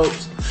House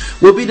hopes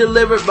will be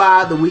delivered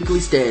by the Weekly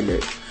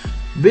Standard.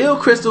 Bill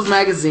Kristol's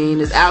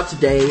magazine is out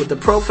today with a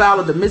profile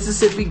of the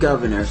Mississippi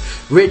governor,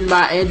 written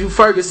by Andrew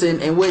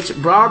Ferguson, in which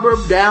Barber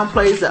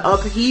downplays the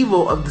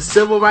upheaval of the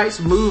civil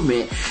rights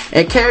movement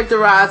and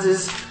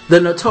characterizes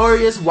the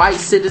notorious White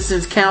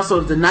Citizens Council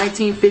of the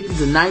 1950s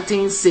and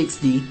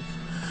 1960s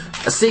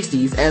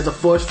as a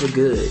force for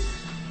good.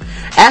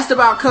 Asked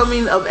about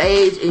coming of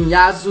age in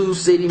Yazoo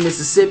City,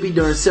 Mississippi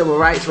during Civil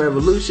Rights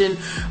Revolution,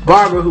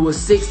 Barbara, who was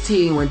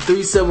 16 when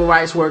 3 civil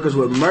rights workers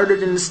were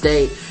murdered in the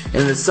state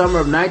in the summer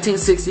of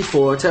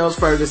 1964, tells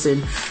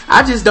Ferguson,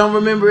 "I just don't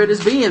remember it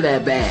as being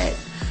that bad."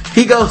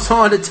 He goes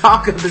on to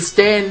talk of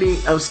standing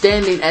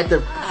at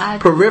the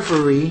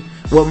periphery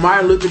where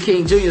Martin Luther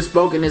King Jr.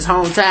 spoke in his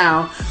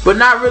hometown, but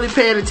not really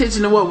paying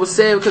attention to what was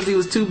said because he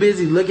was too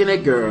busy looking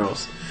at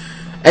girls.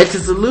 And to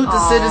salute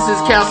the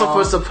Citizens Council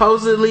for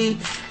supposedly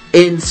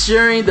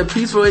ensuring the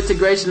peaceful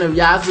integration of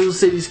Yazoo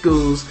City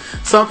schools,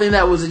 something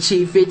that was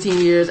achieved 15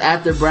 years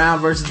after Brown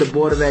versus the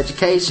Board of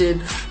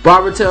Education,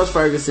 Barbara tells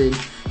Ferguson,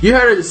 "You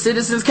heard of the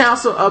Citizens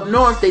Council? Up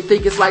north, they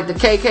think it's like the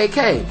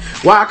KKK.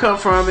 Where I come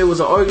from, it was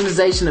an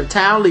organization of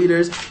town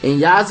leaders in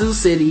Yazoo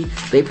City.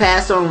 They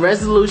passed on a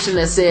resolution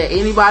that said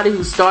anybody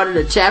who started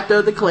a chapter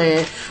of the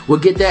Klan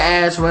would get their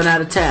ass run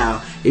out of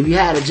town. If you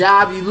had a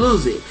job, you'd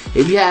lose it.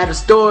 If you had a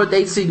store,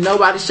 they'd see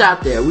nobody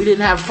shop there. We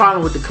didn't have a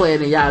problem with the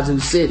Klan in Yazoo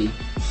City."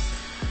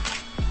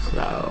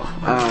 So,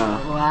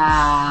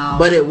 wow.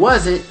 But it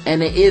wasn't,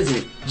 and it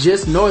isn't,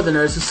 just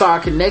Northerners who saw a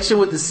connection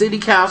with the city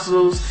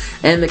councils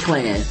and the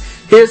Klan.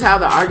 Here's how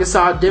the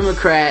Arkansas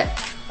Democrat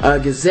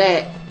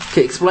Gazette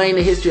explained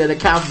the history of the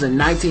councils in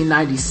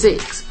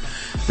 1996.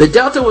 The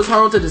Delta was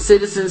home to the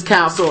Citizens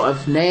Council, a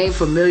name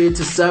familiar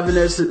to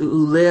Southerners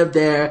who lived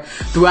there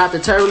throughout the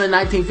turbulent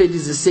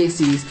 1950s and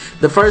 60s.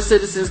 The first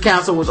Citizens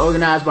Council was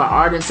organized by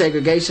ardent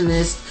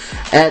segregationists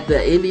at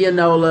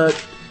Indianola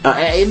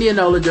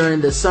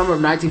during the summer of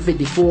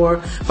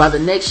 1954. By the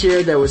next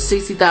year, there were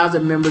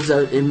 60,000 members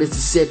in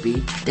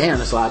Mississippi. Damn,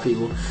 that's a lot of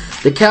people.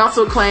 The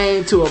council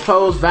claimed to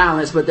oppose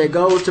violence, but their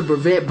goal was to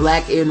prevent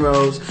black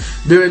inroads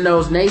during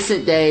those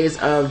nascent days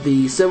of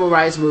the civil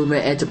rights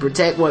movement and to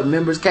protect what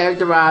members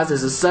characterized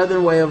as a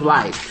southern way of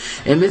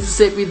life. In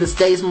Mississippi, the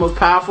state's most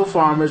powerful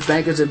farmers,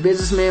 bankers, and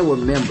businessmen were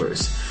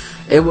members.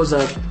 It was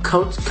a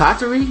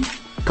coterie?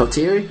 I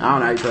don't know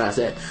how you pronounce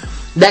that.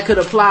 That could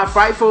apply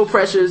frightful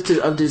pressures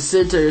of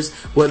dissenters,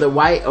 whether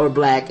white or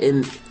black,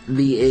 in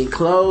the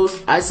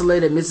enclosed,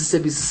 isolated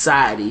Mississippi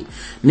society,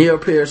 Neil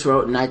Pierce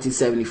wrote in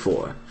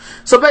 1974.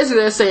 So basically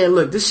they're saying,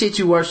 look, this shit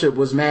you worship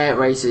was mad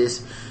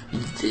racist.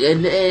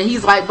 And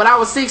he's like, but I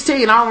was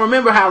 16, I don't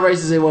remember how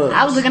racist it was.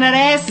 I was looking at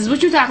asses,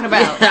 what you talking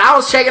about? I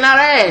was checking out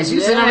ass. You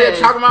sitting over there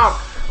talking about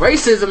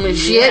racism and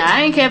shit. Yeah,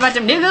 I ain't care about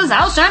them niggas,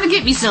 I was trying to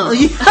get me some.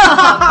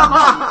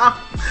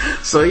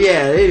 So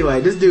yeah,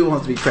 anyway, this dude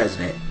wants to be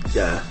president.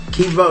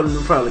 Keep voting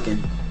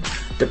Republican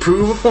to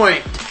prove a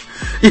point.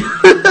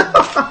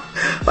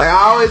 Like,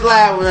 I always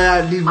laugh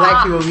when these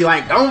black people be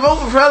like, don't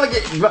vote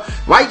Republican.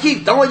 Why you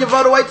keep throwing your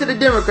vote away to the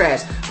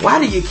Democrats? Why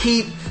do you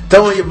keep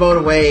throwing your vote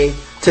away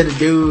to the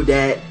dude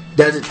that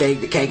doesn't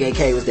think the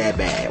KKK was that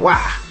bad?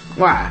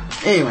 Why?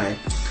 Anyway,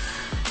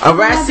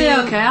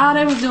 okay, all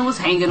they was doing was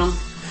hanging them.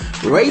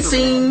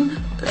 Racine,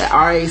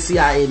 Racine,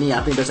 I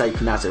think that's how you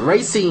pronounce it.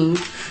 Racine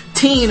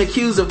teen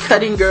accused of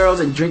cutting girls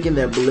and drinking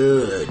their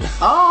blood.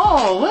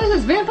 Oh, what is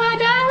this, Vampire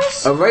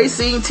Diaries? A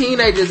Racine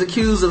teenager is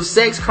accused of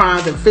sex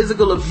crimes and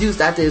physical abuse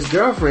after his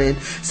girlfriend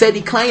said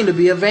he claimed to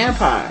be a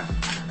vampire.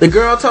 The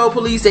girl told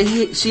police that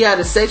she had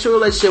a sexual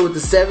relationship with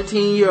the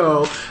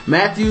 17-year-old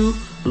Matthew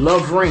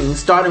Lovrine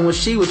starting when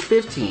she was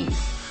 15.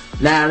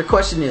 Now the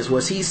question is,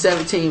 was he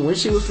 17 when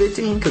she was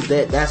 15? Because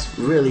that's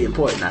really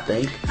important, I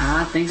think.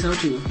 I think so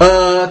too.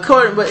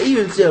 But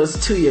even still, it's a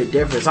 2-year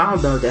difference. I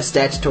don't know if that's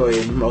statutory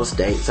in most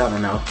states. I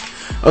don't know.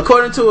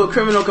 According to a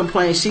criminal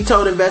complaint, she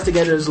told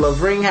investigators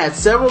Lovrine had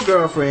several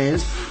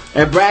girlfriends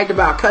and bragged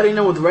about cutting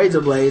them with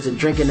razor blades and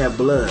drinking their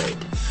blood.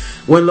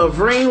 When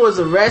Lovrine was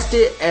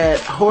arrested at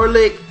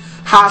Horlick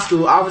High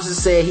School, officers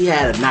said he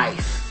had a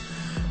knife.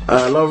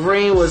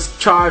 Lovrine was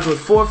charged with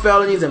 4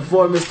 felonies and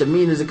 4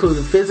 misdemeanors,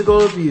 including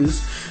physical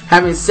abuse,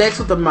 having sex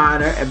with a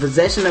minor, and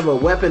possession of a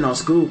weapon on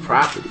school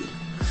property.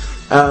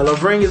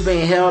 Lovrine is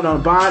being held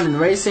on bond in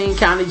Racine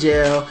County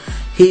Jail.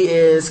 He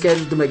is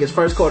scheduled to make his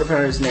first court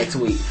appearance next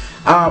week.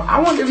 I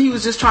wonder if he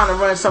was just trying to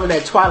run some of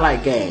that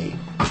Twilight game.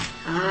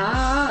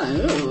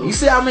 You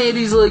see how many of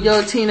these little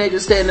young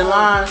teenagers stand in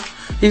line?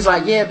 He's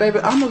like, yeah, baby,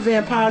 I'm a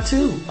vampire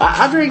too.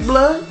 I drink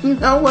blood,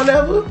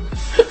 whatever.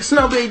 It's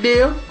no big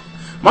deal.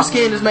 My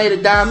skin is made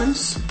of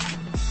diamonds.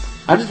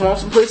 I just want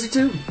some pussy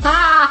too.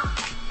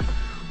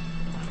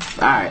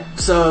 Alright,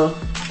 so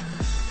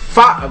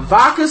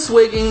vodka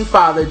swigging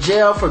father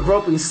jailed for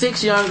groping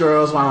 6 young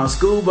girls while on a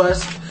school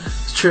bus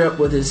trip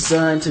with his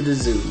son to the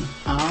zoo.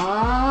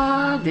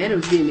 Daddy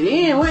was getting it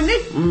in, wasn't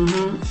it?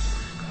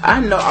 Mm-hmm. I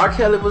know R.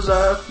 Kelly was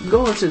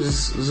going to the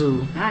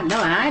zoo. I know,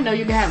 and I didn't know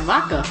you could have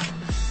vodka.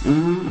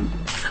 Mm-hmm.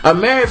 A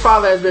married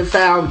father has been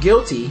found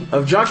guilty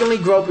of drunkenly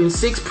groping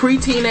 6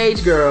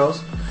 pre-teenage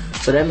girls.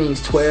 So that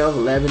means 12,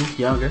 11,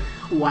 younger.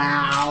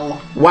 Wow.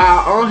 While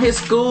on his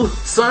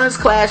son's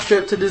class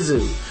trip to the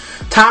zoo.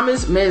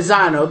 Thomas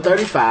Manzano,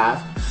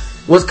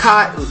 35, was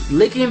caught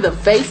licking the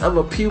face of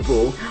a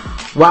pupil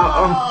while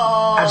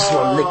I just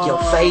want to lick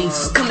your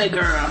face. Come here,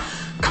 girl.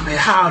 Come here,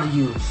 how old are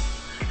you?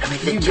 Let me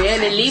lick your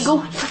face.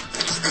 Illegal?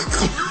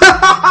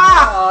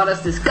 Oh,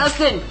 that's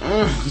disgusting.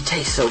 You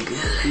taste so good.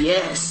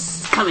 Yes.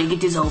 Come and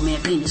get this old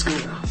man penis,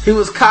 girl. He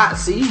was caught.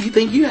 See, you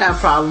think you have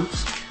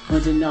problems.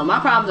 But no, my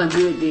problems are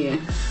good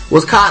then.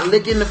 Was caught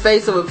licking the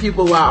face of a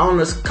pupil while on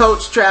a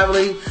coach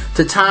traveling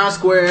to Times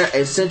Square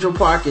and Central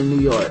Park in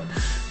New York.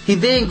 He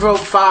then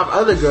groped 5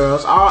 other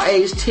girls, all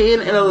aged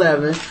 10 and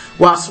 11,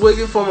 while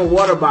swigging from a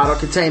water bottle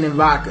containing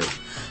vodka.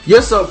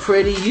 You're so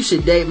pretty, you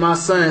should date my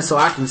son so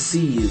I can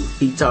see you,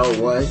 he told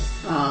one.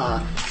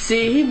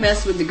 See, he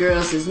messed with the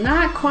girls that's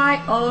not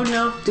quite old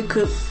enough to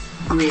cook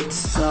grits.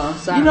 So,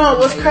 sorry. You know,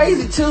 what's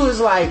crazy too is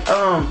like,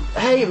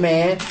 hey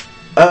man,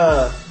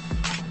 the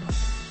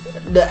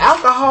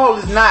alcohol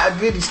is not a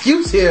good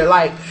excuse here.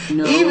 Like,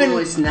 no, even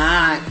it's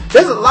not.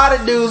 There's a lot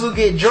of dudes who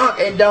get drunk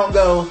and don't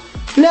go,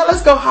 now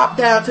let's go hop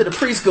down to the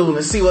preschool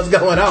and see what's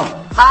going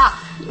on.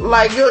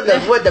 Like,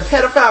 what, the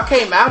pedophile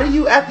came out of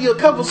you after you a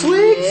couple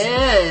swigs?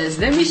 Yes,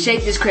 let me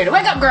shake this cradle.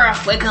 Wake up, girl,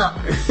 wake up.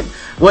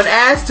 When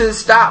asked to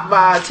stop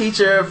by a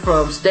teacher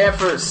from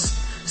Stanford's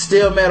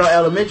Steel Meadow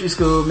Elementary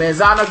School,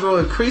 Manzano grew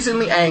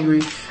increasingly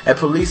angry and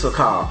police were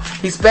called.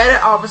 He spat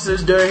at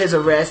officers during his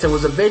arrest and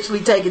was eventually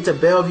taken to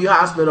Bellevue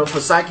Hospital for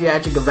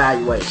psychiatric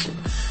evaluation.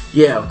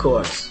 Yeah, of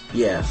course.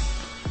 Yeah.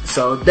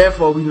 So,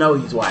 therefore, we know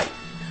he's white.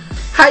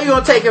 How you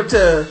gonna take him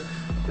to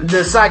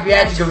the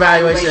psychiatric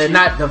evaluation and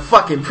not the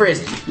fucking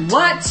prison?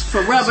 What?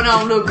 For rubbing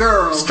on little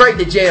girls? Straight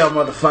to jail,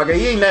 motherfucker.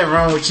 Ain't nothing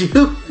wrong with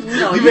you.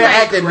 No, you been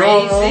acting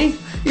crazy. Normal.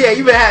 Yeah,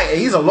 you been acting,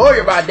 he's a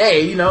lawyer by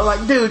day, you know,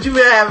 like, dude, you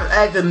been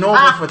acting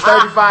normal for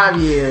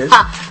 35 years.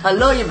 A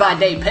lawyer by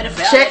day,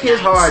 pedophile. Check his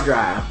hard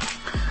drive.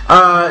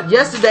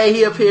 Yesterday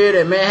he appeared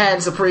at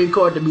Manhattan Supreme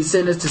Court to be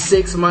sentenced to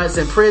 6 months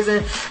in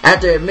prison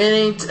after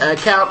admitting a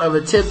count of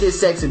attempted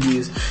sex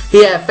abuse.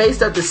 He had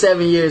faced up to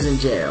 7 years in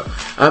jail.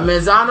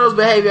 Manzano's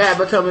behavior had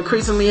become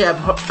increasingly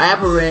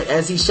aberrant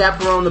as he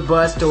chaperoned the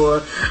bus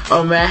tour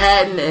on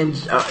Manhattan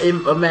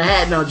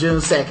on June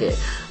 2nd.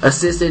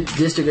 Assistant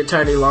District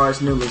Attorney Lawrence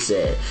Newman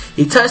said.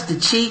 He touched the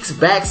cheeks,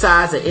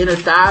 backsides, and inner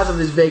thighs of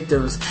his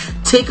victims,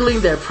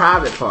 tickling their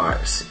private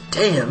parts.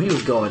 Damn, he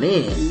was going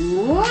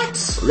in.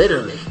 What?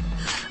 Literally.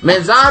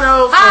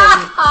 Manzano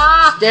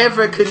from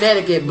Stamford,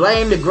 Connecticut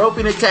blamed the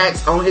groping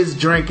attacks on his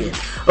drinking,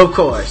 of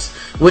course,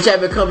 which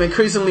had become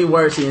increasingly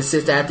worse, he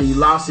insisted, after he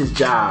lost his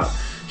job.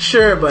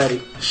 Sure,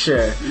 buddy,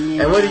 sure.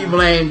 Yeah. And what do you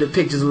blame the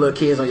pictures of little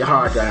kids on your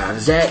hard drive?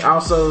 Is that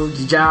also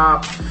your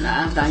job?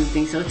 Nah, I thought you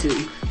think so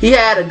too. He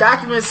had a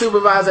document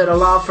supervisor at a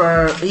law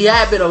firm. He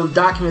had been a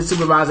document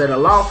supervisor at a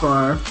law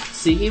firm.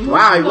 See, he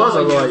was was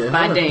a lawyer.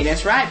 By day,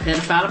 that's right.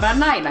 Pedophile by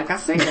night, like I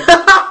said.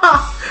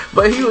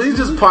 But he's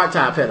just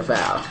part-time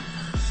pedophile.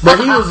 But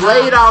he was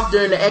laid off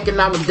during the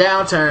economic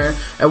downturn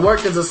and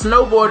worked as a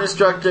snowboard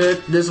instructor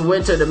this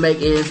winter to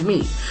make ends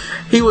meet.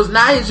 He was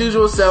not his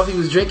usual self. He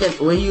was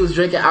drinking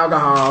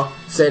alcohol,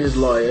 said his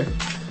lawyer.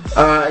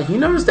 You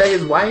notice that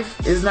his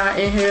wife is not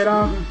in here at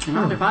all?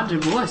 What if I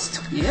divorced?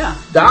 Yeah.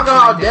 The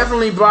alcohol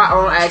definitely brought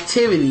on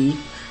activity.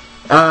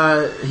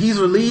 He's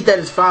relieved that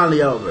it's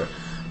finally over.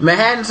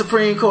 Manhattan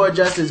Supreme Court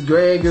Justice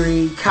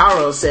Gregory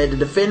Caro said the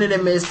defendant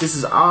admits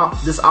this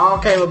all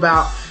came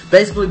about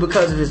basically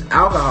because of his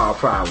alcohol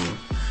problem.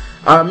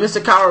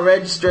 Mr. Caro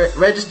registered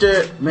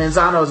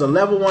Manzano as a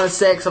level 1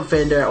 sex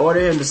offender and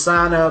ordered him to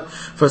sign up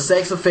for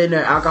sex offender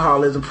and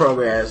alcoholism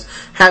programs.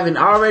 Having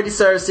already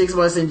served 6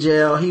 months in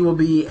jail, he will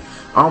be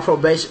on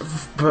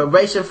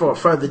probation for a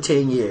further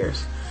 10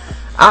 years.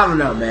 I don't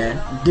know, man.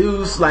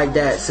 Dudes like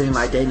that seem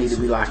like they need to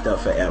be locked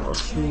up forever.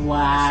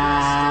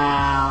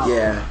 Wow.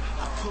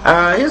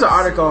 Yeah. Here's an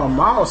article on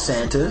mall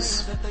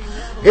Santas.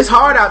 It's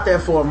hard out there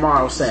for a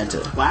mall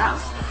Santa. Wow.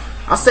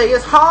 I say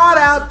it's hard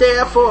out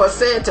there for a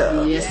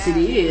Santa. Yes, it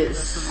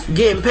is.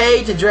 Getting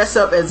paid to dress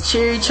up as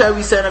cheery,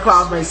 chubby Santa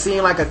Claus may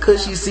seem like a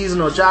cushy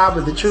seasonal job,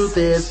 but the truth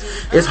is,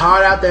 it's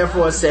hard out there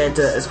for a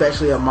Santa,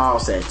 especially a mall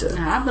Santa.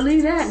 I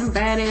believe that. Them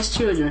badass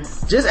children.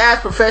 Just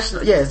ask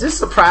professional. Yeah, is this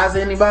surprise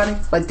to anybody?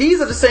 Like, these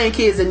are the same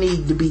kids that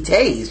need to be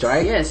tased,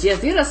 right? Yes.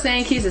 These are the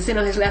same kids that sit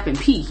on his lap and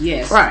pee.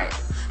 Yes. Right.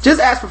 Just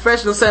ask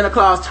professional Santa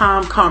Claus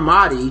Tom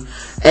Carmody,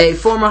 a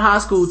former high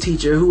school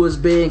teacher who has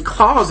been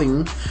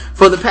clausing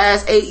for the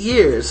past 8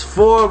 years,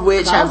 4 of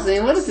which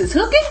what is this,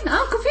 hooking?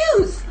 I'm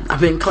confused.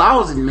 I've been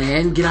clausing,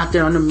 man. Get out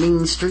there on the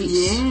mean streets.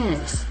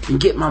 Yes. And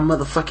get my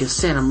motherfucking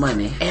Santa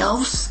money.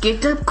 Elves,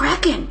 get the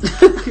cracking.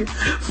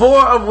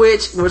 4 of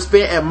which were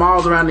spent at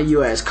malls around the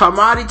U.S.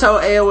 Carmody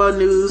told AOL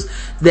News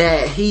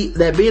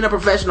that being a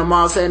professional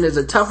mall Santa is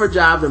a tougher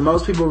job than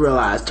most people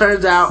realize.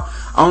 Turns out,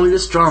 only the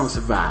strong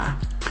survive.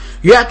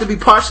 You have to be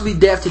partially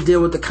deaf to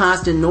deal with the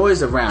constant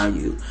noise around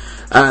you.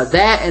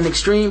 That and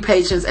extreme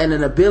patience and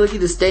an ability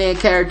to stay in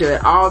character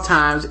at all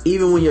times,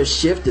 even when your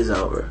shift is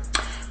over.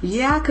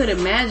 Yeah, I could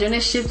imagine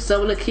that shift is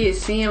over. The kids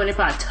see him and they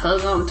probably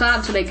tug on top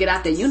until they get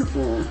out their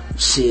uniform.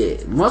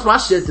 Shit. Once my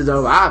shift is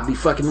over, I'll be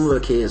fucking them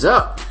little kids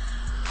up.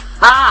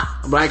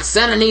 I'm like,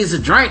 Santa needs a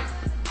drink.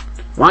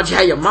 Why don't you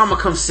have your mama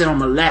come sit on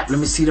my lap? Let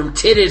me see them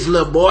titties,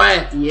 little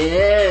boy.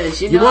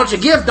 Yes, you want your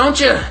gift, don't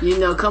you? You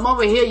know, come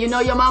over here. You know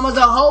your mama's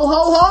a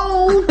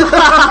ho.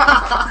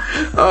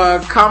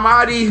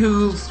 Carmody,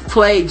 who's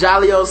played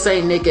Jolly Old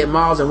Saint Nick at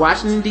malls in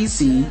Washington,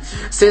 D.C.,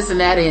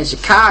 Cincinnati, and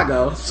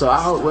Chicago, so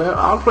all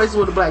the places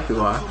where the black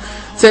people are,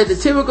 said the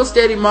typical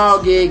steady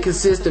mall gig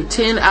consists of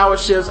 10-hour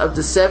shifts up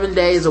to 7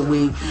 days a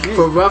week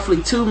for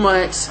roughly 2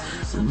 months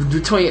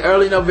between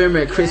early November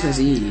and Christmas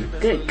Eve.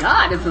 Good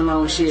God, that's some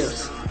long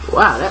shifts.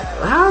 Wow,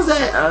 how's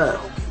that?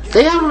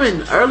 They have them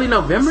in early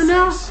November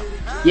now?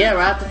 Yeah,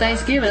 right after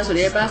Thanksgiving. That's when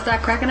everybody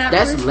start cracking out.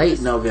 That's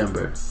late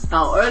November.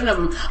 Oh, early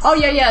November. Oh,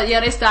 yeah.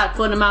 They start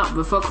putting them out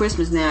before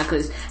Christmas now,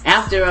 because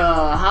after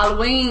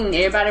Halloween,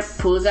 everybody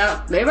pulls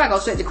out. Everybody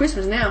goes straight to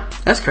Christmas now.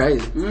 That's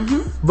crazy.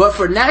 Mm-hmm. But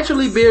for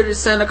naturally bearded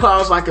Santa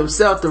Claus like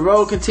himself, the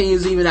road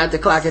continues even after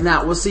clocking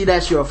out. Well, see,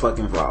 that's your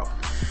fucking fault.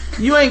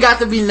 You ain't got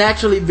to be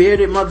naturally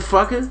bearded,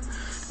 motherfucker.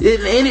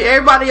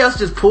 Everybody else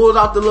just pulls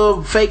off the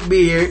little fake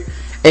beard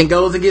and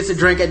goes and gets a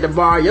drink at the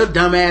bar. Your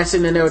dumb ass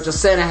sitting there with your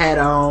Santa hat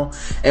on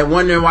and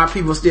wondering why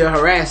people still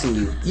harassing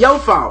you. Your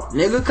fault,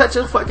 nigga. Cut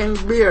your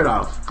fucking beard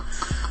off.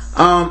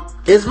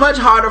 It's much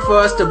harder for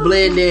us to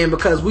blend in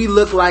because we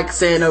look like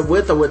Santa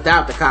with or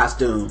without the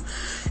costume.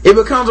 It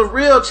becomes a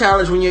real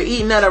challenge when you're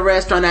eating at a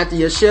restaurant after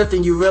your shift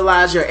and you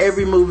realize your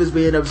every move is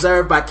being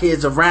observed by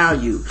kids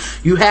around you.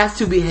 You have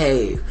to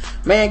behave.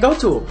 Man, go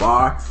to a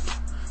bar.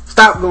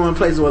 Stop going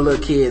places where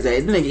little kids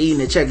at. This nigga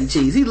eating at Chuck E.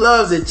 Cheese. He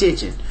loves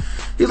attention.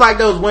 He's like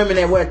those women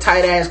that wear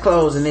tight ass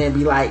clothes and then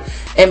be like,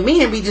 and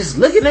men be just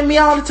looking at me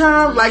all the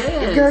time. Like,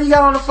 girl, you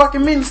got on a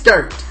fucking mini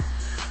skirt.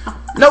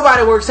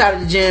 Nobody works out at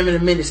the gym in a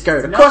mini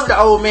skirt. Of course the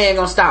old man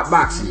gonna stop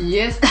boxing.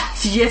 Yes,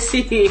 yes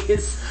he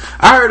is.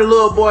 I heard a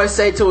little boy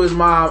say to his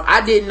mom,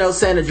 I didn't know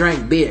Santa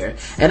drank beer,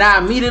 and I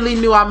immediately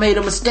knew I made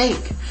a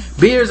mistake.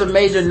 Beer is a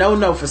major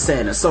no-no for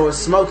Santa, so is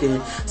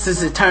smoking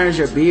since it turns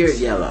your beard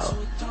yellow.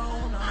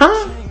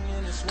 Huh?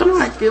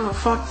 Don't I give a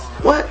fuck?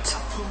 What?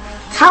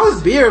 How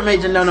is beer a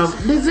major no-no?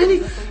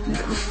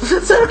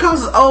 Santa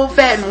Claus is old,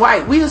 fat, and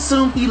white. We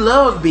assume he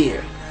loves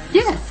beer.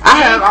 Yes.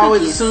 I have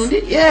always assumed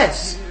it.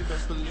 Yes.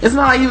 It's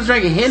not like he was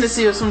drinking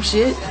Hennessy or some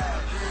shit.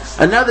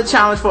 Another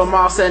challenge for a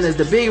mall Santa is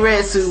the big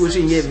red suit, which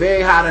can get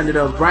very hot under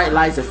those bright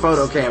lights and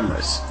photo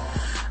cameras.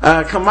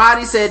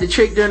 Kamadi said the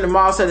trick during the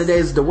mall Santa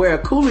days is to wear a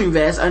cooling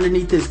vest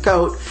underneath his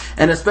coat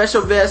and a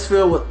special vest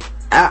filled with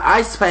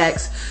ice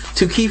packs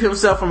to keep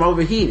himself from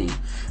overheating.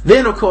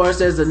 Then, of course,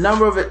 there's a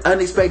number of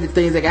unexpected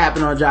things that can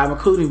happen on a job,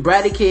 including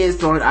bratty kids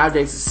throwing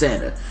objects at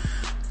Santa.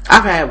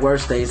 I've had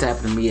worse things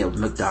happen to me at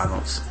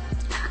McDonald's.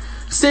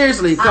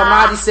 Seriously,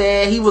 Kamadi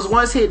said he was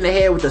once hit in the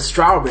head with a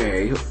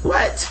strawberry.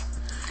 What?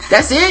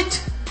 That's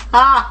it?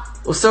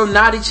 Well, some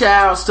naughty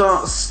child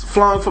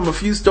flung from a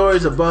few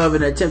stories above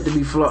in an attempt to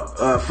be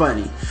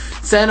funny.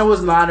 Santa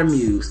was not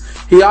amused.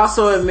 He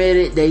also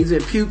admitted that he's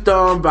been puked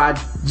on by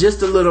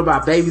just a little by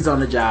babies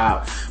on the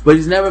job, but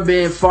he's never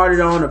been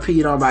farted on or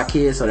peed on by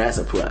kids, so that's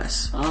a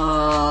plus.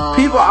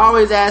 People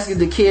always ask if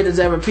the kid has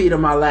ever peed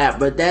on my lap,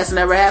 but that's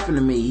never happened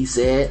to me, he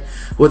said,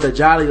 with a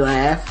jolly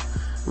laugh.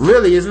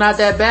 Really, it's not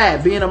that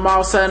bad. Being a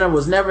mall Santa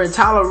was never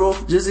intolerable,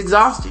 just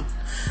exhausting.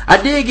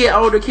 I did get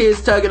older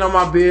kids tugging on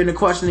my beard and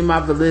questioning my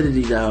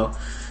validity, though.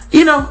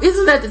 You know,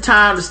 isn't that the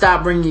time to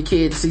stop bringing your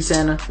kids to see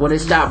Santa when they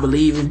stop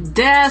believing?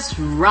 That's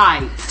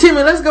right.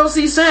 Timmy, let's go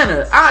see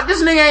Santa.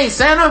 This nigga ain't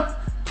Santa.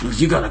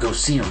 You gotta go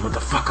see him,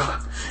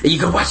 motherfucker. And you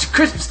go watch the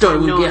Christmas Story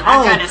when you get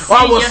home, or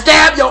I will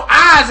stab your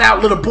eyes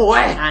out, little boy.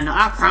 I know.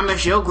 I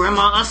promise your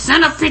grandma a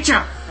Santa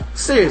picture.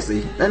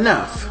 Seriously,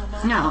 enough.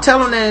 No.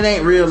 Tell him that it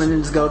ain't real and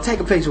then just go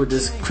take a picture with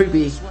this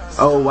creepy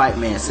old white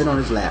man sit on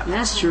his lap.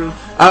 That's true.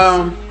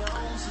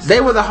 They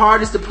were the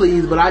hardest to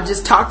please, but I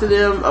just talked to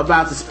them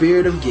about the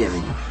spirit of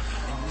giving.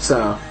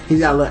 So he's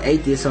got a little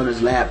atheist on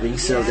his lap and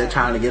he's still there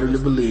trying to get him to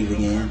believe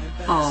again.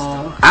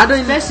 Oh,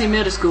 especially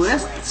middle school.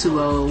 That's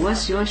too old.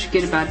 Once you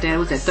get about that,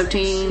 what's that,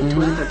 13,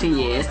 12, 13?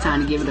 Yeah, it's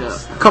time to give it up.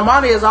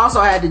 Kamani has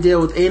also had to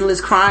deal with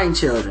endless crying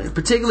children,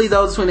 particularly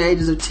those between the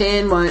ages of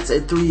 10 months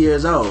and 3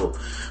 years old,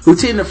 who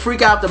tend to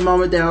freak out the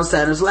moment they're on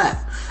Santa's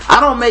lap. I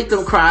don't make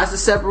them cry. It's the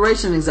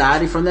separation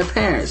anxiety from their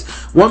parents.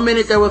 1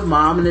 minute they're with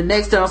mom and the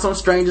next they're on some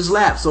stranger's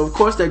lap, so of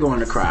course they're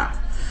going to cry.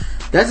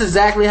 That's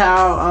exactly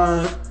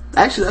how,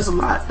 actually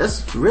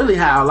that's really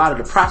how a lot of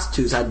the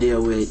prostitutes I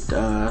deal with,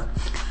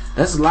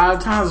 that's a lot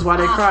of times why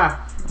they cry.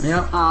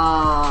 Yep.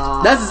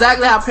 That's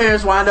exactly how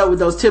parents wind up with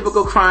those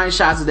typical crying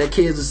shots of their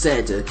kids are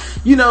Santa.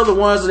 You know, the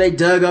ones where they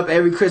dug up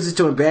every Christmas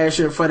to embarrass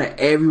you in front of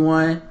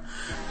everyone.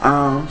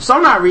 So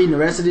I'm not reading the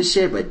rest of this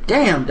shit, but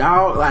damn,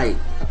 dog, like,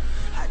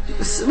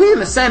 being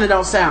a Santa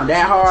don't sound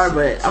that hard,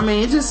 but I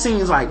mean, it just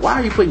seems like, why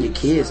are you putting your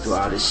kids through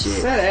all this shit?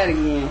 Say that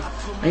again.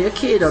 And your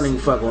kid don't even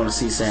fucking want to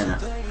see Santa.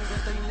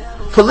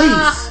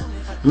 Police.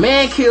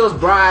 Man kills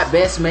bride,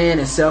 best man,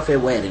 and self at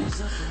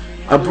weddings.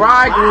 A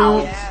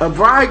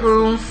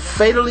bridegroom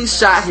fatally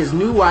shot his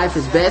new wife,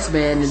 his best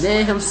man, and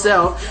then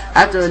himself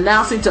after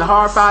announcing to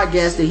horrified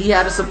guests that he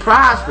had a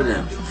surprise for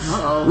them.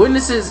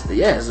 Witnesses,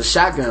 it's a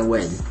shotgun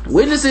wedding.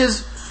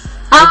 Witnesses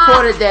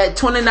reported that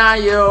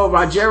 29-year-old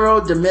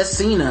Rogero de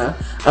Messina,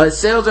 a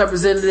sales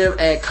representative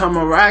at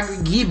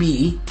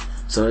Camaragibe,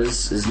 so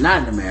it's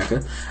not in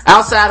America,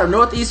 outside of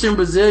northeastern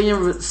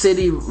Brazilian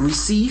city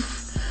Recife,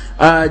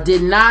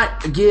 did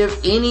not give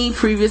any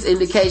previous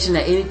indication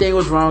that anything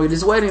was wrong with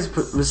his wedding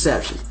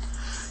reception.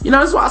 You know,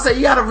 that's why I say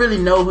you gotta really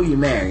know who you're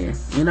marrying,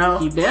 you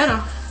know? You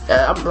better.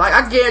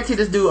 I guarantee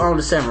this dude owned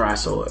a samurai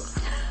sword.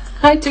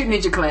 I took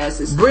ninja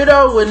classes.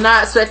 Brito would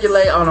not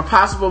speculate on a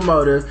possible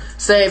motive,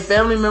 saying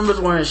family members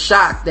were in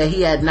shock that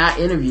he had not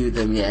interviewed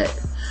them yet.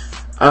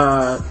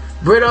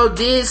 Brito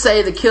did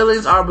say the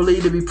killings are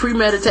believed to be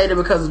premeditated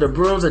because of the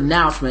Broom's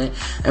announcement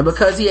and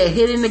because he had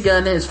hidden the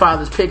gun in his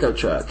father's pickup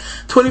truck.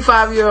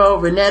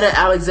 25-year-old Renata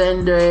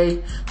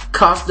Alexandre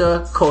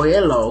Costa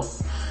Coelho,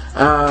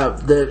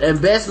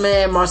 and best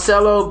man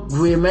Marcelo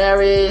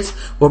Guimarães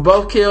were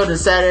both killed in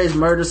Saturday's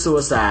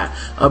murder-suicide.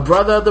 A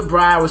brother of the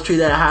bride was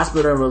treated at a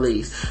hospital and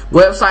released.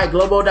 Website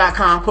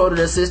Globo.com quoted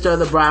a sister of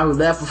the bride who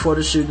left before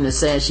the shooting as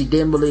saying she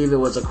didn't believe it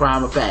was a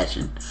crime of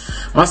passion.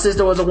 My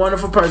sister was a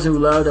wonderful person who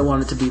loved and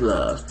wanted to be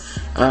loved.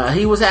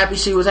 He was happy,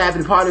 she was happy,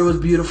 the party was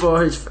beautiful,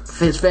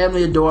 his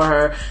family adore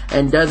her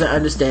and doesn't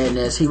understand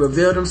this. He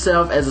revealed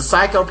himself as a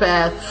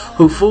psychopath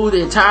who fooled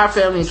the entire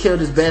family and killed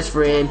his best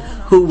friend,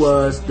 who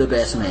was the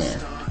best man.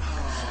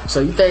 So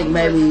you think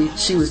maybe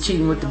she was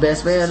cheating with the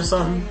best man or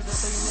something?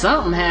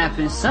 Something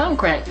happened. Something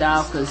cracked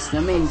off, because,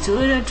 I mean, two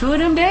of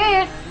them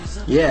dead.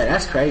 Yeah,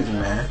 that's crazy,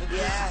 man.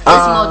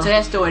 There's more to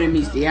that story than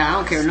meets the eye. I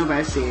don't care what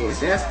nobody says.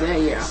 That's that,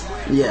 yeah.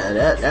 Yeah,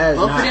 that is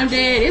both of them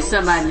dead. It's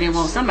somebody that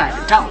wants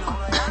somebody to talk.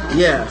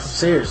 Yeah,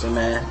 seriously,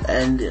 man.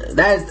 And it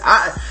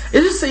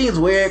just seems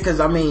weird, because,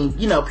 I mean,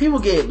 you know, people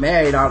get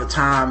married all the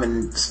time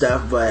and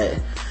stuff, but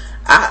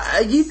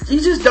you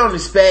just don't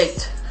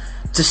expect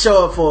to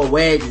show up for a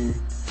wedding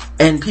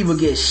and people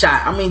get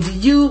shot. I mean,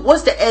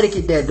 what's the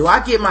etiquette there? Do I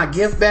get my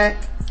gift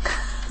back?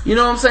 You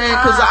know what I'm saying?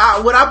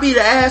 Because would I be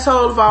the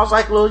asshole if I was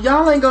like, well,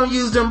 y'all ain't gonna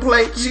use them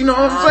plates? You know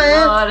what I'm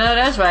saying? No,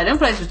 that's right. Them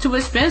plates were too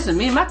expensive.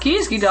 Me and my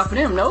kids skied off of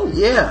them. No.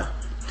 Yeah.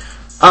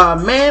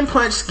 Man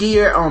punched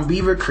skier on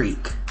Beaver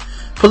Creek.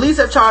 Police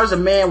have charged a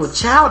man with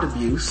child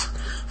abuse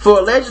for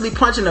allegedly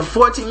punching a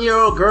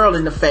 14-year-old girl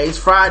in the face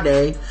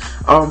Friday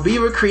on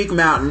Beaver Creek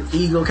Mountain.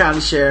 Eagle County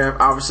Sheriff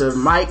Officer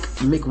Mike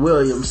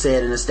McWilliams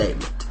said in a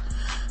statement.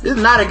 This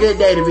is not a good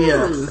day to be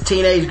a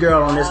teenage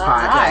girl on this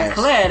podcast. Alright,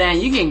 Claire, then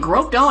you getting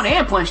groped on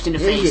and punched in the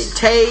face. You get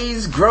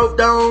tased,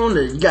 groped on,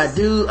 you got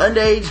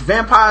underage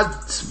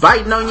vampires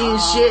biting on you and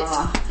shit.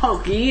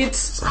 Oh, kids.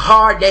 It's a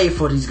hard day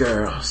for these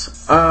girls.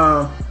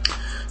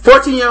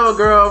 14-year-old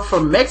girl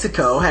from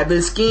Mexico had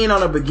been skiing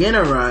on a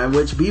beginner run,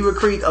 which Beaver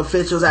Creek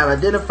officials have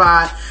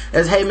identified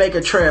as Haymaker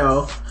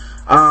Trail.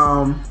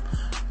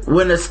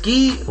 With a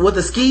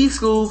ski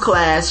school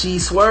class, she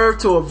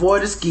swerved to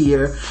avoid a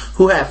skier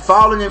who had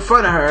fallen in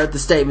front of her, the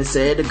statement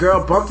said. The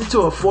girl bumped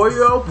into a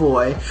 4-year-old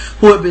boy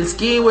who had been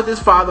skiing with his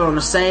father on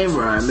the same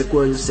run,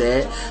 McWilliams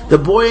said. The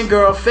boy and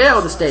girl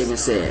fell, the statement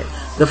said.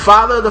 The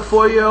father of the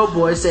 4-year-old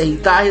boy said he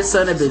thought his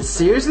son had been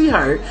seriously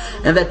hurt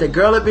and that the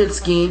girl had been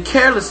skiing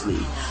carelessly.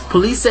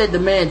 Police said the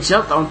man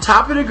jumped on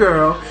top of the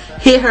girl,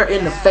 hit her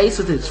in the face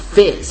with his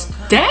fist.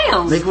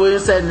 Damn!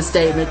 McWilliams said in a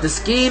statement, the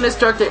skiing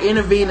instructor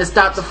intervened and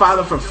stopped the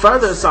father from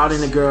further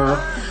assaulting the girl.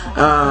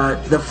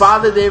 The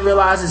father then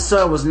realized his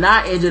son was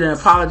not injured and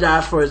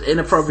apologized for his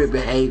inappropriate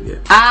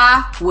behavior.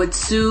 I would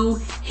sue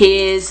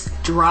his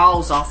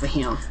draws off of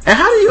him. And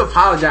how do you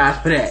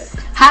apologize for that?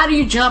 How do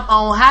you jump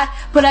on?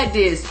 Put like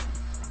this.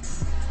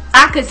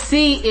 I could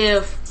see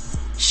if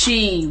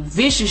she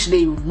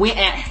viciously went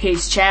at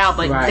his child,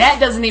 but that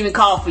doesn't even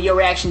call for your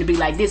reaction to be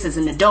like this as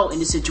an adult in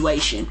the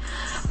situation.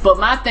 But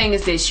my thing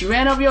is that she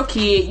ran over your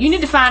kid. You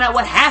need to find out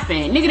what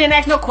happened. Nigga didn't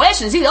ask no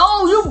questions. You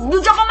jump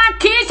on my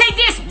kid, take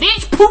this,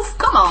 bitch. Poof,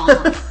 come on.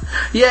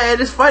 Yeah,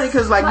 and it's funny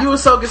because you were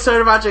so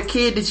concerned about your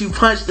kid that you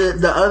punched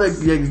the other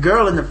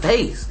girl in the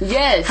face.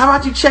 Yes. How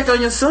about you check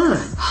on your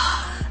son?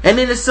 And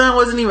then his son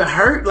wasn't even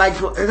hurt?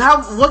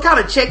 What kind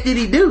of check did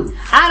he do?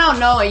 I don't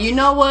know. And you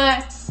know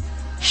what?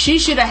 She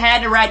should have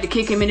had the right to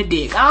kick him in the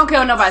dick. I don't care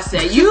what nobody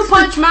say. You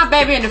punch my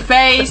baby in the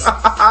face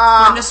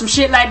when there's some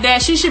shit like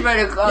that, she should be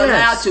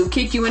allowed to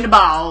kick you in the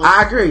balls.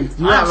 I agree.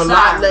 You have a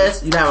lot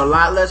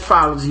less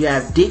problems. You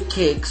have dick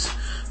kicks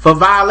for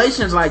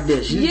violations like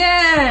this.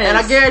 Yes. And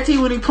I guarantee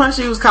when he punched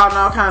you, he was calling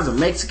all kinds of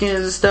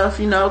Mexicans and stuff,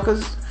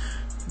 because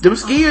them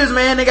skiers,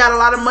 man, they got a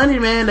lot of money,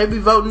 man. They be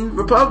voting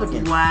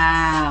Republican.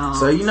 Wow.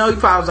 So, he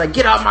probably was like,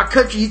 get out my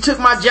country. You took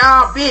my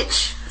job,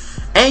 bitch.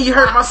 And you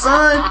hurt my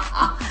son.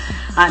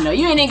 I know,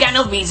 you ain't even got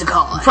no visa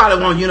card. You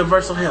probably want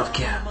universal health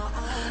care.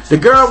 The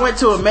girl went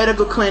to a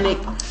medical clinic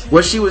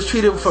where she was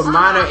treated for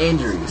minor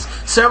injuries.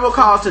 Several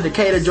calls to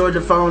Decatur,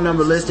 Georgia phone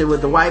number listed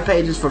with the white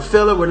pages for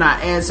Filler were not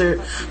answered.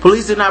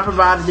 Police did not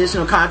provide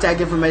additional contact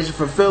information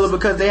for Filler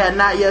because they had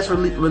not yet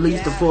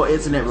released the full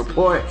incident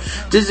report.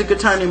 District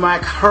Attorney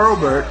Mike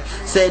Hurlbert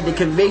said the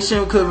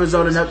conviction could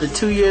result in up to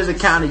 2 years in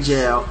county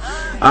jail.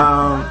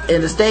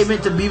 In a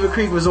statement, the Beaver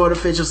Creek Resort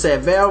official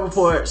said Vail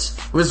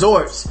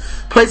Resorts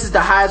places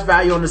the highest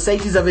value on the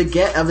safety of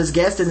its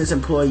guests and its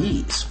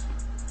employees.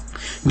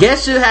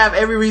 Guests should have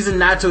every reason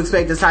not to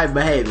expect this type of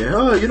behavior.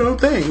 Oh, you don't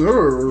think?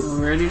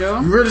 Really though?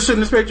 You really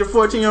shouldn't expect your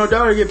 14-year-old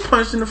daughter to get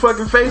punched in the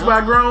fucking face by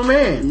a grown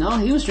man. No,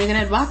 he was drinking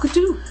that vodka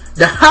too.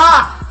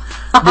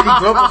 Did he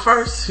grow up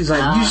first? He's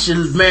like, you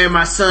should marry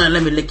my son.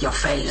 Let me lick your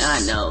face.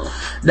 I know.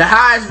 The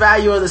highest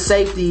value of the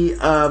safety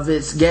of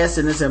its guests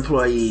and its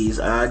employees.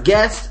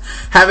 Guests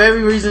have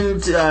every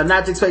reason to,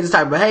 not to expect this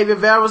type of behavior.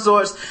 Vail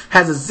Resorts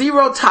has a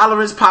zero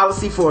tolerance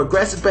policy for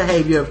aggressive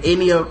behavior of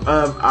any of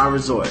our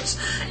resorts.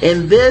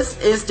 In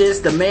this instance,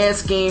 the man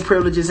scheme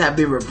privileges have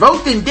been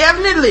revoked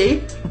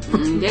indefinitely.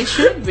 They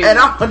should be. And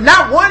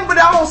not one, but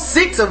almost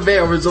 6 of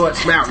Vail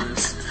Resorts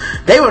mountains.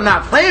 They were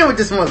not playing with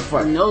this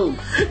motherfucker. No.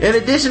 In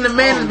addition, the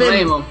man has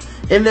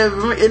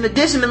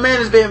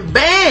been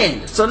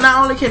banned. So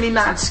not only can he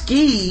not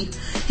ski,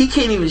 he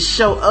can't even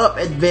show up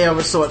at Vail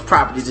Resorts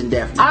properties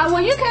indefinitely.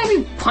 Well, you can't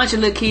be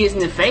punching little kids in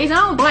the face. I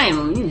don't blame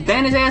him. You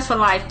ban his ass for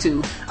life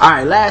too.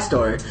 Alright, last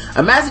story.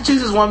 A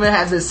Massachusetts woman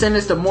has been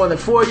sentenced to more than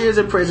 4 years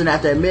in prison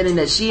after admitting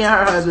that she and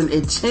her husband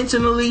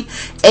intentionally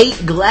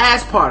ate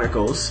glass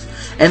particles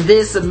and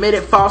then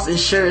submitted false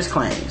insurance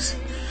claims.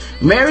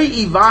 Mary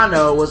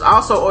Ivano was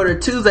also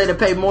ordered Tuesday to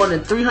pay more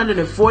than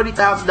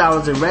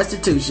 $340,000 in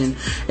restitution.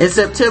 In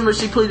September,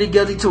 she pleaded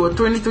guilty to a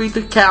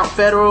 23-count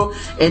federal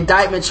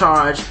indictment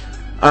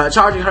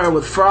charging her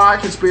with fraud,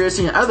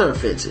 conspiracy, and other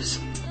offenses.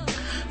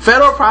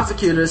 Federal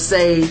prosecutors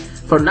say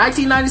from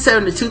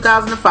 1997 to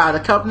 2005, the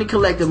company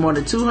collected more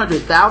than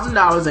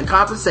 $200,000 in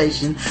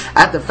compensation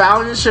after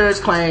filing insurance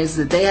claims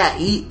that they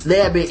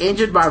had been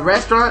injured by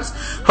restaurants,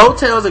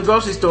 hotels, and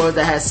grocery stores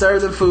that had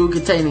served them food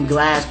containing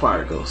glass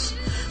particles.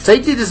 So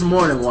he did this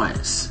more than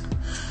once.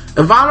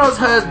 Ivano's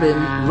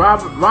husband,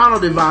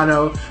 Ronald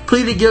Ivano,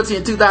 pleaded guilty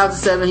in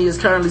 2007. He is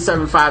currently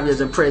serving 5 years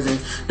in prison.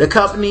 The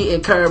company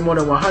incurred more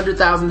than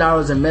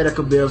 $100,000 in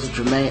medical bills which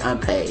remain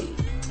unpaid.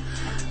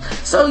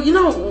 So, you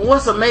know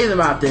what's amazing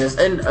about this?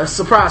 And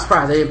surprise,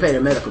 they didn't pay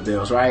their medical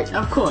bills, right?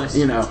 Of course.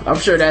 You know, I'm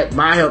sure that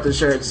my health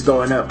insurance is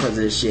going up because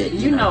of this shit.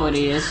 You know it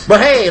is. But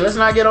hey, let's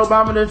not get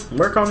Obama to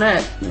work on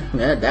that.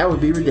 Yeah, that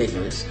would be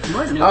ridiculous.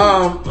 What?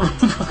 No.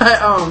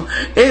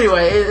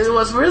 Anyway,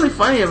 what's really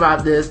funny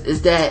about this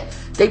is that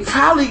they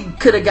probably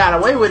could have got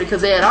away with it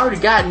because they had already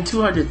gotten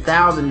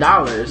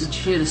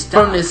 $200,000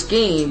 from this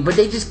scheme, but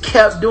they just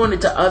kept doing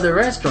it to other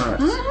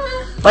restaurants. Mm-hmm.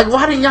 Like,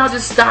 why didn't y'all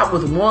just stop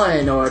with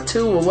 1 or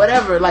 2 or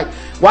whatever? Like,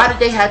 why did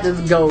they have to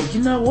go,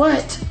 you know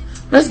what?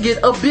 Let's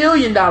get $1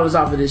 billion off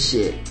of this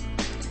shit.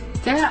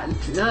 And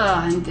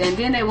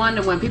then they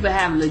wonder when people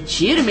have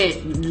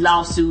legitimate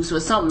lawsuits or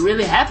something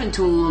really happened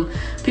to them,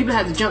 people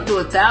have to jump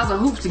through 1,000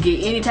 hoops to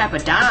get any type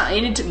of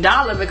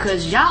dollar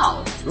because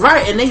y'all.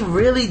 Right, and they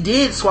really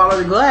did swallow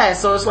the glass.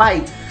 So it's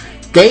like,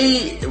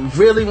 they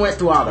really went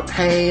through all the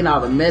pain,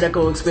 all the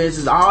medical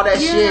expenses, all that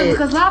shit. Yeah,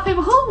 because a lot of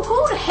people,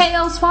 who the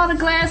hell swallow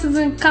glasses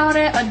and call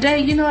that a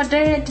day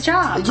at the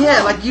job?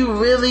 Yeah, like you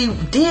really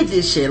did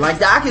this shit. Like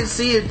I can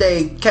see if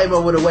they came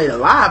up with a way to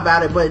lie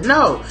about it, but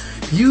no,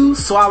 you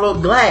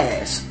swallowed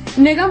glass.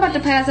 Nigga, I'm about to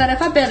pass out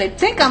if I barely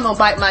think I'm gonna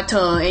bite my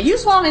tongue and you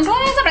swallowing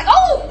glass. I'm like,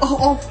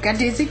 oh, got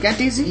dizzy.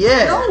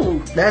 Yeah, no.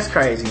 That's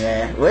crazy,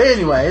 man. Well,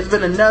 anyway, it's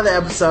been another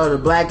episode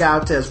of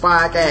Blackout Test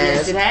Podcast.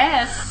 Yes, it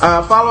has.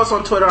 Follow us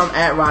on Twitter. I'm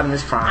at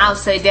Rodimus Prime. I'll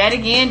say that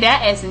again.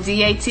 That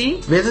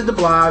SNDAT. Visit the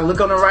blog.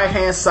 Look on the right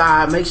hand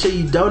side. Make sure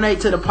you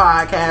donate to the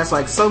podcast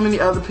like so many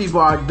other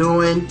people are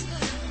doing.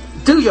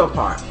 Do your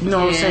part. You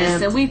know what I'm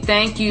saying? And we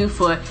thank you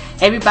for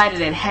everybody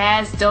that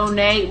has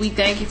donated. We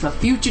thank you for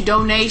future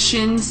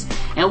donations.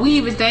 And we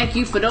even thank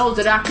you for those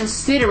that are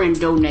considering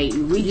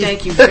donating. We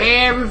thank you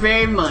very,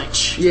 very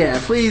much. Yeah,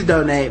 please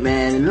donate,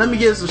 man. And let me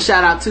give some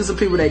shout out to some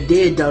people that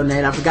did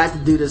donate. I forgot to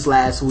do this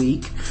last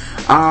week.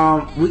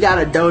 We got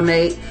a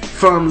donate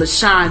from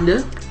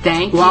LaShonda.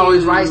 Thank you. Who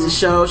always writes the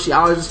show. She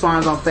always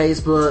responds on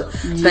Facebook.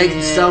 Yes. Thank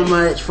you so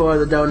much for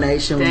the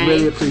donation. We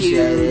really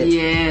appreciate it.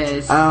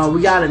 Yes.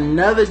 We got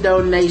another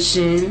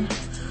donation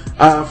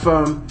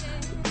from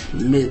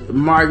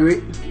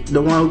Margaret,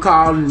 the one who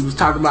called and was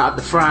talking about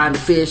the frying the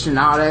fish and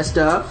all that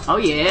stuff. Oh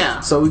yeah.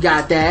 So we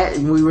got that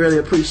and we really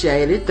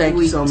appreciate it. Thank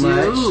you so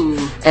much.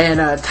 And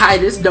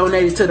Titus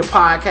donated to the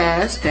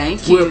podcast.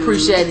 Thank you. We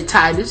appreciate it,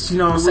 Titus. You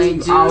know what I'm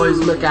saying? Always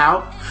look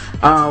out.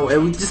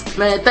 And we just,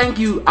 man, thank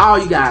you, all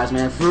you guys,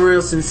 man, for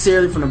real,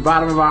 sincerely, from the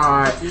bottom of our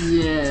heart.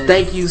 Yes.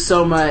 Thank you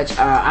so much.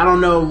 I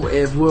don't know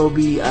if we'll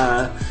be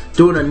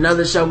doing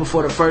another show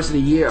before the first of the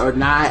year or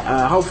not.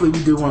 Hopefully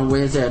we do one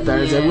Wednesday or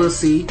Thursday. Yes. We'll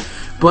see.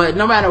 But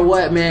no matter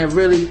what, man,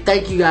 really,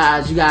 thank you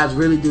guys. You guys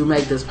really do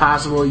make this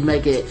possible. You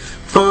make it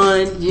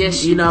fun.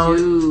 Yes, you know,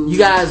 do. You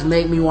guys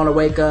make me want to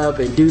wake up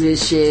and do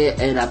this shit.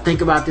 And I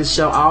think about this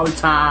show all the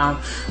time.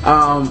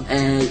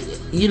 And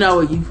you know,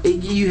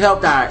 you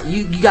helped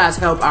you guys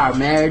help our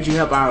marriage. You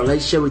help our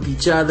relationship with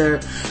each other.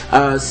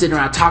 Sitting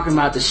around talking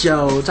about the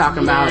show,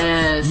 talking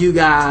about you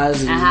guys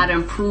and how to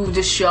improve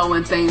the show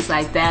and things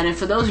like that. And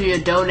for those of you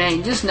that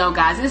donate, just know,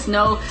 guys, there's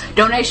no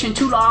donation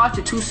too large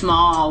or too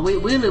small.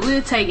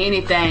 We'll take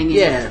anything.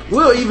 Yeah,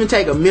 we'll even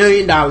take $1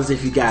 million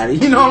if you got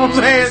it. You know what I'm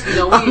saying? You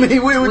know,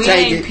 we would take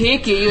take ain't it.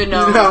 picky, you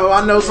know.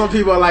 I know some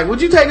people are like,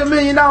 would you take $1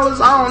 million?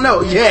 I don't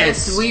know.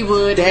 Yes, we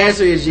would. The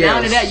answer is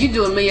yes. Now that you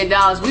do $1 million,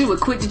 we would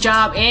quit the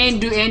job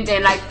and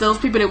like those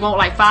people that want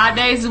like 5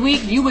 days a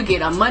week, you would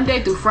get a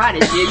Monday through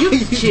Friday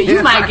shit.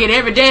 You might get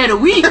every day of the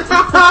week.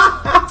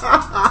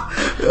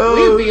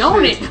 We'd be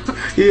on it.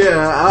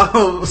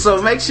 Yeah.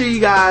 So make sure you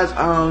guys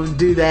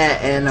do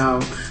that, and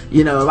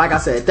like I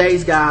said,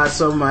 thanks guys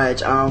so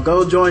much.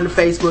 Go join the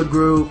Facebook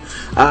group.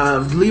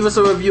 Leave us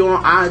a review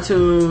on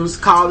iTunes.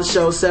 Call the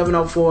show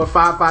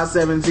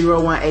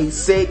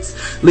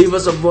 704-557-0186. Leave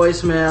us a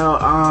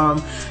voicemail.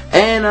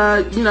 And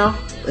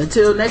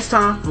until next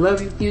time,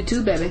 love you. You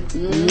too, baby.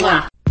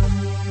 Mwah.